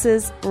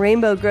 Gus's,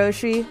 Rainbow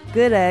Grocery,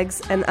 Good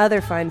Eggs, and other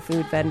fine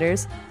food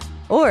vendors,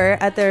 or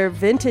at their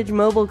vintage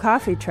mobile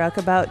coffee truck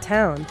about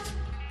town.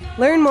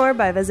 Learn more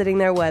by visiting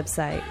their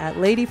website at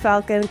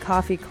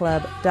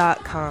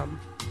ladyfalconcoffeeclub.com.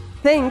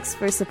 Thanks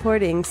for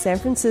supporting San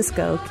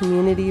Francisco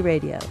Community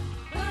Radio.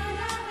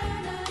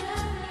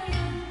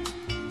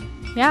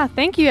 Yeah,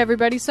 thank you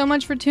everybody so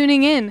much for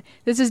tuning in.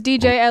 This is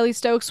DJ Ellie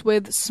Stokes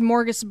with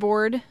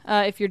Smorgasbord.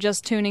 If you're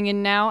just tuning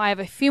in now, I have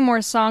a few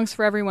more songs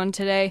for everyone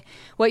today.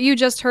 What you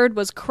just heard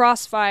was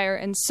Crossfire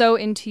and So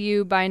Into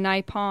You by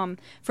Naipom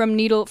from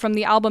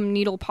the album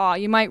Needle Paw.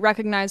 You might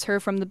recognize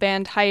her from the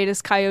band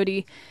Hiatus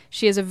Coyote.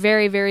 She has a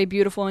very, very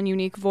beautiful and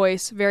unique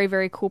voice. Very,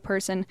 very cool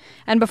person.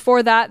 And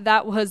before that,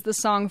 that was the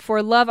song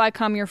For Love I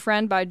Come Your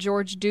Friend by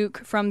George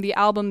Duke from the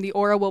album The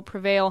Aura Will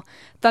Prevail.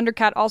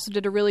 Thundercat also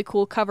did a really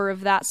cool cover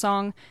of that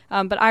song,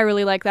 but I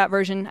really like that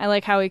version. I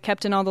like how he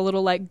kept in all the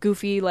little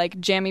goofy,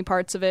 jammy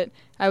parts of it.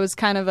 I was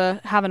kind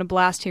of having a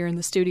blast here in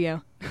the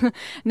studio.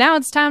 Now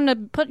it's time to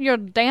put your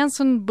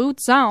dancing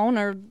boots on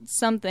or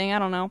something. I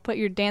don't know. Put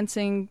your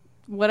dancing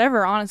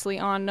whatever, honestly,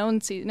 on. No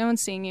one's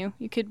seeing you.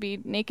 You could be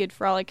naked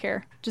for all I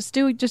care. Just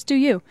do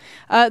you.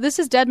 This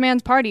is Dead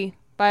Man's Party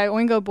by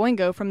Oingo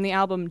Boingo from the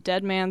album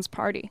Dead Man's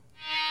Party.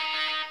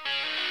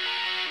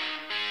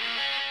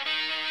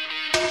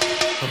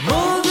 I'm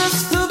all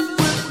dressed up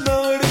with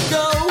nowhere to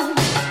go.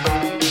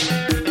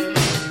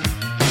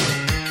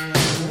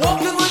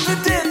 Walking with the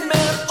dead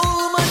man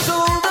over my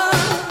shoulder.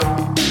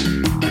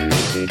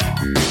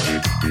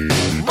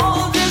 I'm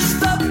all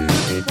dressed up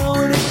with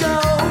nowhere to go.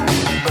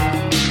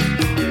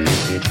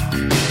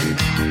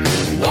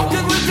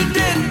 Walking with the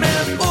dead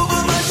man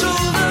over my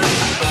shoulder.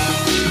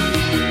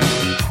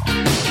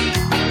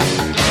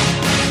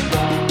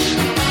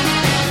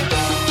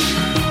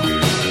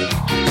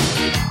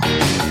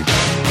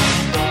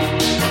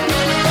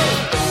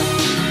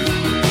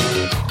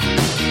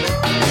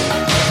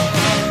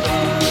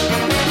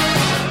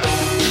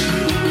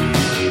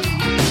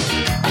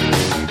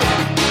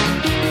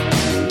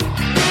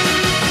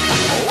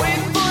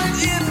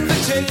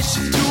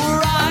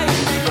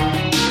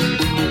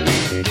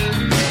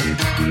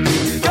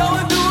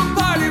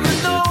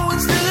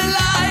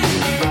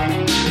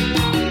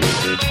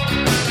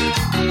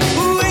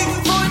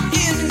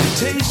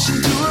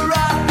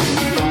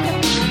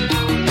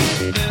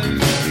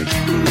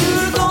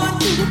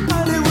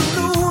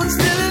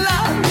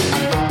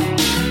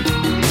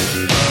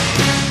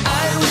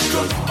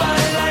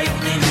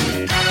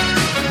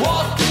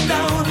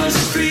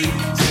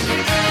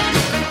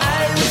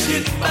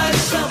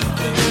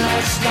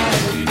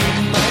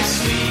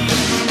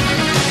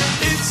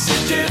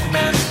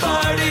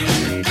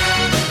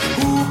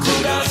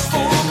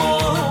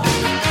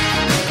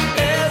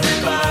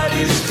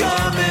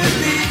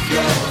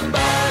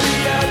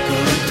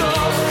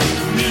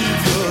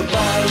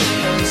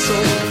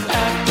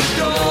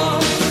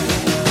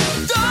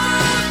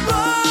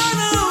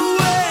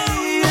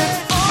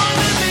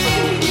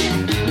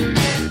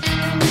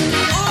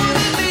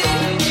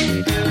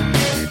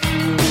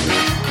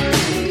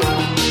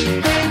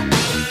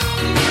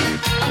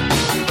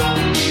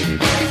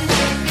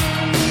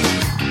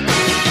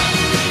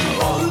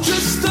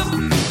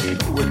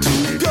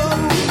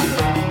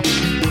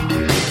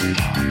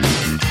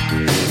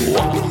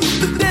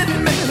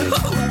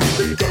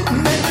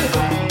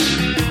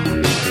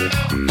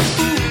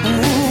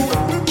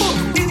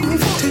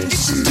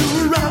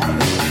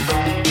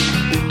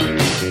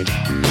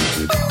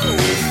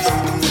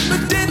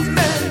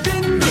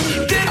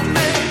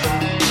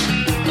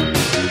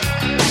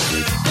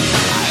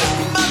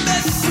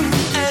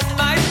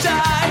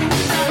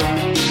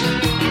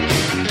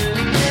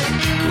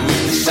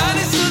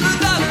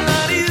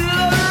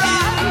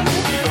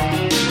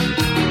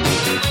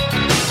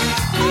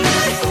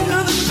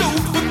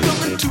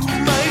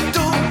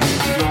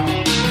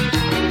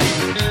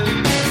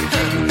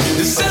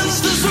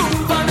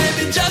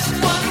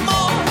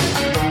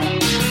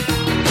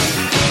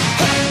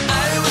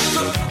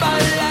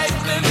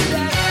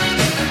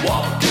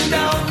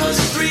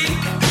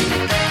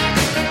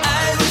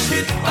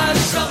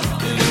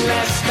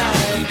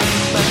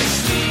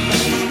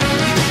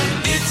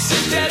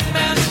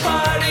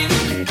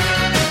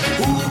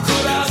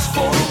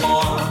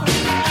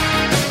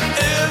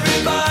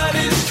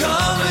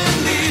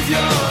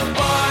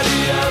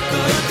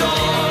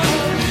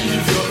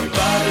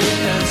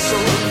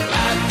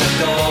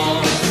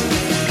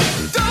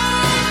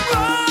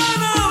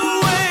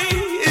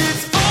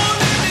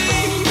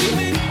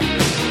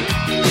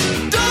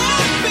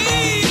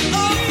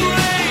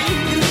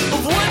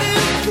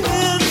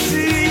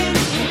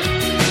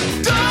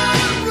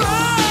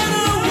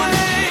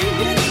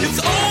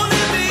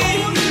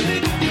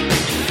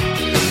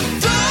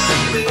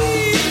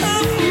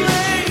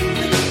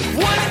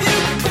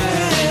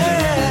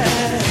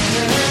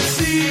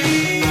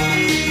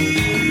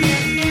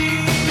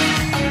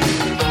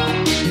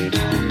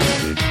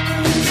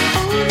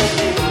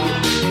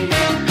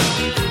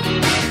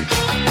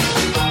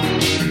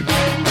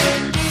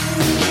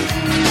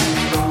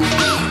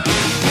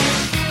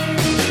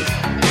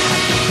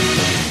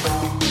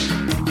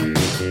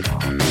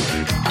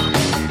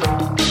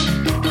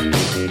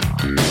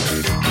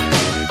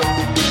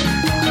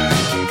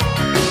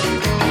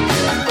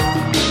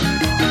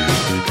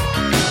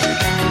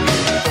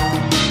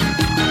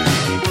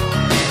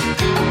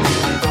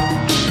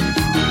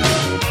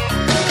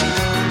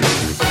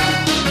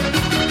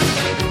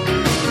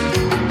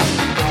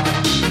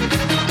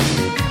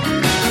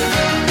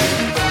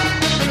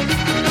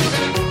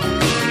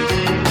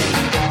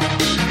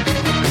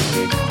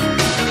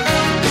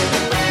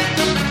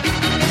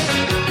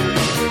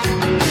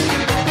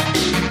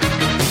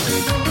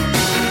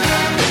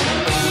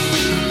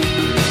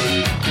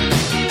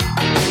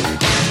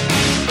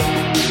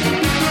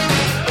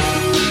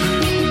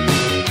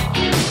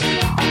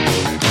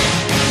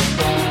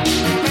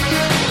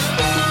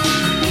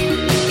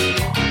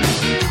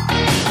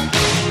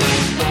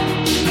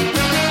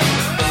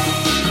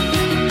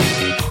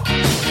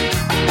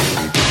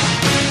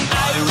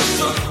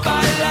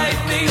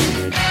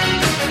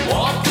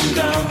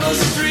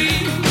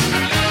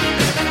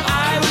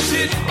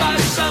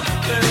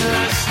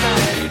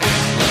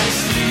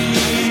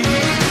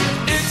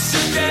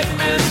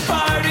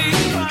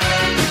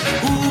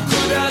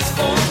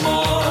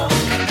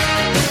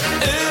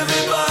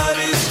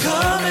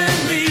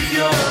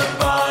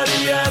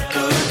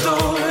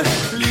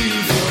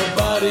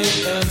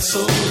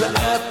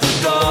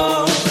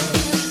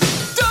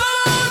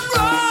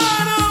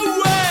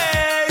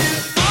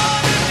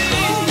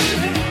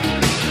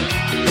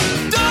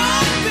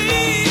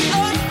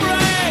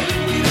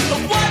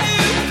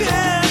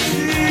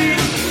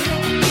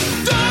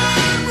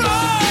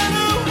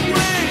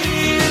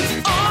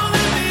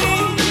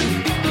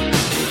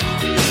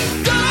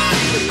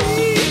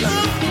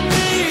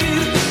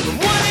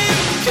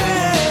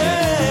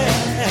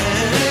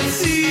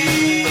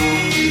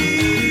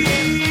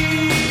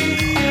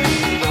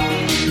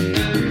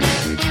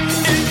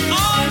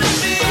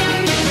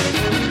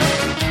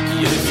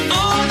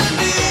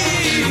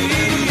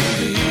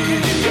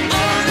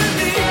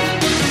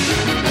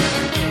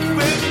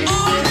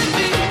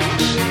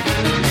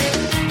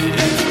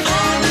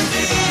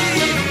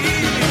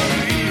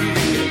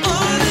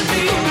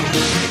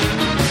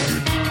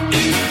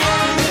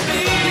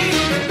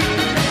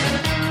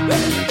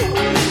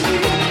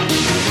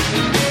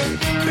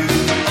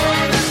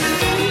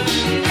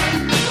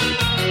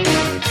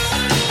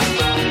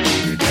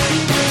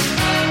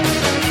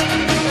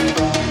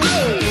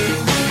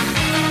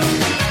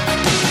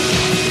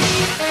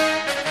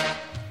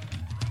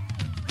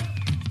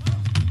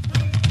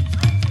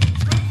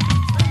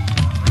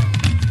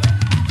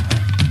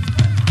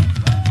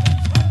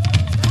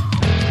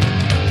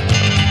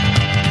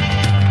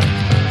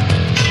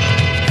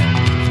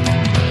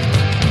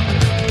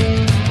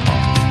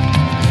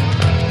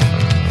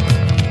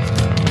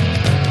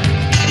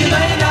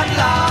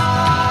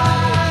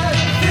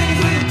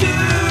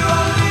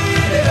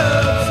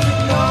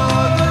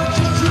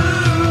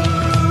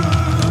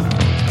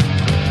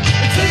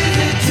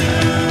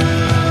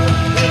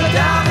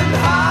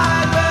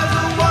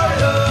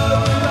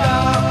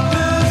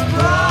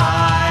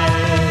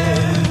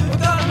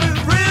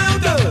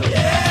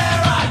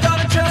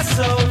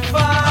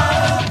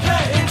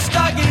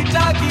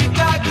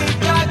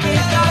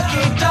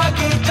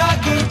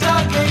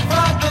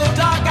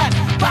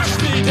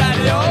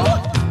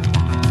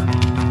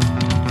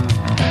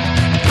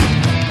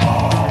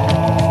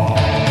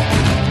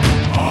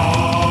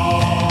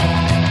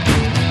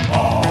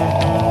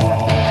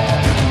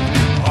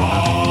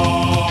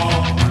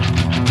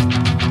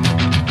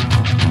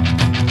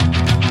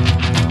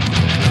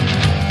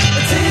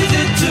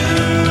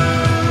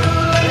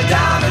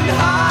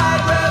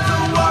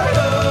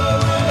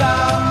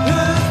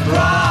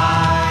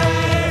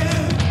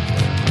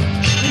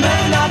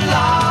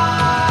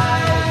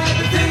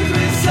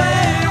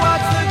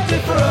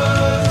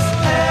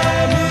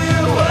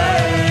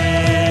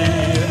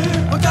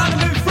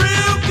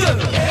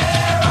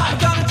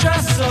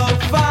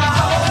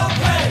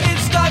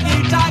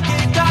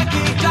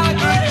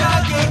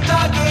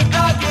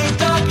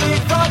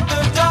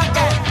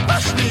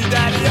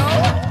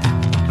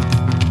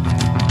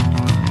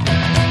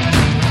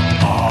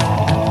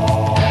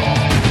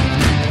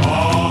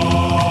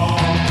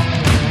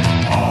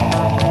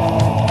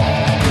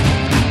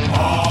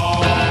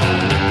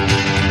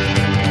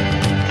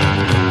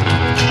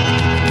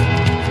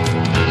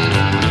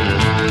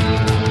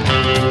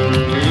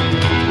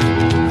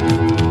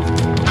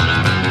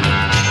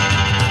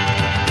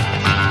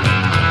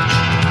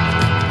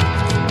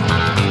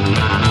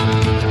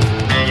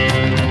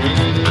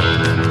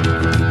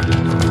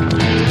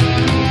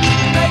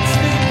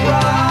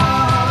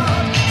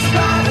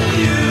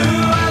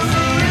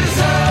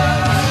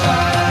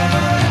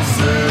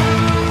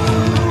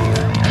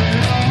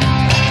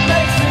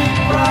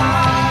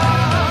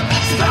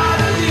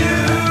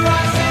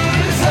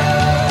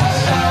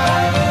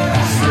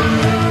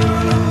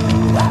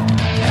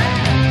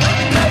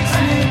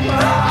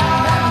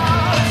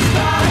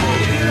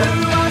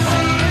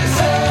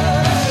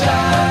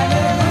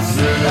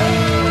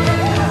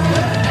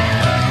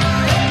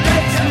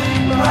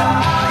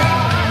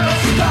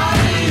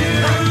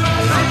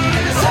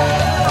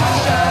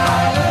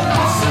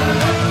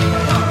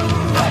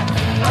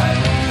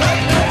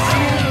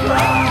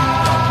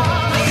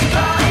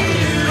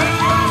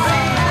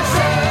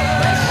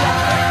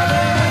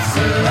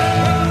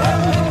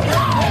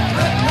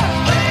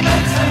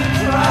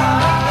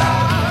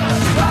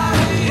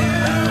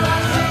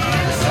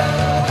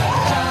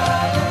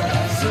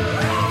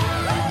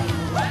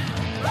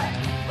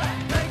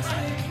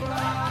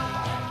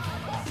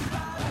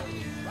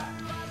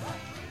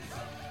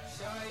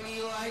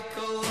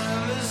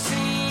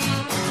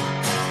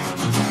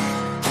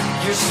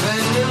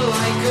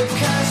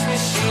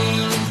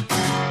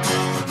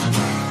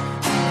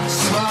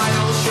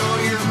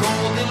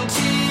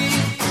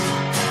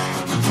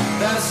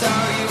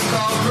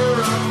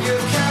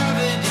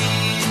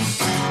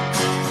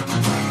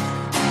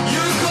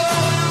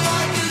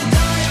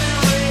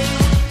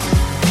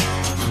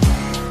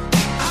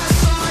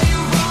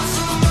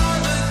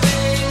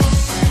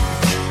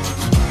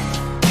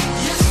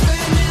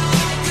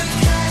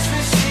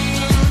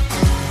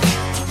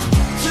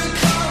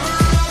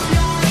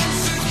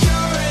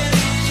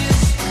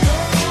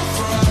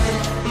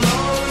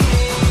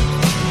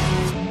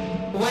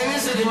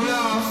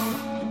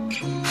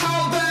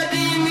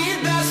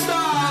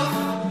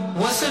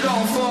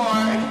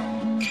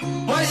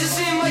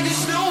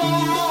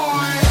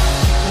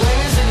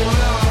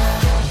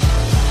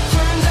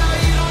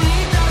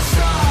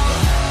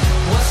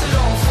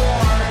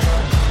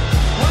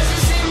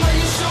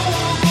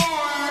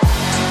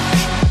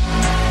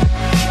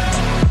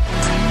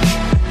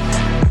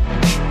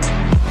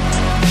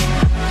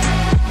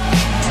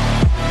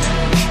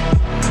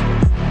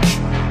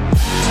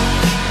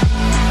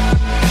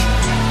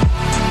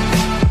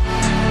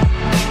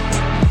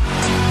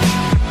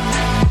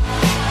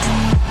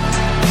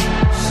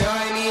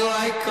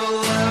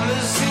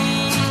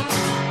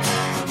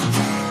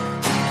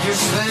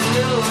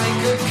 spending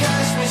like a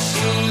cash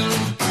machine.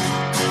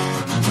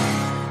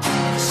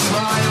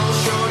 Smile,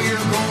 show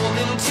your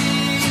golden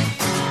teeth.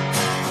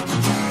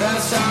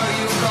 That's how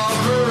you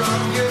cover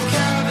up your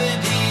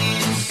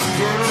cavities.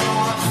 You're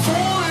not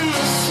fooling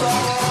us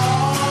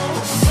all.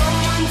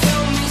 Someone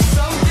tell me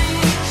something.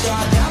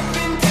 Shut up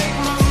and take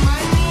my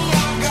money.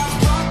 I've got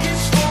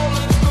pockets full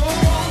of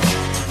gold.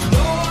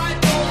 No, I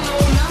don't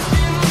know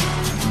nothing.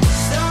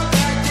 Stop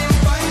acting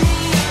funny.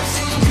 I've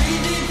seen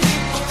greedy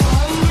people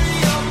hungry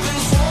up in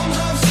swarms.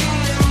 I've seen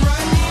them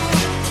running,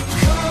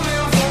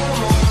 coming for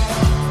more.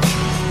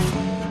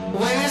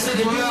 When is it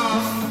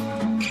enough?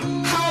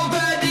 How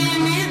bad do you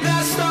need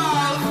that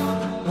stuff?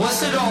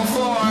 What's it all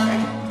for?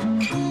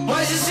 Why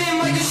does it seem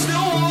like you still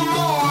want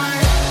more?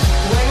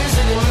 When is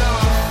it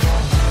enough?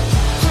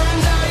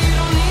 Turns out you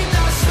don't need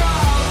that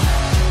stuff.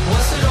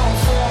 What's it all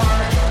for?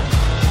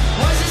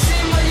 Why does it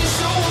seem like you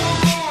still want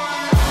more?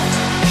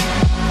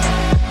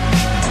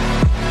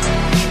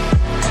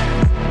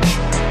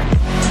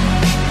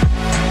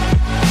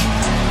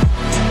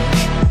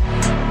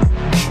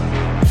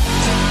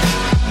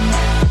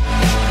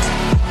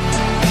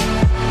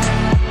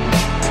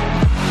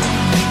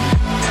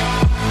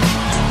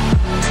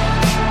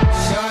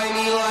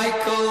 Shiny like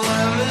a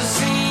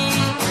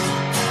limousine.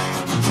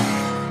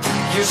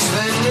 You're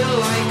spending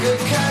like a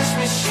cash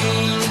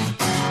machine.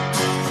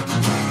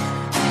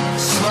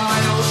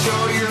 Smile,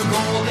 show your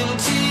golden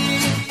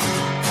teeth.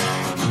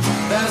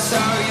 That's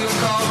how you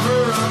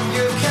cover up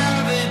your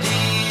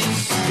cavities.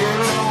 You're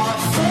not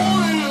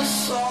fooling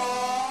us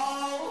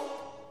all.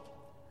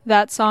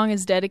 That song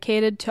is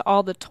dedicated to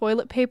all the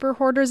toilet paper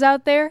hoarders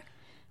out there.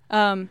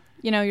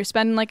 You're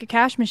spending like a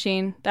cash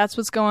machine. That's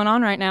what's going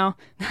on right now.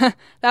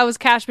 That was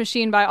Cash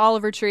Machine by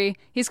Oliver Tree.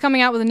 He's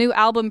coming out with a new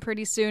album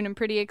pretty soon. I'm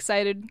pretty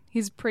excited.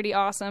 He's pretty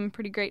awesome.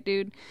 Pretty great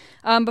dude.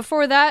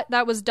 Before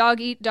that was Dog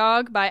Eat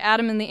Dog by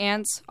Adam and the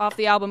Ants off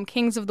the album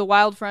Kings of the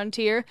Wild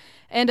Frontier.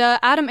 And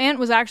Adam Ant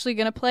was actually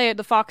going to play at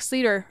the Fox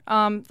Theater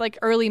like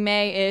early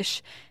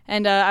May-ish.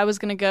 And I was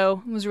going to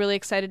go. I was really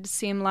excited to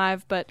see him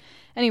live. But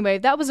anyway,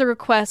 that was a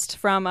request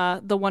from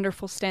the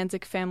wonderful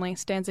Stanzik family,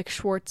 Stanzik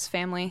Schwartz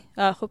family.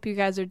 Hope you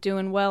guys are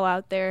doing well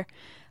out there.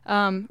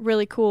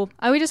 Really cool.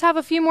 We just have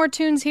a few more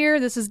tunes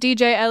here. This is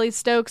DJ Ellie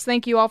Stokes.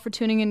 Thank you all for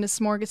tuning into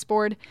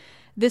Smorgasbord.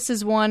 This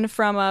is one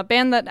from a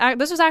band that...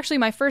 this was actually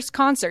my first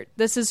concert.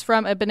 This is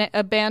from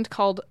a band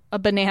called A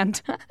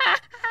Banand.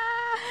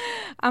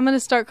 I'm going to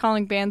start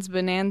calling bands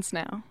Banans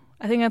now.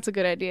 I think that's a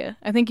good idea.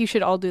 I think you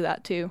should all do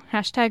that too.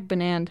 Hashtag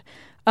Banand.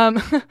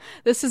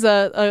 This is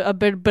a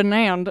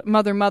Banand,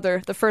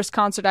 Mother, the first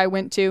concert I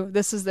went to.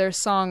 This is their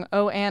song,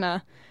 Oh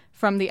Anna,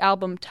 from the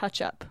album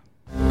Touch Up.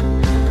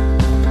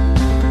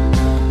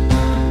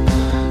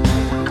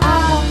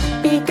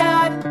 I'll be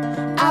God,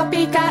 I'll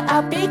be God,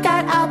 I'll be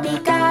God, I'll be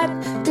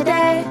God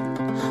today.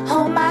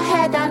 Hold my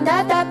head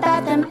under the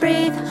bath and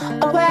breathe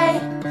away.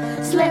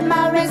 Slit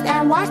my wrist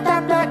and watch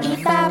that blood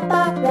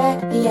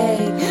evaporate.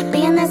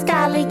 Being this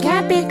godly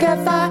can't be good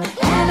for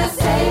Anna,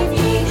 save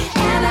me,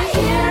 Anna,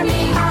 hear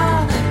me.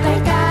 I'll play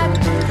God,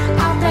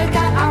 I'll play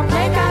God, I'll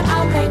play God,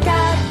 I'll play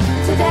God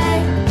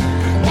today.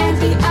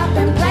 Empty up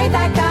and play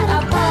that God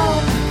a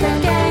poker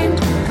game.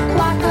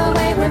 Walk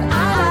away with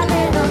our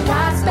little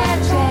God spare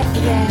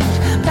change.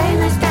 Playing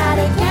this God,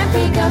 it can't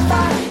be good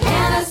for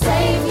Anna,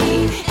 save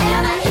me,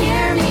 Anna,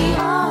 hear me.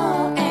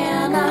 Oh,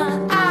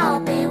 Anna, I'll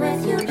be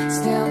with you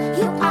still.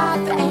 You are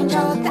the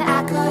angel that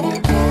I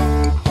couldn't get.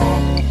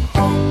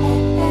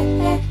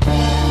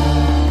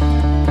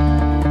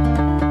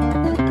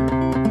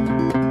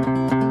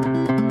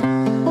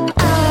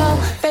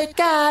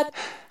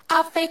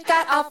 I'll fake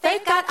God, I'll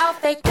fake God, I'll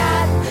fake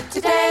God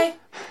today.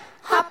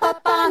 Hop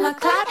up on a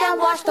cloud and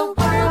watch the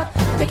world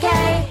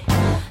decay.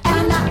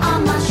 Anna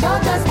on my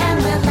shoulders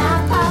and we'll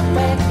laugh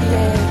away.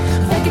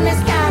 Faking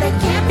this God, it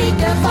can't be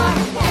good for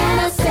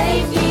Anna,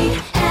 save me,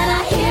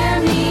 Anna, hear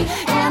me,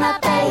 Anna,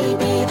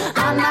 baby,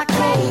 I'm not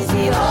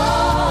crazy.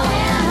 Oh,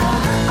 Anna,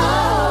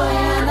 oh,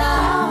 Anna,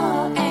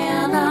 oh,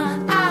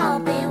 Anna, I'll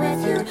be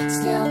with you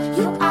still.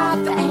 You are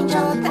the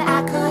angel that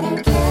I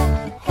couldn't get.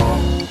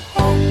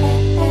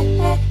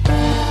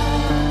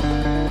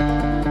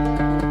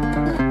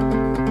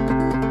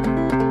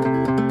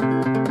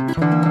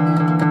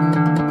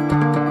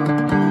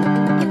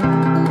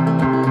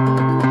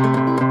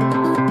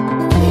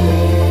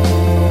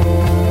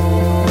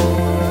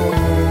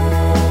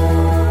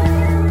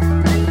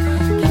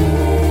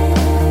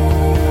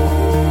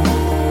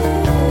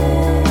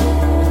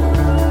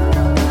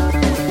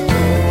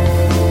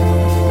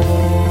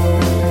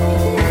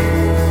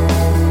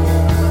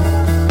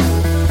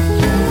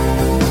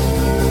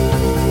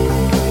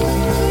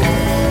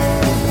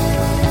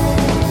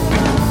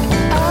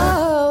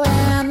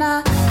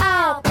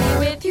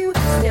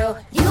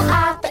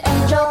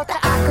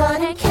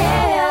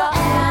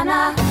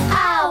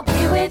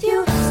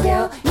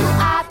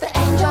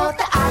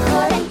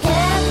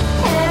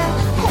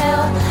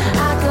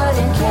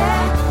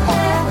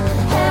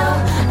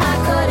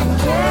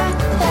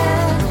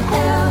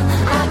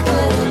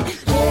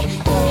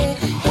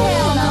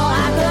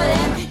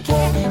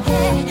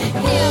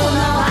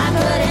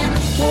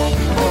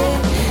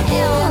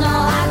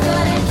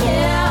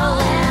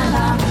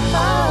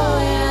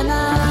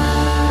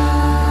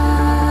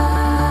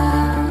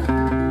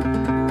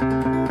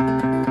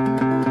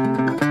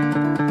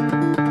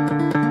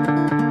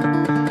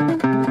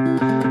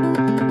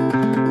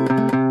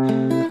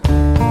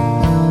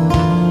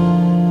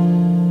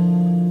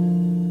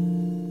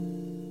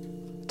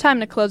 Time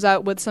to close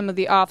out with some of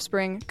The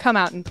Offspring. Come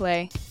out and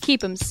play.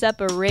 Keep 'em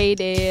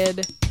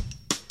separated.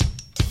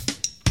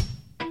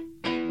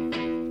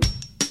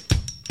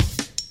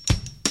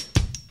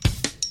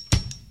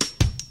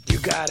 You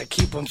gotta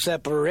keep 'em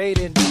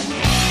separated.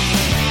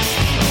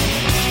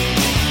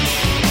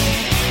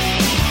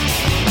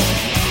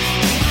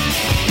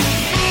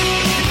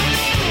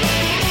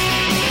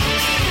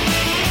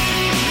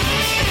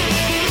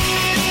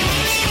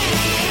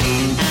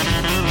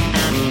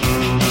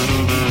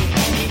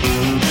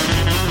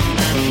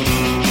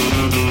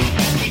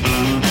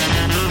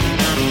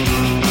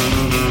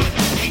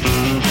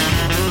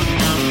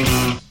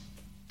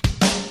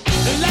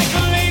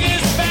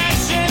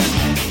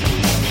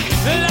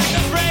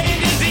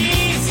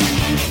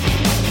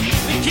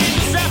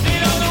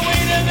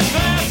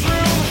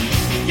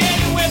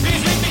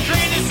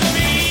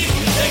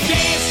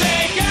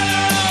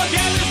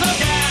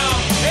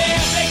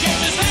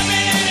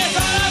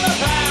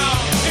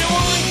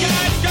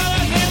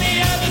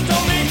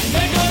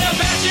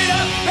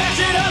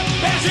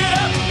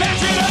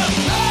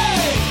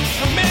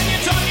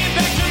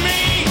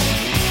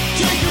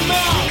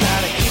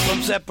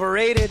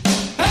 Separated.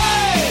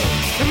 Hey!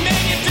 The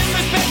man you're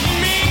disrespecting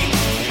me.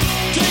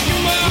 Take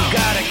him out. You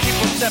gotta keep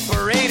them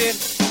separated.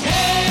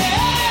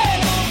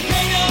 Hey! Don't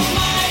pay no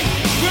mind.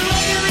 We're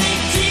under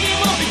 18 and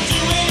won't be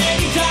doing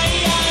any time.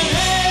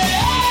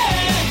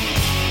 Hey!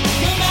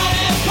 Come out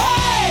and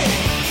play.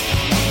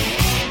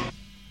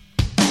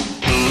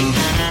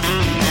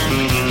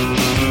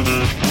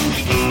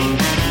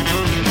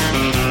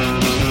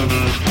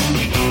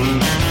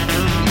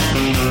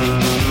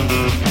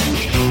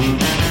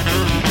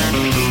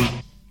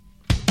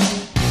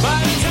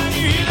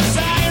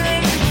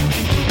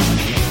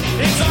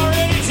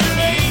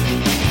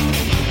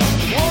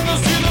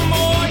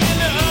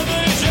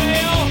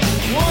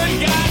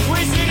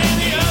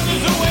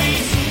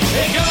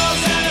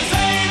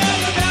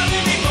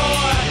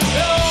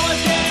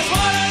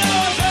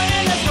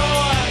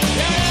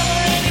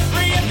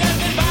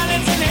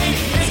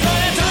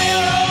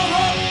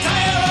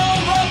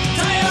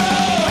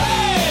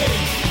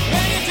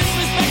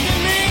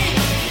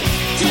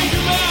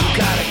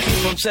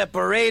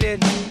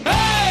 Separated.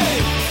 Hey!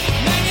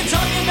 Now you're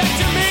talking back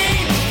to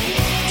me.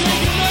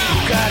 Take him out.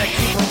 You gotta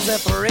keep them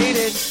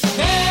separated.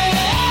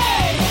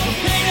 Hey! Don't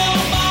pay no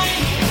mind.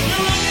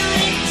 You're under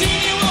 18,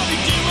 you won't be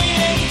doing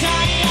any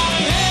time.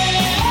 Hey!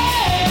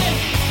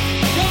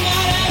 Come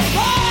out and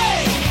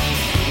play.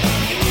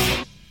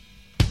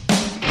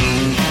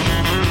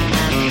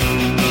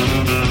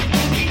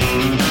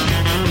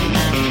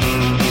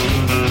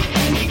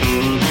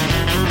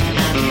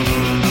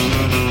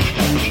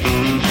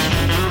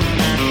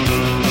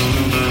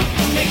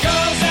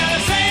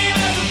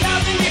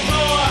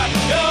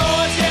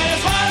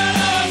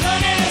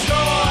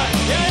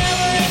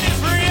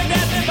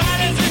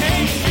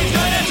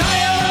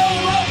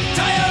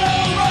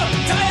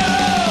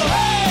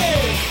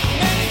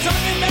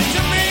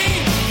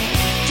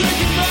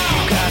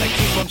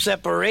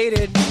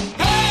 Separated.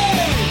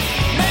 Hey!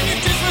 Man,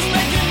 you're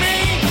disrespecting me.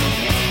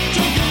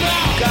 Take him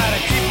out. Gotta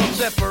keep them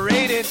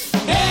separated.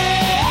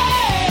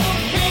 Hey!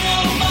 Don't pay no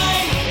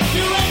mind.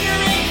 You're under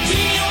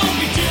 18, you won't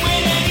be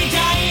doing any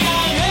time.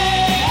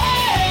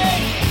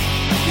 Hey!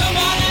 Come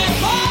out and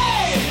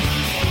play.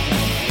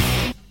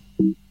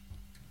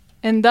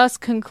 And thus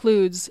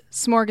concludes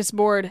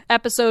Smorgasbord,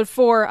 Episode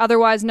 4,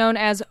 otherwise known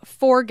as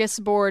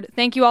 4gasbord.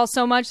 Thank you all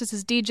so much. This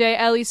is DJ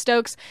Ellie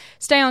Stokes.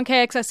 Stay on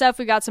KXSF.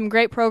 We got some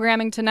great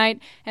programming tonight.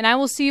 And I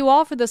will see you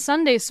all for the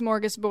Sunday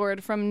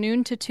Smorgasbord from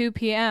noon to 2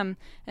 p.m.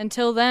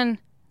 Until then,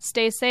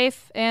 stay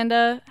safe and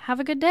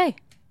have a good day.